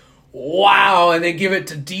quick. Wow. And then give it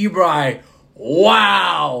to D-Bry.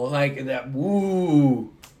 Wow. Like that.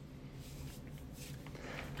 Woo.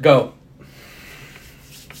 Go.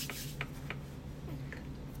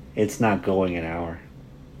 It's not going an hour.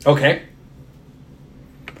 Okay.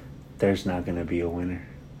 There's not going to be a winner.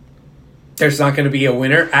 There's not going to be a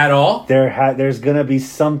winner at all? There's going to be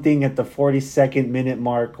something at the 42nd minute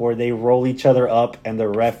mark where they roll each other up and the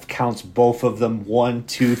ref counts both of them 1,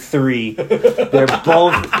 2, 3. They're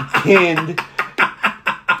both pinned.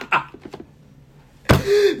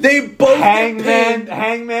 They both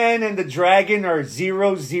Hangman and the Dragon are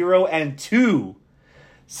 0, 0, and 2.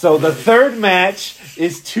 So the third match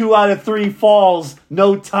is 2 out of 3 falls,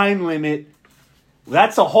 no time limit.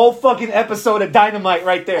 That's a whole fucking episode of Dynamite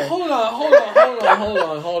right there. Hold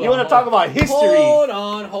on. You want to talk about history? Hold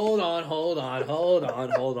on.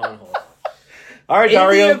 All right,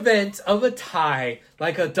 Dario. In the event of a tie,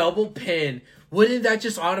 like a double pin, wouldn't that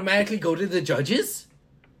just automatically go to the judges?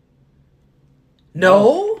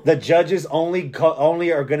 No? The judges only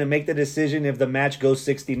are going to make the decision if the match goes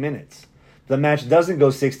 60 minutes. The match doesn't go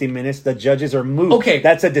 60 minutes. The judges are moved. Okay.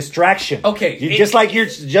 That's a distraction. Okay. Just like your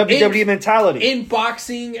WWE mentality. In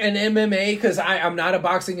boxing and MMA, because I'm not a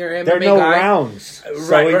boxing or MMA there are no guy. Rounds. So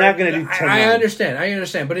we're not going to do 10 I rounds.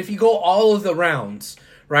 understand. But if you go all of the rounds,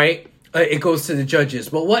 right, it goes to the judges.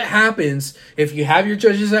 But what happens if you have your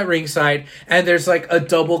judges at ringside and there's like a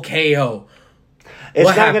double KO?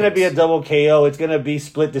 It's not going to be a double KO. It's going to be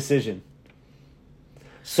split decision.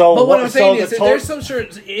 So, but what I'm saying is, if there's some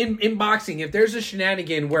sort in boxing, if there's a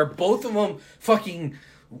shenanigan where both of them fucking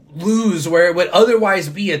lose, where it would otherwise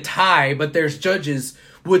be a tie, but there's judges,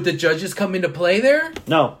 would the judges come into play there?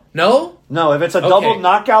 No. No? No, if it's a double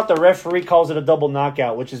knockout, the referee calls it a double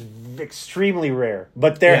knockout, which is extremely rare.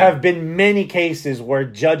 But there have been many cases where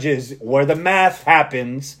the math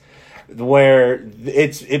happens, where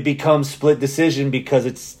it becomes split decision because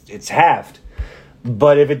it's halved.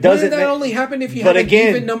 But if it doesn't... Wouldn't that only happen if you have an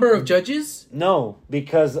even number of judges? No,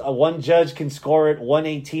 because one judge can score it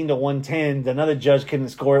 118 to 110, another judge can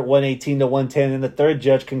score it 118 to 110, and the third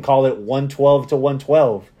judge can call it 112 to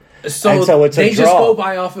 112. So it's they just go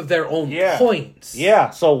by off of their own points.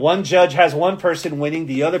 Yeah, so one judge has one person winning,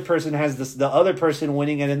 the other person has the other person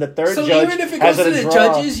winning, and then the third judge has a draw. So even if it goes to the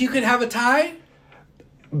judges, you could have a tie?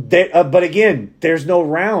 But again, there's no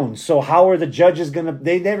round. So how are the judges going to...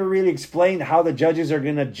 They never really explained how the judges are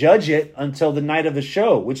going to judge it until the night of the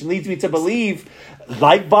show, which leads me to believe,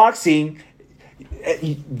 like boxing,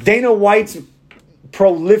 Dana White's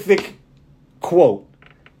prolific quote,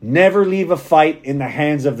 never leave a fight in the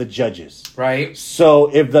hands of the judges. Right.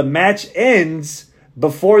 So if the match ends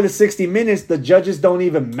before the 60 minutes, the judges don't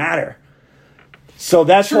even matter. So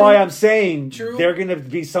that's why I'm saying they're going to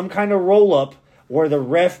be some kind of roll-up where the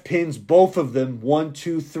ref pins both of them 1,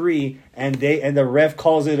 2, 3, and the ref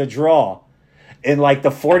calls it a draw in like the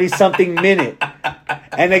 40-something minute.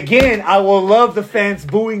 And again, I will love the fans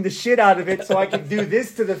booing the shit out of it, so I can do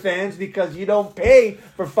this to the fans because you don't pay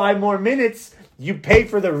for 5 more minutes. You pay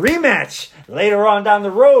for the rematch later on down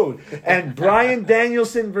the road. And Bryan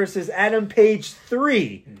Danielson versus Adam Page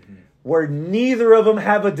 3, where neither of them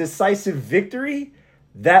have a decisive victory,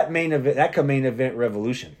 that could main event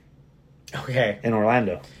Revolution. Okay. In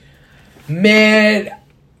Orlando. Man,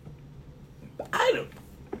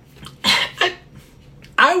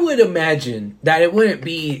 I would imagine that it wouldn't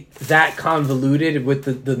be that convoluted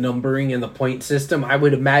with the numbering and the point system. I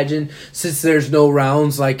would imagine, since there's no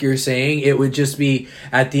rounds like you're saying, it would just be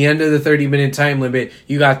at the end of the 30-minute time limit,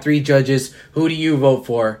 you got 3 judges. Who do you vote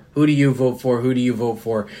for? Who do you vote for? Who do you vote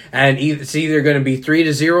for? And it's either going to be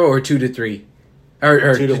 3-0 or 2-3. Or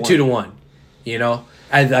 2-1. You know?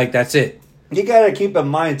 And that's it. You got to keep in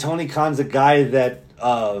mind, Tony Khan's a guy that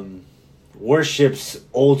worships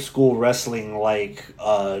old school wrestling like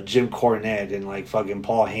Jim Cornette and like fucking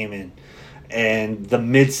Paul Heyman and the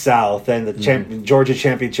Mid-South and the Georgia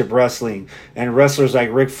Championship Wrestling and wrestlers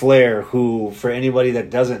like Ric Flair, who, for anybody that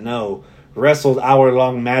doesn't know, wrestled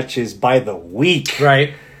hour-long matches by the week.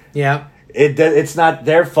 Right. Yeah. It's not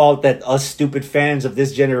their fault that us stupid fans of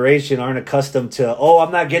this generation aren't accustomed to,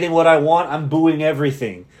 I'm not getting what I want, I'm booing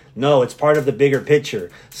everything. No, it's part of the bigger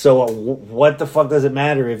picture. So what the fuck does it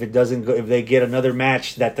matter if it doesn't go, if they get another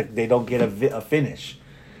match that they don't get a finish?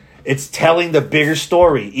 It's telling the bigger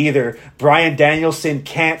story. Either Bryan Danielson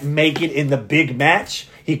can't make it in the big match.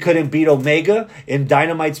 He couldn't beat Omega in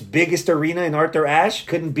Dynamite's biggest arena in Arthur Ashe.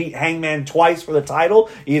 Couldn't beat Hangman twice for the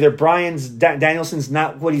title. Either Danielson's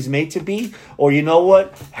not what he's made to be, or you know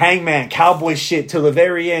what, Hangman cowboy shit till the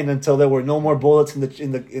very end until there were no more bullets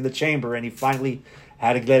in the chamber, and he finally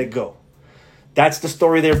had to let it go. That's the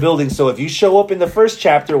story they're building. So if you show up in the first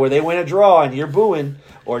chapter where they win a draw and you're booing,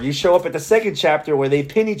 or you show up at the second chapter where they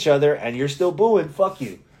pin each other and you're still booing, fuck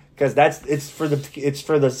you, because it's for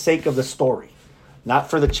the sake of the story.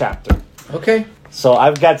 Not for the chapter. Okay. So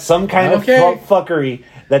I've got some kind of fuckery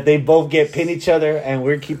that they both get pin each other, and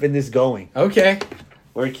we're keeping this going. Okay.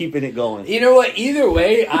 We're keeping it going. You know what? Either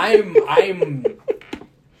way, I'm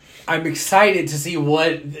excited to see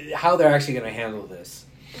how they're actually going to handle this.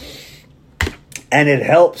 And it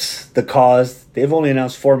helps the cause. They've only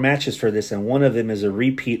announced 4 matches for this, and one of them is a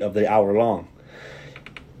repeat of the hour-long.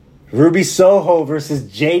 Ruby Soho versus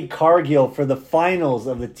Jade Cargill for the finals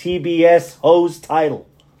of the TBS Hose title.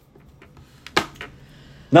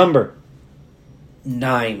 Number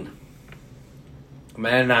 9. I'm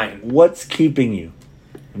at a 9. What's keeping you?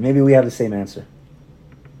 Maybe we have the same answer.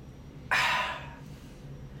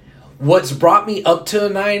 What's brought me up to a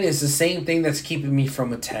 9 is the same thing that's keeping me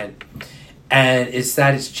from a 10. And it's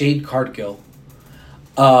Jade Cargill.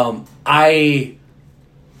 I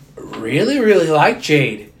really, really like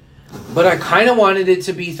Jade. But I kind of wanted it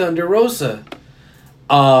to be Thunder Rosa.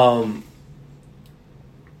 But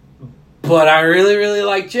I really, really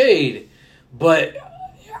like Jade. But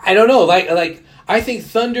I don't know. Like I think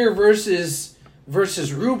Thunder versus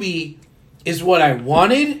Ruby is what I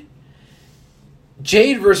wanted.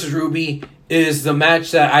 Jade versus Ruby is the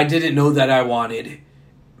match that I didn't know that I wanted.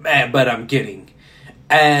 But I'm getting.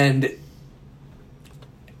 And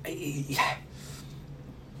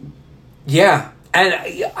yeah. And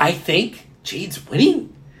I think Jade's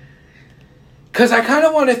winning. Because I kind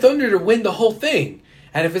of wanted Thunder to win the whole thing.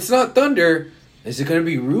 And if it's not Thunder, is it going to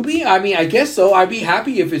be Ruby? I mean, I guess so. I'd be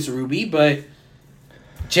happy if it's Ruby. But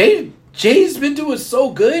Jade's been doing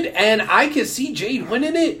so good. And I can see Jade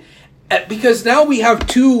winning it. Because now we have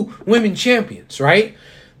 2 women champions, right?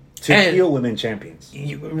 2 heel women champions.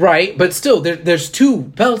 Right. But still, there's 2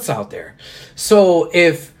 belts out there. So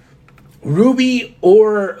if Ruby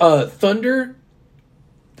or Thunder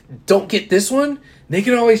don't get this one, they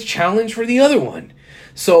can always challenge for the other one.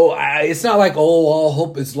 So it's not like, all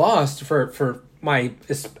hope is lost for my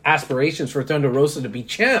aspirations for Thunder Rosa to be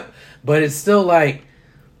champ. But it's still like,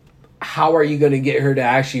 how are you going to get her to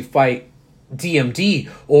actually fight DMD?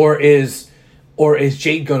 Or is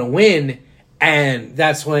Jade going to win? And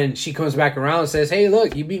that's when she comes back around and says, hey,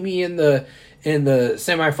 look, you beat me in the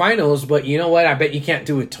semifinals, but you know what? I bet you can't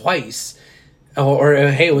do it twice. Or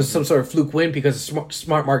hey, it was some sort of fluke win because of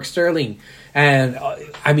smart Mark Sterling. And,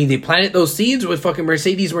 I mean, they planted those seeds with fucking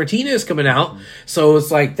Mercedes Martinez coming out. So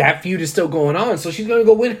it's like that feud is still going on. So she's going to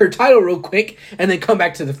go win her title real quick and then come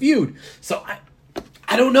back to the feud. So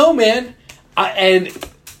I don't know, man.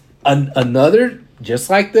 Another, just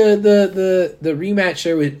like the rematch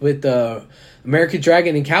there with American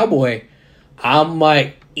Dragon and Cowboy, I'm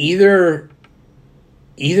like, either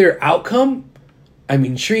outcome, I'm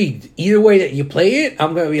intrigued. Either way that you play it,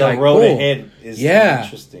 I'm going to be like, the road ahead is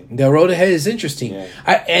interesting. The road ahead is interesting. Yeah.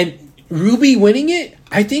 And Ruby winning it,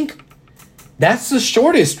 I think that's the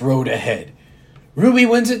shortest road ahead. Ruby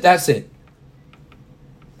wins it, that's it.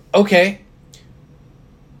 Okay.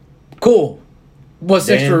 Cool. What's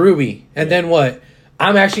next for Ruby? And then what?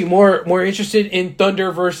 I'm actually more interested in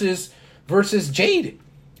Thunder versus Jade.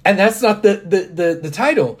 And that's not the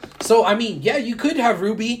title. So, I mean, yeah, you could have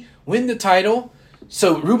Ruby win the title.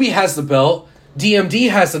 So Ruby has the belt. DMD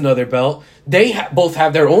has another belt. They both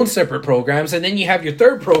have their own separate programs. And then you have your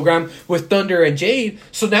third program with Thunder and Jade.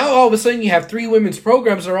 So now all of a sudden you have 3 women's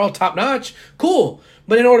programs that are all top-notch. Cool.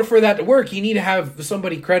 But in order for that to work, you need to have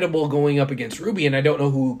somebody credible going up against Ruby. And I don't know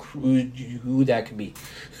who that could be.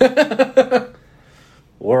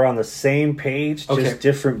 We're on the same page, just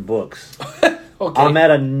different books. Okay. I'm at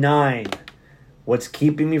a 9. What's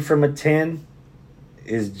keeping me from a 10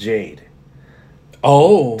 is Jade.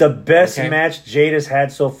 Oh. The best match Jade has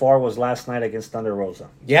had so far was last night against Thunder Rosa.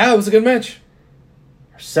 Yeah, it was a good match.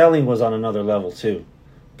 Her selling was on another level, too.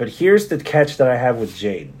 But here's the catch that I have with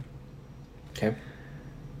Jade. Okay.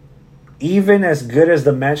 Even as good as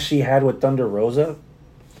the match she had with Thunder Rosa,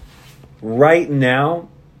 right now,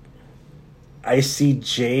 I see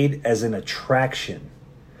Jade as an attraction,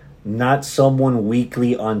 not someone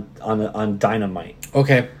weekly on Dynamite.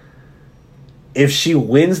 Okay. If she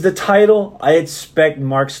wins the title, I expect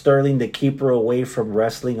Mark Sterling to keep her away from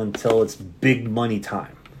wrestling until it's big money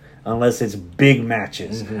time. Unless it's big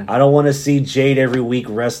matches. Mm-hmm. I don't want to see Jade every week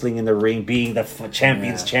wrestling in the ring, being the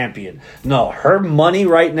champion's champion. No, her money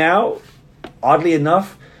right now, oddly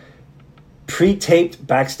enough, pre-taped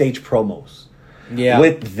backstage promos. Yeah.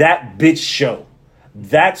 With that bitch show.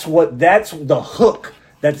 That's the hook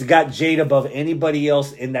that's got Jade above anybody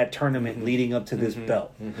else in that tournament leading up to this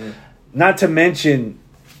belt. Mm-hmm. Not to mention,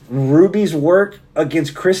 Ruby's work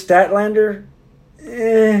against Chris Statlander,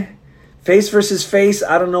 face versus face,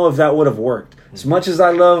 I don't know if that would have worked. As much as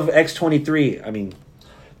I love X23, I mean,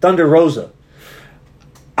 Thunder Rosa,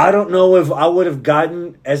 I don't know if I would have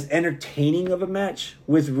gotten as entertaining of a match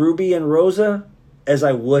with Ruby and Rosa as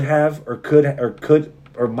I would have or could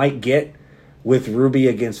or might get with Ruby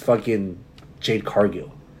against fucking Jade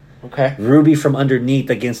Cargill. Okay. Ruby from underneath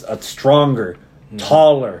against a stronger,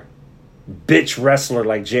 taller, bitch wrestler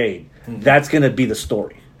like Jade. That's going to be the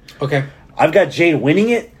story. Okay. I've got Jade winning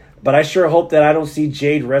it, but I sure hope that I don't see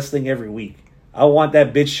Jade wrestling every week. I want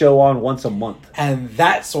that bitch show on once a month. And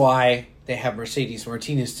that's why they have Mercedes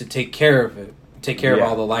Martinez to take care of it. Take care of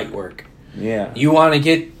all the light work. Yeah. You want to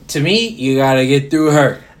get to me, you got to get through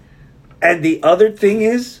her. And the other thing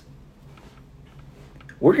is,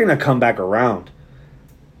 we're going to come back around.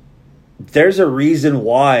 There's a reason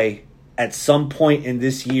why at some point in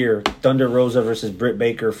this year, Thunder Rosa versus Britt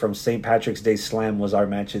Baker from St. Patrick's Day Slam was our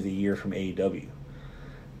match of the year from AEW.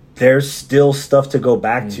 There's still stuff to go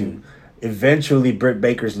back to. Eventually, Britt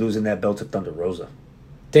Baker's losing that belt to Thunder Rosa.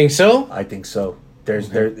 Think so? I think so.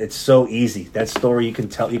 It's so easy. That story you can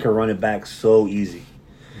run it back so easy.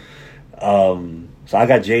 So I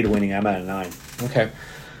got Jade winning. I'm at a 9. Okay.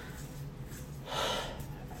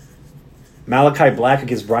 Malachi Black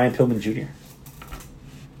against Brian Pillman Jr.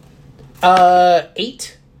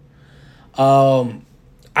 8.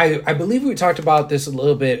 I believe we talked about this a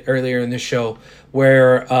little bit earlier in the show,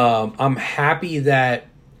 where I'm happy that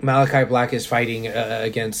Malachi Black is fighting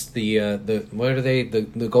against the what are they,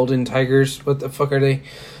 the Golden Tigers? What the fuck are they?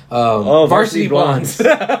 Varsity Blondes.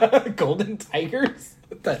 Golden Tigers.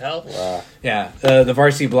 What the hell? Wow. Yeah, the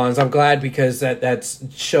Varsity Blondes. I'm glad because that's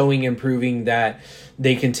showing and proving that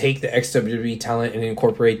they can take the XWB talent and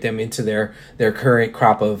incorporate them into their current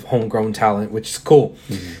crop of homegrown talent, which is cool.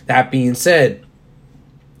 Mm-hmm. That being said,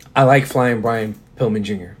 I like Flying Brian Pillman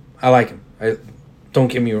Jr. I like him. Don't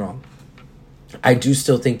get me wrong. I do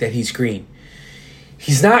still think that he's green.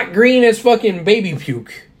 He's not green as fucking baby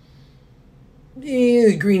puke.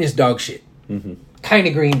 Green as dog shit. Mm-hmm. Kind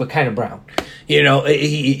of green, but kind of brown. You know,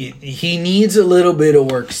 he needs a little bit of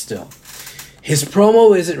work still. His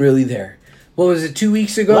promo isn't really there. What was it, 2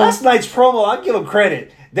 weeks ago? Last night's promo, I'll give him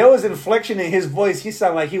credit. There was inflection in his voice. He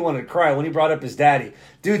sounded like he wanted to cry when he brought up his daddy.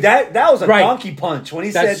 Dude, that was a donkey punch. When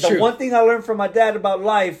he said, the one thing I learned from my dad about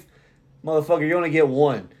life, motherfucker, you only get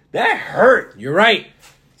one. That hurt. You're right.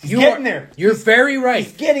 He's getting there. You're very right.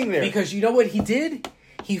 He's getting there. Because you know what he did?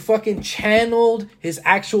 He fucking channeled his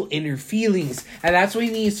actual inner feelings. And that's what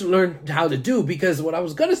he needs to learn how to do. Because what I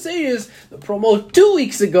was going to say is, the promo 2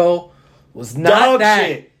 weeks ago was not dog that.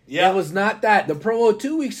 Shit. Yeah. It was not that. The promo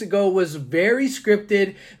 2 weeks ago was very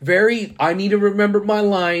scripted, very, I need to remember my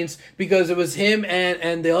lines, because it was him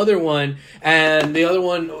and the other one. And the other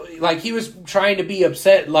one, like, he was trying to be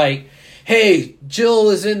upset, like, hey, Jill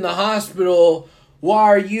is in the hospital. Why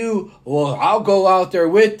are you? Well, I'll go out there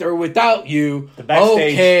with or without you. The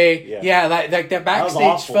backstage. Okay. Yeah, like that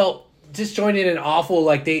backstage felt disjointed and awful,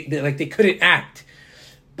 like they couldn't act.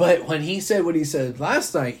 But when he said what he said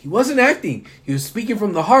last night, he wasn't acting. He was speaking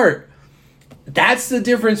from the heart. That's the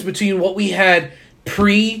difference between what we had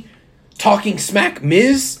pre-Talking Smack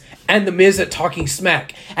Miz and the Miz at Talking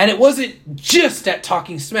Smack. And it wasn't just at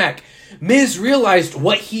Talking Smack. Miz realized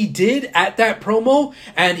what he did at that promo,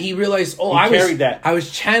 and he realized, I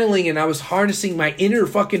was channeling and I was harnessing my inner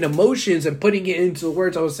fucking emotions and putting it into the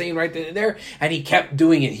words I was saying right then and there, and he kept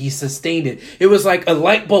doing it. He sustained it. It was like a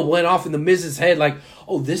light bulb went off in the Miz's head, like,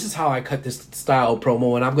 oh, this is how I cut this style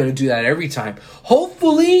promo, and I'm going to do that every time.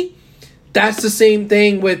 Hopefully, that's the same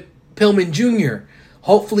thing with Pillman Jr.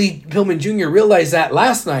 Hopefully, Pillman Jr. realized that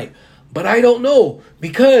last night, but I don't know,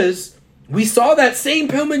 because we saw that same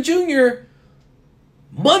Pillman Jr.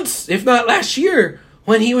 months, if not last year,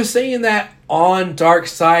 when he was saying that on Dark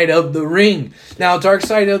Side of the Ring. Now, Dark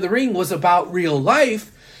Side of the Ring was about real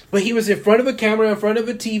life, but he was in front of a camera, in front of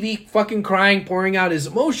a TV, fucking crying, pouring out his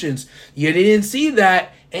emotions. You didn't see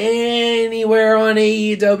that anywhere on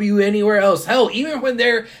AEW, anywhere else. Hell, even when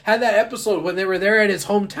they had that episode when they were there at his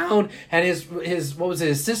hometown and his what was it,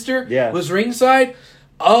 his sister was ringside.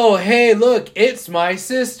 Oh, hey, look, it's my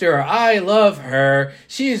sister. I love her.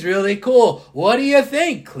 She's really cool. What do you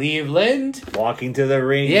think, Cleveland? Walking to the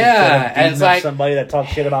ring. Yeah. And it's like somebody that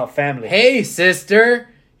talks shit about family. Hey, sister.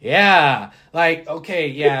 Yeah. Like, okay,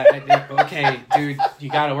 yeah. Okay, dude, you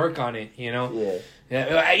got to work on it, you know?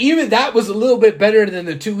 Yeah. Even that was a little bit better than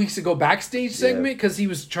the 2 weeks ago backstage segment because he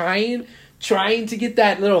was trying to get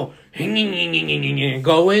that little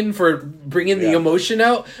going for bringing the emotion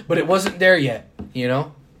out, but it wasn't there yet, you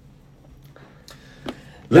know?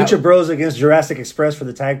 Lucha Bros against Jurassic Express for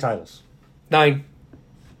the tag titles. 9.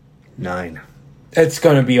 It's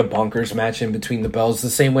going to be a bonkers match in between the bells, the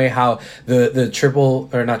same way how the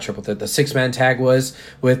 6-man tag was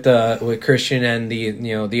with Christian and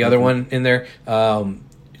the other one in there.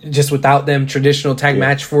 Just without them, traditional tag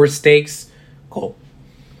match for stakes. Cool.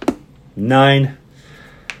 9.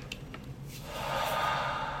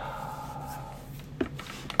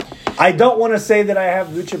 I don't want to say that I have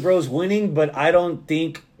Lucha Bros winning, but I don't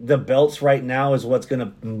think the belts right now is what's going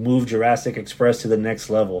to move Jurassic Express to the next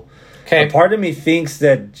level. Okay. A part of me thinks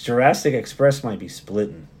that Jurassic Express might be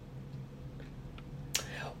splitting.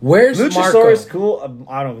 Where's Luchasaurus? Cool.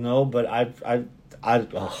 I don't know, but I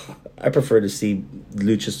prefer to see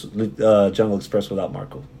Jungle Express without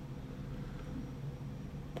Marco.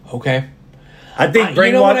 Okay. I think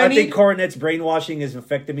I think Coronet's brainwashing has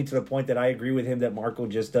affected me to the point that I agree with him that Marco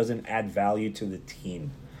just doesn't add value to the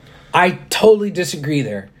team. I totally disagree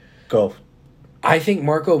there. Go. I think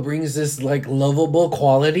Marco brings this like lovable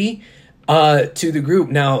quality to the group.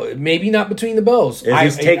 Now, maybe not between the bells.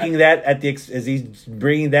 Is he bringing that at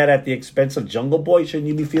the expense of Jungle Boy? Shouldn't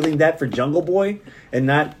you be feeling that for Jungle Boy and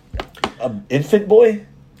not Infant Boy?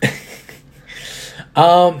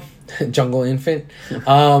 Jungle Infant.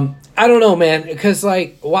 I don't know, man, because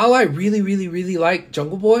like while I really, really, really like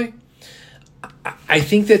Jungle Boy, I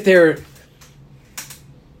think that they're.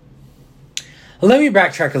 Let me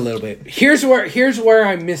backtrack a little bit. Here's where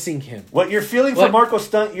I'm missing him. What you're feeling for Marco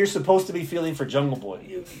Stunt, you're supposed to be feeling for Jungle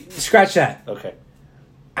Boy. Scratch that. Okay.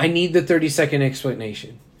 I need the 30-second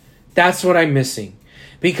explanation. That's what I'm missing,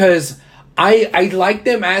 because I like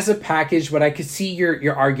them as a package, but I could see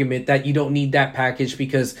your argument that you don't need that package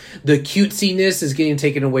because the cutesiness is getting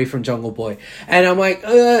taken away from Jungle Boy. And I'm like,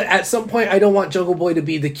 at some point, I don't want Jungle Boy to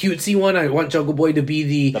be the cutesy one. I want Jungle Boy to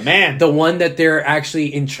be the man, the one that they're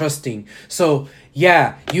actually entrusting. So,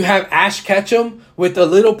 yeah, you have Ash Ketchum with a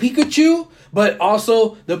little Pikachu, but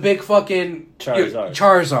also the big fucking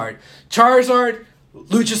Charizard,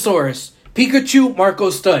 Luchasaurus, Pikachu, Marco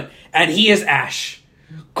Stunt, and he is Ash.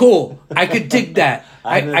 Cool. I could dig that.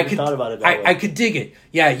 I could thought about it that way. I could dig it.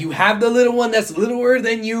 Yeah, you have the little one that's littler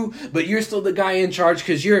than you, but you're still the guy in charge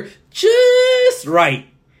because you're just right.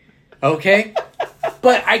 Okay?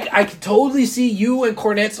 But I could totally see you and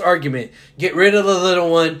Cornette's argument. Get rid of the little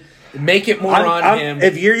one. Make it more on him.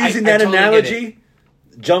 If you're using that totally analogy,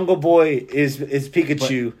 Jungle Boy is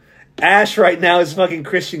Pikachu. Ash right now is fucking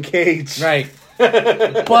Christian Cage. Right.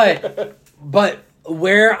 But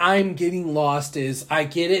where I'm getting lost is I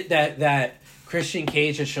get it that Christian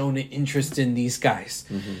Cage has shown an interest in these guys.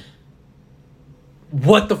 Mm-hmm.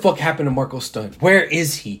 What the fuck happened to Marco Stunt? Where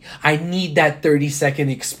is he? I need that 30-second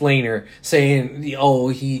explainer saying, oh,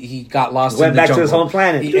 he got lost in the jungle. Went back to his home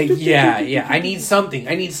planet. Yeah. I need something,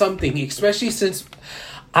 especially since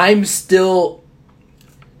I'm still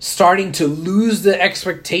starting to lose the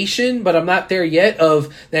expectation, but I'm not there yet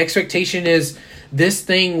of the expectation is this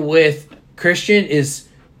thing with Christian is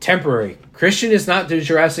temporary. Christian is not the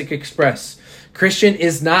Jurassic Express. Christian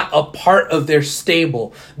is not a part of their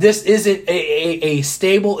stable. This isn't a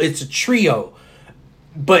stable, it's a trio.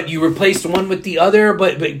 But you replaced one with the other.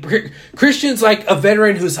 But Christian's like a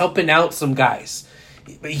veteran who's helping out some guys.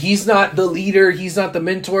 He's not the leader, he's not the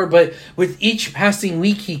mentor, but with each passing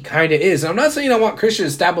week, he kind of is. I'm not saying I want Christian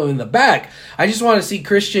to stab him in the back. I just want to see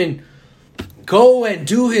Christian go and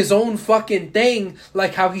do his own fucking thing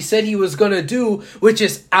like how he said he was going to do, which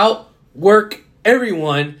is outwork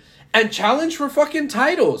everyone and challenge for fucking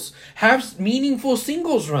titles. Have meaningful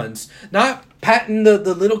singles runs. Not patting the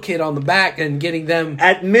little kid on the back and getting them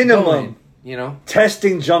at minimum going, you know?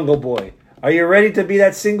 Testing Jungle Boy. Are you ready to be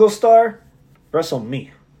that single star? Wrestle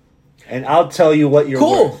me. And I'll tell you what you're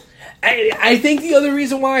worth. I think the other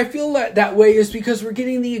reason why I feel that way is because we're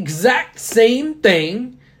getting the exact same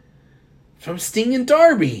thing from Sting and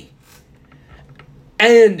Darby.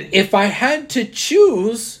 And if I had to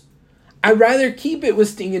choose, I'd rather keep it with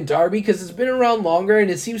Sting and Darby because it's been around longer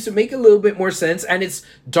and it seems to make a little bit more sense. And it's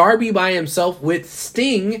Darby by himself with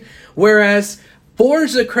Sting, whereas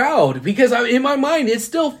 4's a crowd because in my mind it's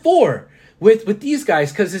still 4 with these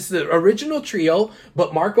guys because it's the original trio.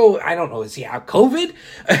 But Marco, I don't know, does he have COVID?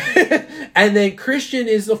 And then Christian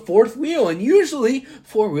is the 4th wheel, and usually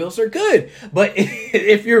 4 wheels are good. But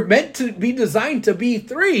if you're meant to be designed to be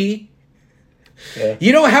 3,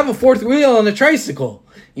 you don't have a 4th wheel on a tricycle.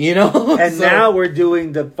 You know, and now we're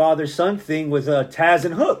doing the father-son thing with Taz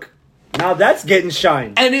and Hook. Now that's getting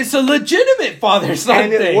shine, and it's a legitimate father-son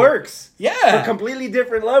and thing. It works. Yeah, for completely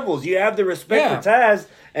different levels. You have the respect for Taz,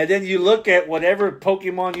 and then you look at whatever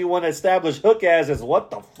Pokemon you want to establish Hook as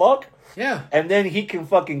what the fuck? Yeah, and then he can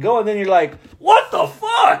fucking go, and then you're like, what the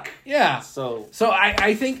fuck? Yeah. So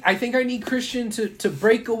I think I need Christian to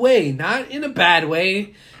break away, not in a bad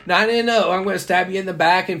way, not in a I'm going to stab you in the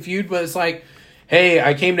back and feud, but it's like, hey,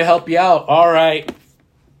 I came to help you out. All right.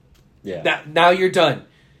 Yeah. Now you're done.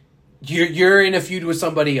 You're in a feud with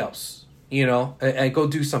somebody else, you know, and go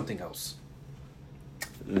do something else.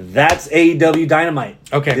 That's AEW Dynamite.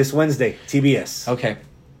 Okay. This Wednesday, TBS. Okay.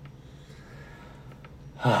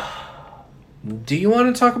 Do you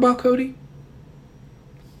want to talk about Cody?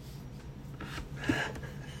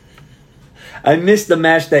 I missed the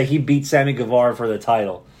match that he beat Sammy Guevara for the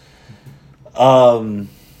title.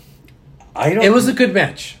 It was a good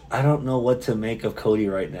match. I don't know what to make of Cody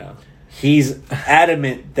right now. He's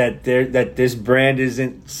adamant that this brand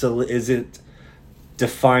isn't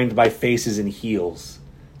defined by faces and heels,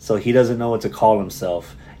 so he doesn't know what to call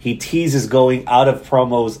himself. He teases going out of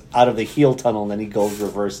promos out of the heel tunnel, and then he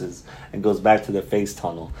reverses and goes back to the face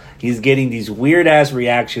tunnel. He's getting these weird ass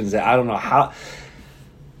reactions that I don't know how.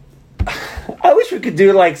 I wish we could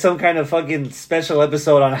do like some kind of fucking special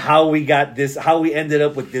episode on how we ended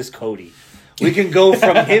up with this Cody. We can go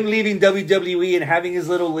from him leaving WWE and having his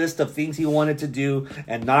little list of things he wanted to do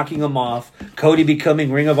and knocking them off. Cody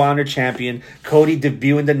becoming Ring of Honor champion. Cody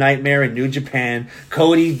debuting the Nightmare in New Japan.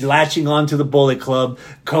 Cody latching on to the Bullet Club.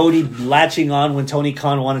 Cody latching on when Tony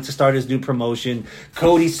Khan wanted to start his new promotion.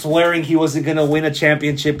 Cody swearing he wasn't going to win a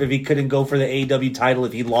championship if he couldn't go for the AEW title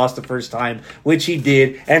if he lost the first time, which he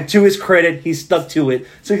did. And to his credit, he stuck to it.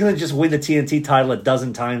 So he's going to just win the TNT title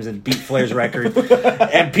 12 times and beat Flair's record.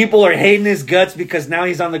 And people are hating his guts because now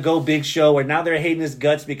he's on the Go Big Show, or now they're hating his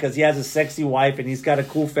guts because he has a sexy wife and he's got a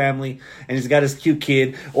cool family and he's got his cute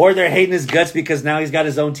kid, or they're hating his guts because now he's got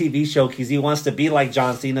his own TV show because he wants to be like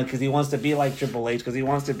John Cena, because he wants to be like Triple H, because he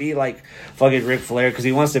wants to be like fucking Ric Flair, because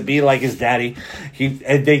he wants to be like his daddy.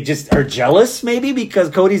 And they just are jealous maybe because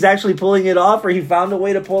Cody's actually pulling it off, or he found a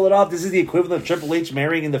way to pull it off. This is the equivalent of Triple H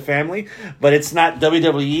marrying in the family, but it's not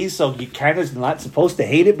WWE, so you kind of not supposed to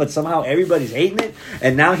hate it, but somehow everybody's hating it.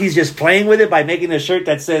 And now he's just playing with it by making a shirt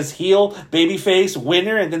that says heel, babyface,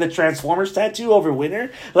 winner, and then the Transformers tattoo over winner.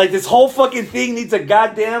 Like, this whole fucking thing needs a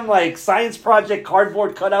goddamn, like, science project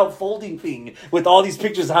cardboard cutout folding thing with all these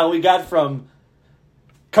pictures of how we got from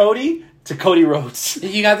Cody to Cody Rhodes.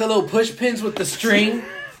 You got the little push pins with the string.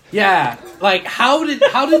 Yeah, like how did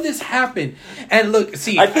this happen? And look,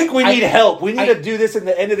 see, I think we need help. We need to do this in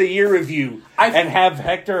the end of the year review and have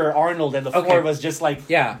Hector or Arnold and the four of us just like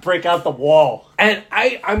break out the wall. And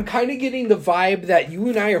I'm kind of getting the vibe that you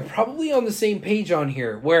and I are probably on the same page on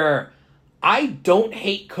here, where I don't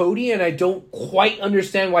hate Cody and I don't quite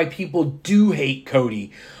understand why people do hate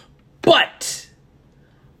Cody, but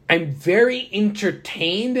I'm very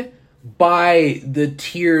entertained by the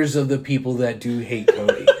tears of the people that do hate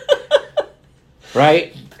Cody.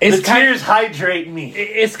 Right? The tears hydrate me.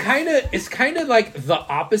 It's kind of like the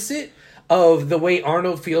opposite of the way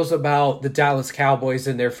Arnold feels about the Dallas Cowboys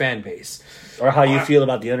and their fan base. Or how you feel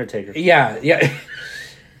about The Undertaker. Yeah.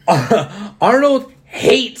 Arnold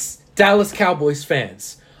hates Dallas Cowboys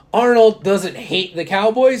fans. Arnold doesn't hate the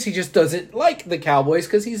Cowboys. He just doesn't like the Cowboys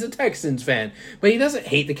because he's a Texans fan. But he doesn't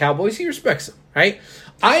hate the Cowboys. He respects them, right?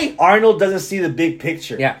 Arnold doesn't see the big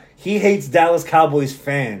picture. Yeah. He hates Dallas Cowboys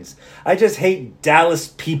fans. I just hate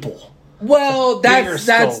Dallas people. Well, that's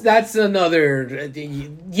another.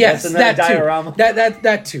 Yes, that's another diorama.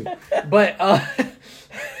 That too. But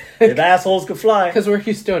if assholes could fly, because we're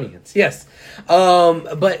Houstonians. Yes.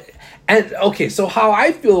 Okay. So how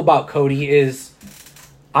I feel about Cody is,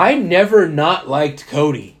 I never not liked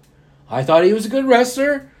Cody. I thought he was a good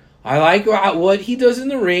wrestler. I like what he does in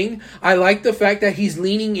the ring. I like the fact that he's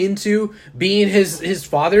leaning into being his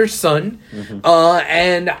father's son. Mm-hmm.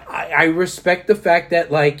 And I respect the fact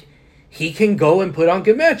that, like, he can go and put on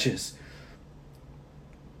good matches.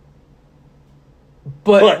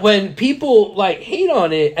 But when people like hate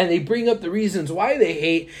on it and they bring up the reasons why they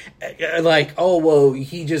hate, like, oh well,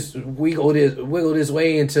 he just wiggled his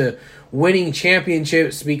way into winning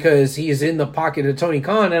championships because he's in the pocket of Tony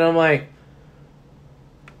Khan, and I'm like,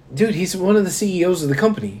 dude, he's one of the CEOs of the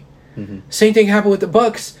company. Mm-hmm. Same thing happened with the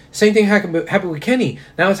Bucks. Same thing happened with Kenny.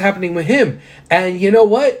 Now it's happening with him. And you know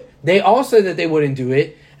what? They all said that they wouldn't do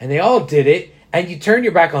it, and they all did it. And you turn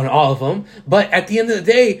your back on all of them. But at the end of the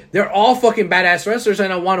day, they're all fucking badass wrestlers,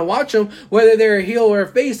 and I want to watch them, whether they're a heel or a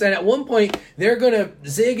face. And at one point, they're going to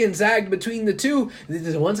zig and zag between the two.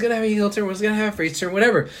 One's going to have a heel turn, one's going to have a face turn,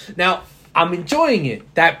 whatever. Now, I'm enjoying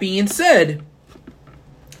it. That being said,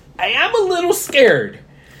 I am a little scared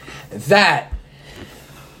that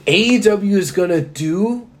AEW is going to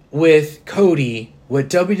do with Cody what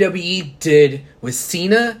WWE did with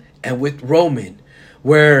Cena and with Roman,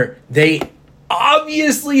 where they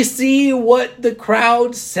obviously see what the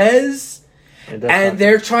crowd says, and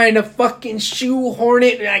they're trying to fucking shoehorn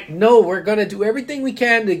it. Like, no, we're going to do everything we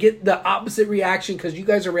can to get the opposite reaction because you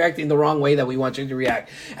guys are reacting the wrong way that we want you to react.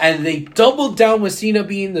 And they doubled down with Cena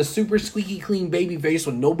being the super squeaky clean babyface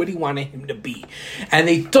when nobody wanted him to be. And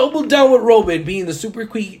they doubled down with Roman being the super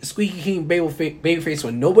squeaky clean babyface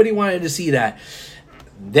when nobody wanted to see that.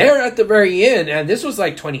 They're at the very end, and this was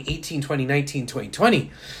like 2018, 2019,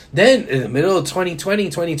 2020. Then, in the middle of 2020,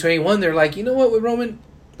 2021, they're like, you know what, with Roman?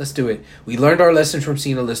 Let's do it. We learned our lesson from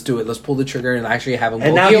Cena. Let's do it. Let's pull the trigger and actually have him go.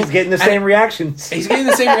 And now he's getting the same reactions. He's getting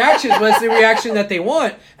the same reactions, but it's the reaction that they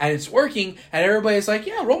want, and it's working, and everybody's like,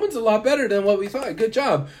 yeah, Roman's a lot better than what we thought. Good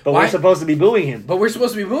job. But we're supposed to be booing him.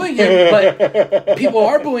 But people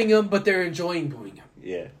are booing him, but they're enjoying booing him.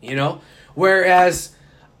 Yeah. You know? Whereas,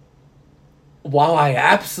 while I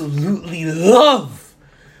absolutely love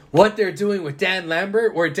what they're doing with Dan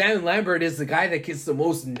Lambert, where Dan Lambert is the guy that gets the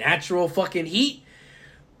most natural fucking heat,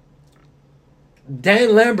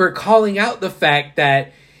 Dan Lambert calling out the fact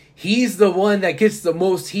that he's the one that gets the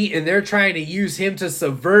most heat, and they're trying to use him to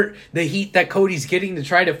subvert the heat that Cody's getting to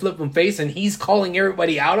try to flip him face, and he's calling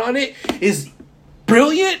everybody out on it, is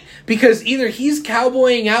brilliant, because either he's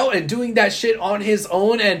cowboying out and doing that shit on his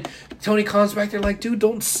own, and Tony Khan's back there like, dude,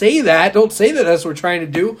 don't say that. Don't say that that's what we're trying to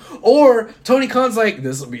do. Or Tony Khan's like,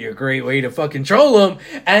 this will be a great way to fucking troll him.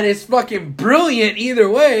 And it's fucking brilliant either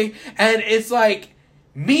way. And it's like,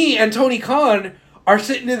 me and Tony Khan are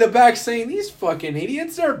sitting in the back saying, these fucking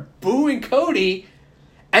idiots are booing Cody.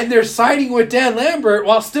 And they're siding with Dan Lambert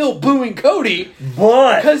while still booing Cody.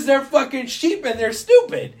 But because they're fucking sheep and they're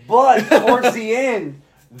stupid. But towards the end,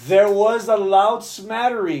 there was a loud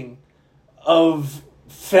smattering of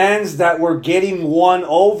fans that were getting won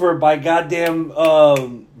over by goddamn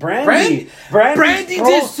Brandy. Brandy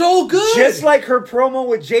did so good. Just like her promo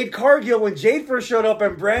with Jade Cargill when Jade first showed up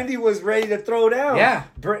and Brandy was ready to throw down. Yeah.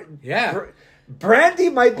 Brandy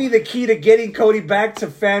might be the key to getting Cody back to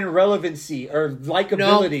fan relevancy or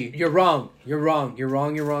likability. No, you're wrong. You're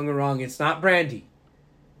wrong. It's not Brandy.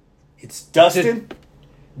 It's Dustin?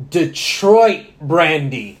 Detroit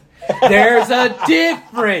Brandy. There's a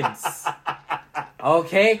difference.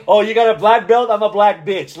 Okay? Oh, you got a black belt? I'm a black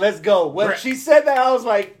bitch. Let's go. When she said that, I was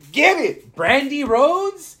like, get it. Brandy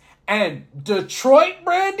Rhodes and Detroit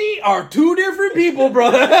Brandy are two different people,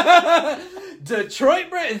 brother.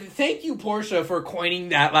 Detroit Brandy. Thank you, Portia, for coining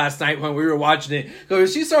that last night when we were watching it.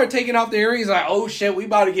 Because she started taking off the earrings, like, oh shit, we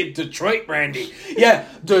about to get Detroit Brandy. Yeah,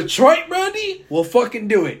 Detroit Brandy will fucking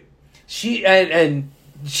do it. She's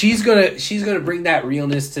gonna bring that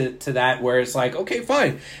realness to that, where it's like, okay,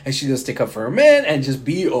 fine, and she's gonna stick up for her man and just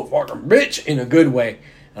be a fucking bitch in a good way,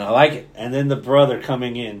 and I like it. And then the brother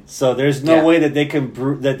coming in, so there's no way that they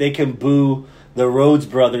can boo the Rhodes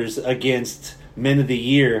brothers against Men of the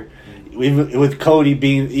Year, even with Cody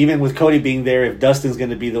being there. If Dustin's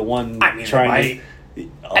gonna be the one trying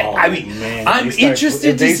to, I'm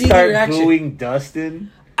interested to see the reaction. Booing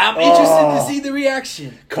Dustin. I'm interested to see the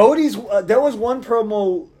reaction. Cody's, there was one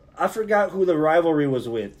promo, I forgot who the rivalry was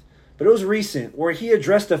with, but it was recent, where he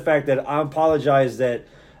addressed the fact that I apologize that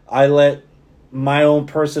I let my own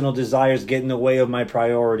personal desires get in the way of my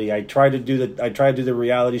priority. I tried to do the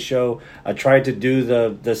reality show. I tried to do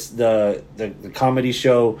the comedy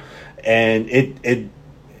show, and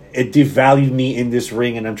it devalued me in this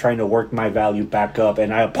ring, and I'm trying to work my value back up,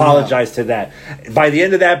 and I apologize to that. By the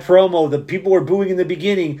end of that promo, the people were booing in the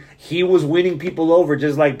beginning. He was winning people over,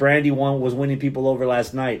 just like Brandy was winning people over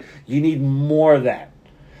last night. You need more of that.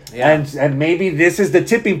 Yeah. And maybe this is the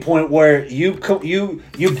tipping point where you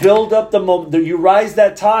build up you rise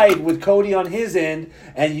that tide with Cody on his end,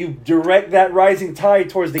 and you direct that rising tide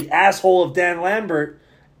towards the asshole of Dan Lambert,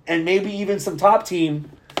 and maybe even some top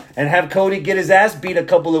team. and have Cody get his ass beat a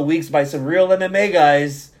couple of weeks by some real MMA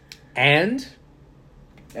guys. And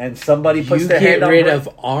somebody puts their hand on... You get rid of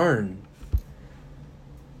Arn.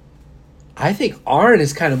 I think Arn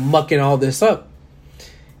is kind of mucking all this up.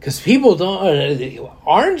 Because people don't...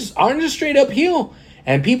 Arn's a straight up heel.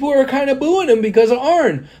 And people are kind of booing him because of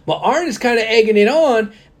Arn. But Arn is kind of egging it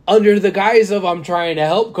on under the guise of, I'm trying to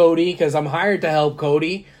help Cody because I'm hired to help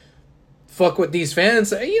Cody. Fuck with these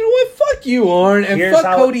fans. You know what? Fuck you, Arn. And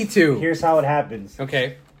fuck Cody, too. Here's how it happens.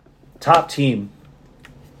 Okay. Top team.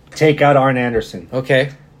 Take out Arn Anderson.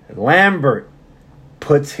 Okay. Lambert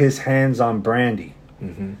puts his hands on Brandy.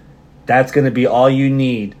 Mm-hmm. That's going to be all you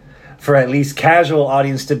need for at least casual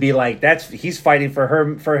audience to be like, he's fighting for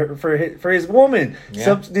her, for his woman.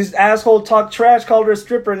 Yeah. This asshole talked trash, called her a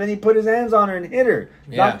stripper, and then he put his hands on her and hit her,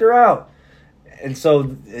 knocked her out. And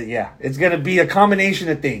so, it's going to be a combination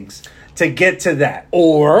of things to get to that.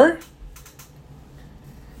 Or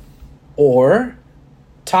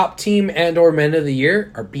top team and or men of the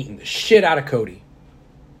year are beating the shit out of Cody.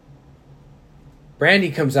 Brandy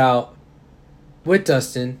comes out with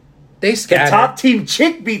Dustin. They scatter. The top team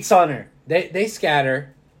chick beats on her. They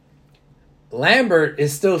scatter. Lambert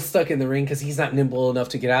is still stuck in the ring because he's not nimble enough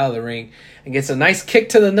to get out of the ring and gets a nice kick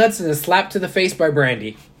to the nuts and a slap to the face by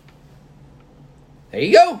Brandy. There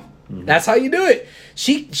you go. Mm-hmm. That's how you do it.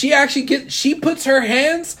 She actually she puts her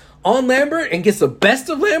hands on Lambert and gets the best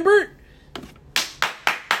of Lambert.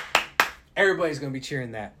 Everybody's gonna be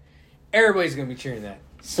cheering that. Everybody's gonna be cheering that.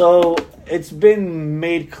 So it's been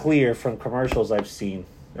made clear from commercials I've seen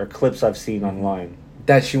or clips I've seen online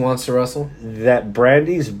that she wants to wrestle? That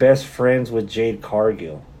Brandy's best friends with Jade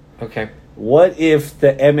Cargill. Okay. What if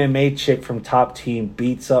the MMA chick from Top Team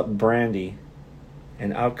beats up Brandy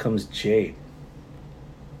and out comes Jade?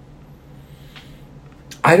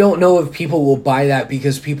 I don't know if people will buy that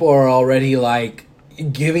because people are already like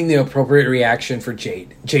giving the appropriate reaction for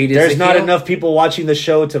Jade. There's not enough people watching the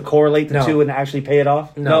show to correlate the two and actually pay it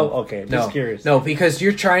off? No. Okay. Just curious. No, because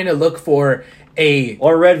you're trying to look for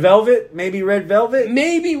or Red Velvet? Maybe Red Velvet?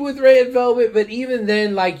 Maybe with Red Velvet, but even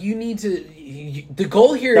then, like, you need to... The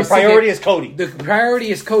goal here is... The priority is Cody. The priority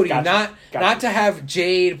is Cody, Gotcha. not to have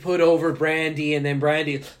Jade put over Brandy and then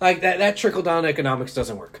Brandy... Like, that trickle-down economics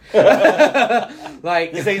doesn't work.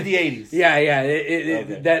 Like... This ain't the 80s. Yeah.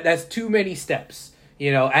 Okay. That's too many steps,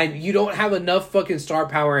 you know? And you don't have enough fucking star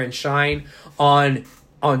power and shine on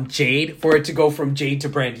Jade for it to go from Jade to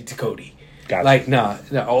Brandy to Cody. Gotcha. Like, no,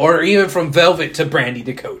 or even from Velvet to Brandy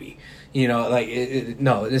to Cody. You know, like,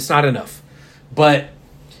 no, it's not enough. But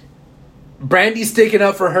Brandy's sticking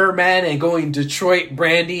up for her man and going Detroit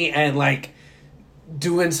Brandy and, like,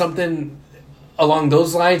 doing something along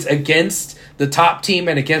those lines against the top team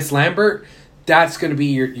and against Lambert. That's going to be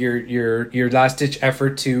your last-ditch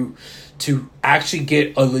effort to actually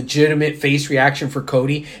get a legitimate face reaction for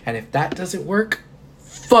Cody. And if that doesn't work,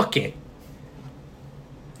 fuck it.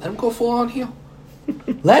 Let him go full on heel.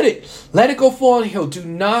 Let it go full on heel. Do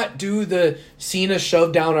not do the Cena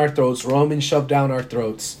shove down our throats, Roman shove down our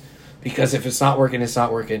throats. Because if it's not working, it's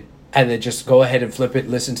not working. And then just go ahead and flip it,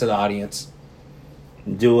 listen to the audience.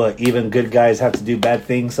 Even good guys have to do bad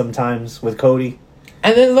things sometimes with Cody.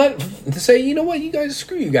 And then say, you know what, you guys,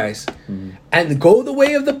 screw you guys. Mm-hmm. And go the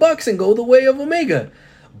way of the Bucks and go the way of Omega.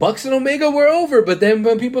 Bucks and Omega were over, but then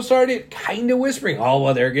when people started kind of whispering, oh,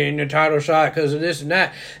 well, they're getting a title shot because of this and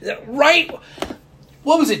that. Right?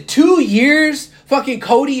 What was it, 2 years? Fucking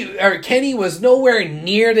Kenny was nowhere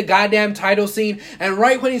near the goddamn title scene. And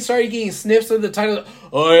right when he started getting sniffs of the title,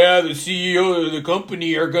 oh, yeah, the CEO of the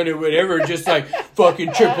company are going to whatever, just like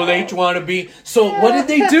fucking Triple H want to be. So what did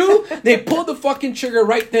they do? They pulled the fucking trigger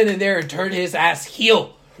right then and there and turned his ass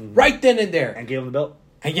heel. Mm-hmm. Right then and there. And gave him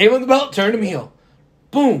the belt. Turned him heel.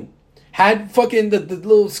 Boom. Had fucking the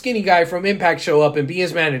little skinny guy from Impact show up and be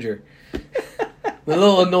his manager. The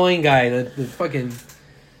little annoying guy. The fucking...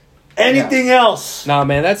 Anything else? Nah,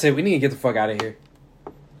 man, that's it. We need to get the fuck out of here.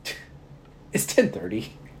 It's 10:30.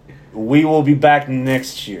 We will be back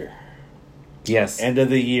next year. Yes. End of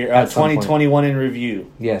the year. 2021 in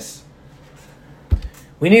review. Yes.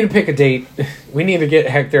 We need to pick a date. We need to get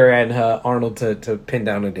Hector and Arnold to pin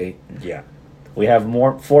down a date. Yeah. We have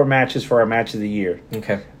 4 matches for our match of the year.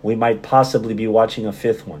 Okay. We might possibly be watching a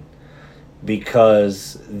 5th one.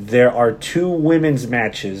 Because there are 2 women's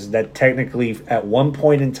matches that technically at one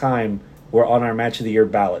point in time were on our match of the year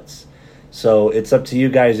ballots. So it's up to you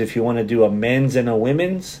guys if you want to do a men's and a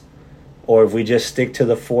women's, or if we just stick to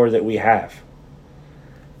the 4 that we have.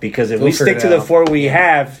 Because if we stick to the 4 we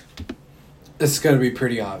have, It's going to be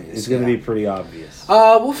pretty obvious. It's going to be pretty obvious.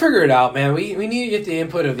 We'll figure it out, man. We need to get the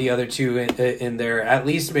input of the other two in there, at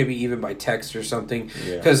least maybe even by text or something.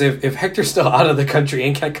 Because if Hector's still out of the country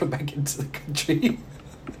and can't come back into the country,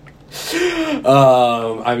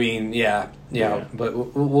 I mean, yeah.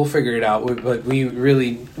 But we'll figure it out. But we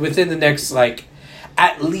really within the next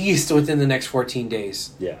at least within the next 14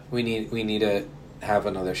 days. Yeah, we need to have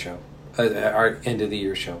another show, our end of the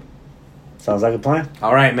year show. Sounds like a plan.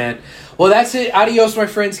 All right, man. Well, that's it. Adios, my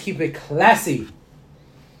friends. Keep it classy.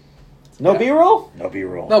 No B-roll? No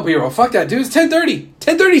B-roll. No B-roll. Fuck that, dude. It's 10:30.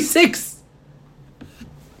 10:36.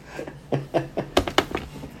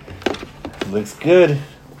 Looks good.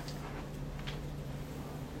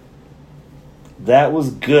 That was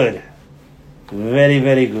good. Very,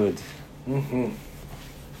 very good. Mm-hmm.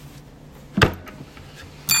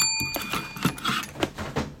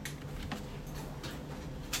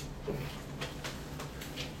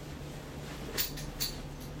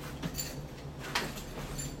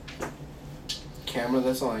 Camera,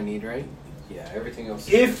 that's all I need, right? Yeah, everything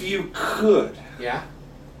else. If you could. Yeah?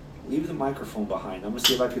 Leave the microphone behind. I'm going to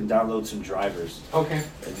see if I can download some drivers. Okay.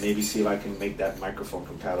 And maybe see if I can make that microphone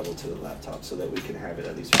compatible to the laptop so that we can have it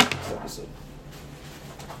at least for this episode.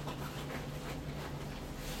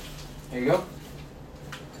 There you go.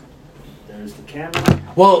 There's the camera.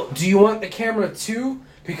 Well, do you want the camera too?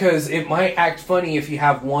 Because it might act funny if you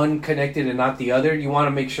have one connected and not the other. You want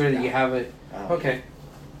to make sure that you have it. Okay.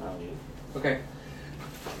 Okay.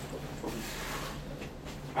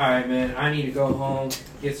 Alright, man. I need to go home,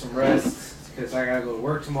 get some rest, because I gotta go to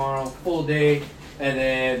work tomorrow, full day, and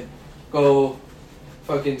then go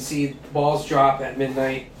fucking see balls drop at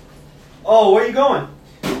midnight. Oh, where are you going?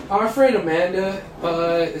 Our friend Amanda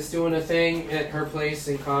is doing a thing at her place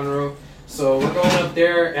in Conroe. So we're going up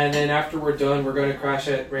there, and then after we're done, we're going to crash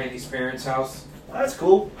at Randy's parents' house. That's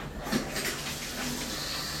cool.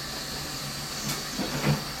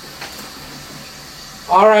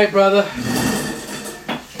 All right, brother.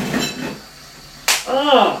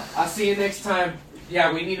 I'll see you next time.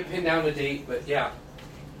 Yeah, we need to pin down a date, but yeah.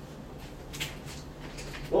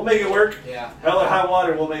 We'll make it work. Yeah. Hell or high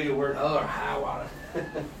water, we'll make it work. Hell or high water.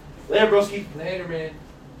 Later, broski. Later, man.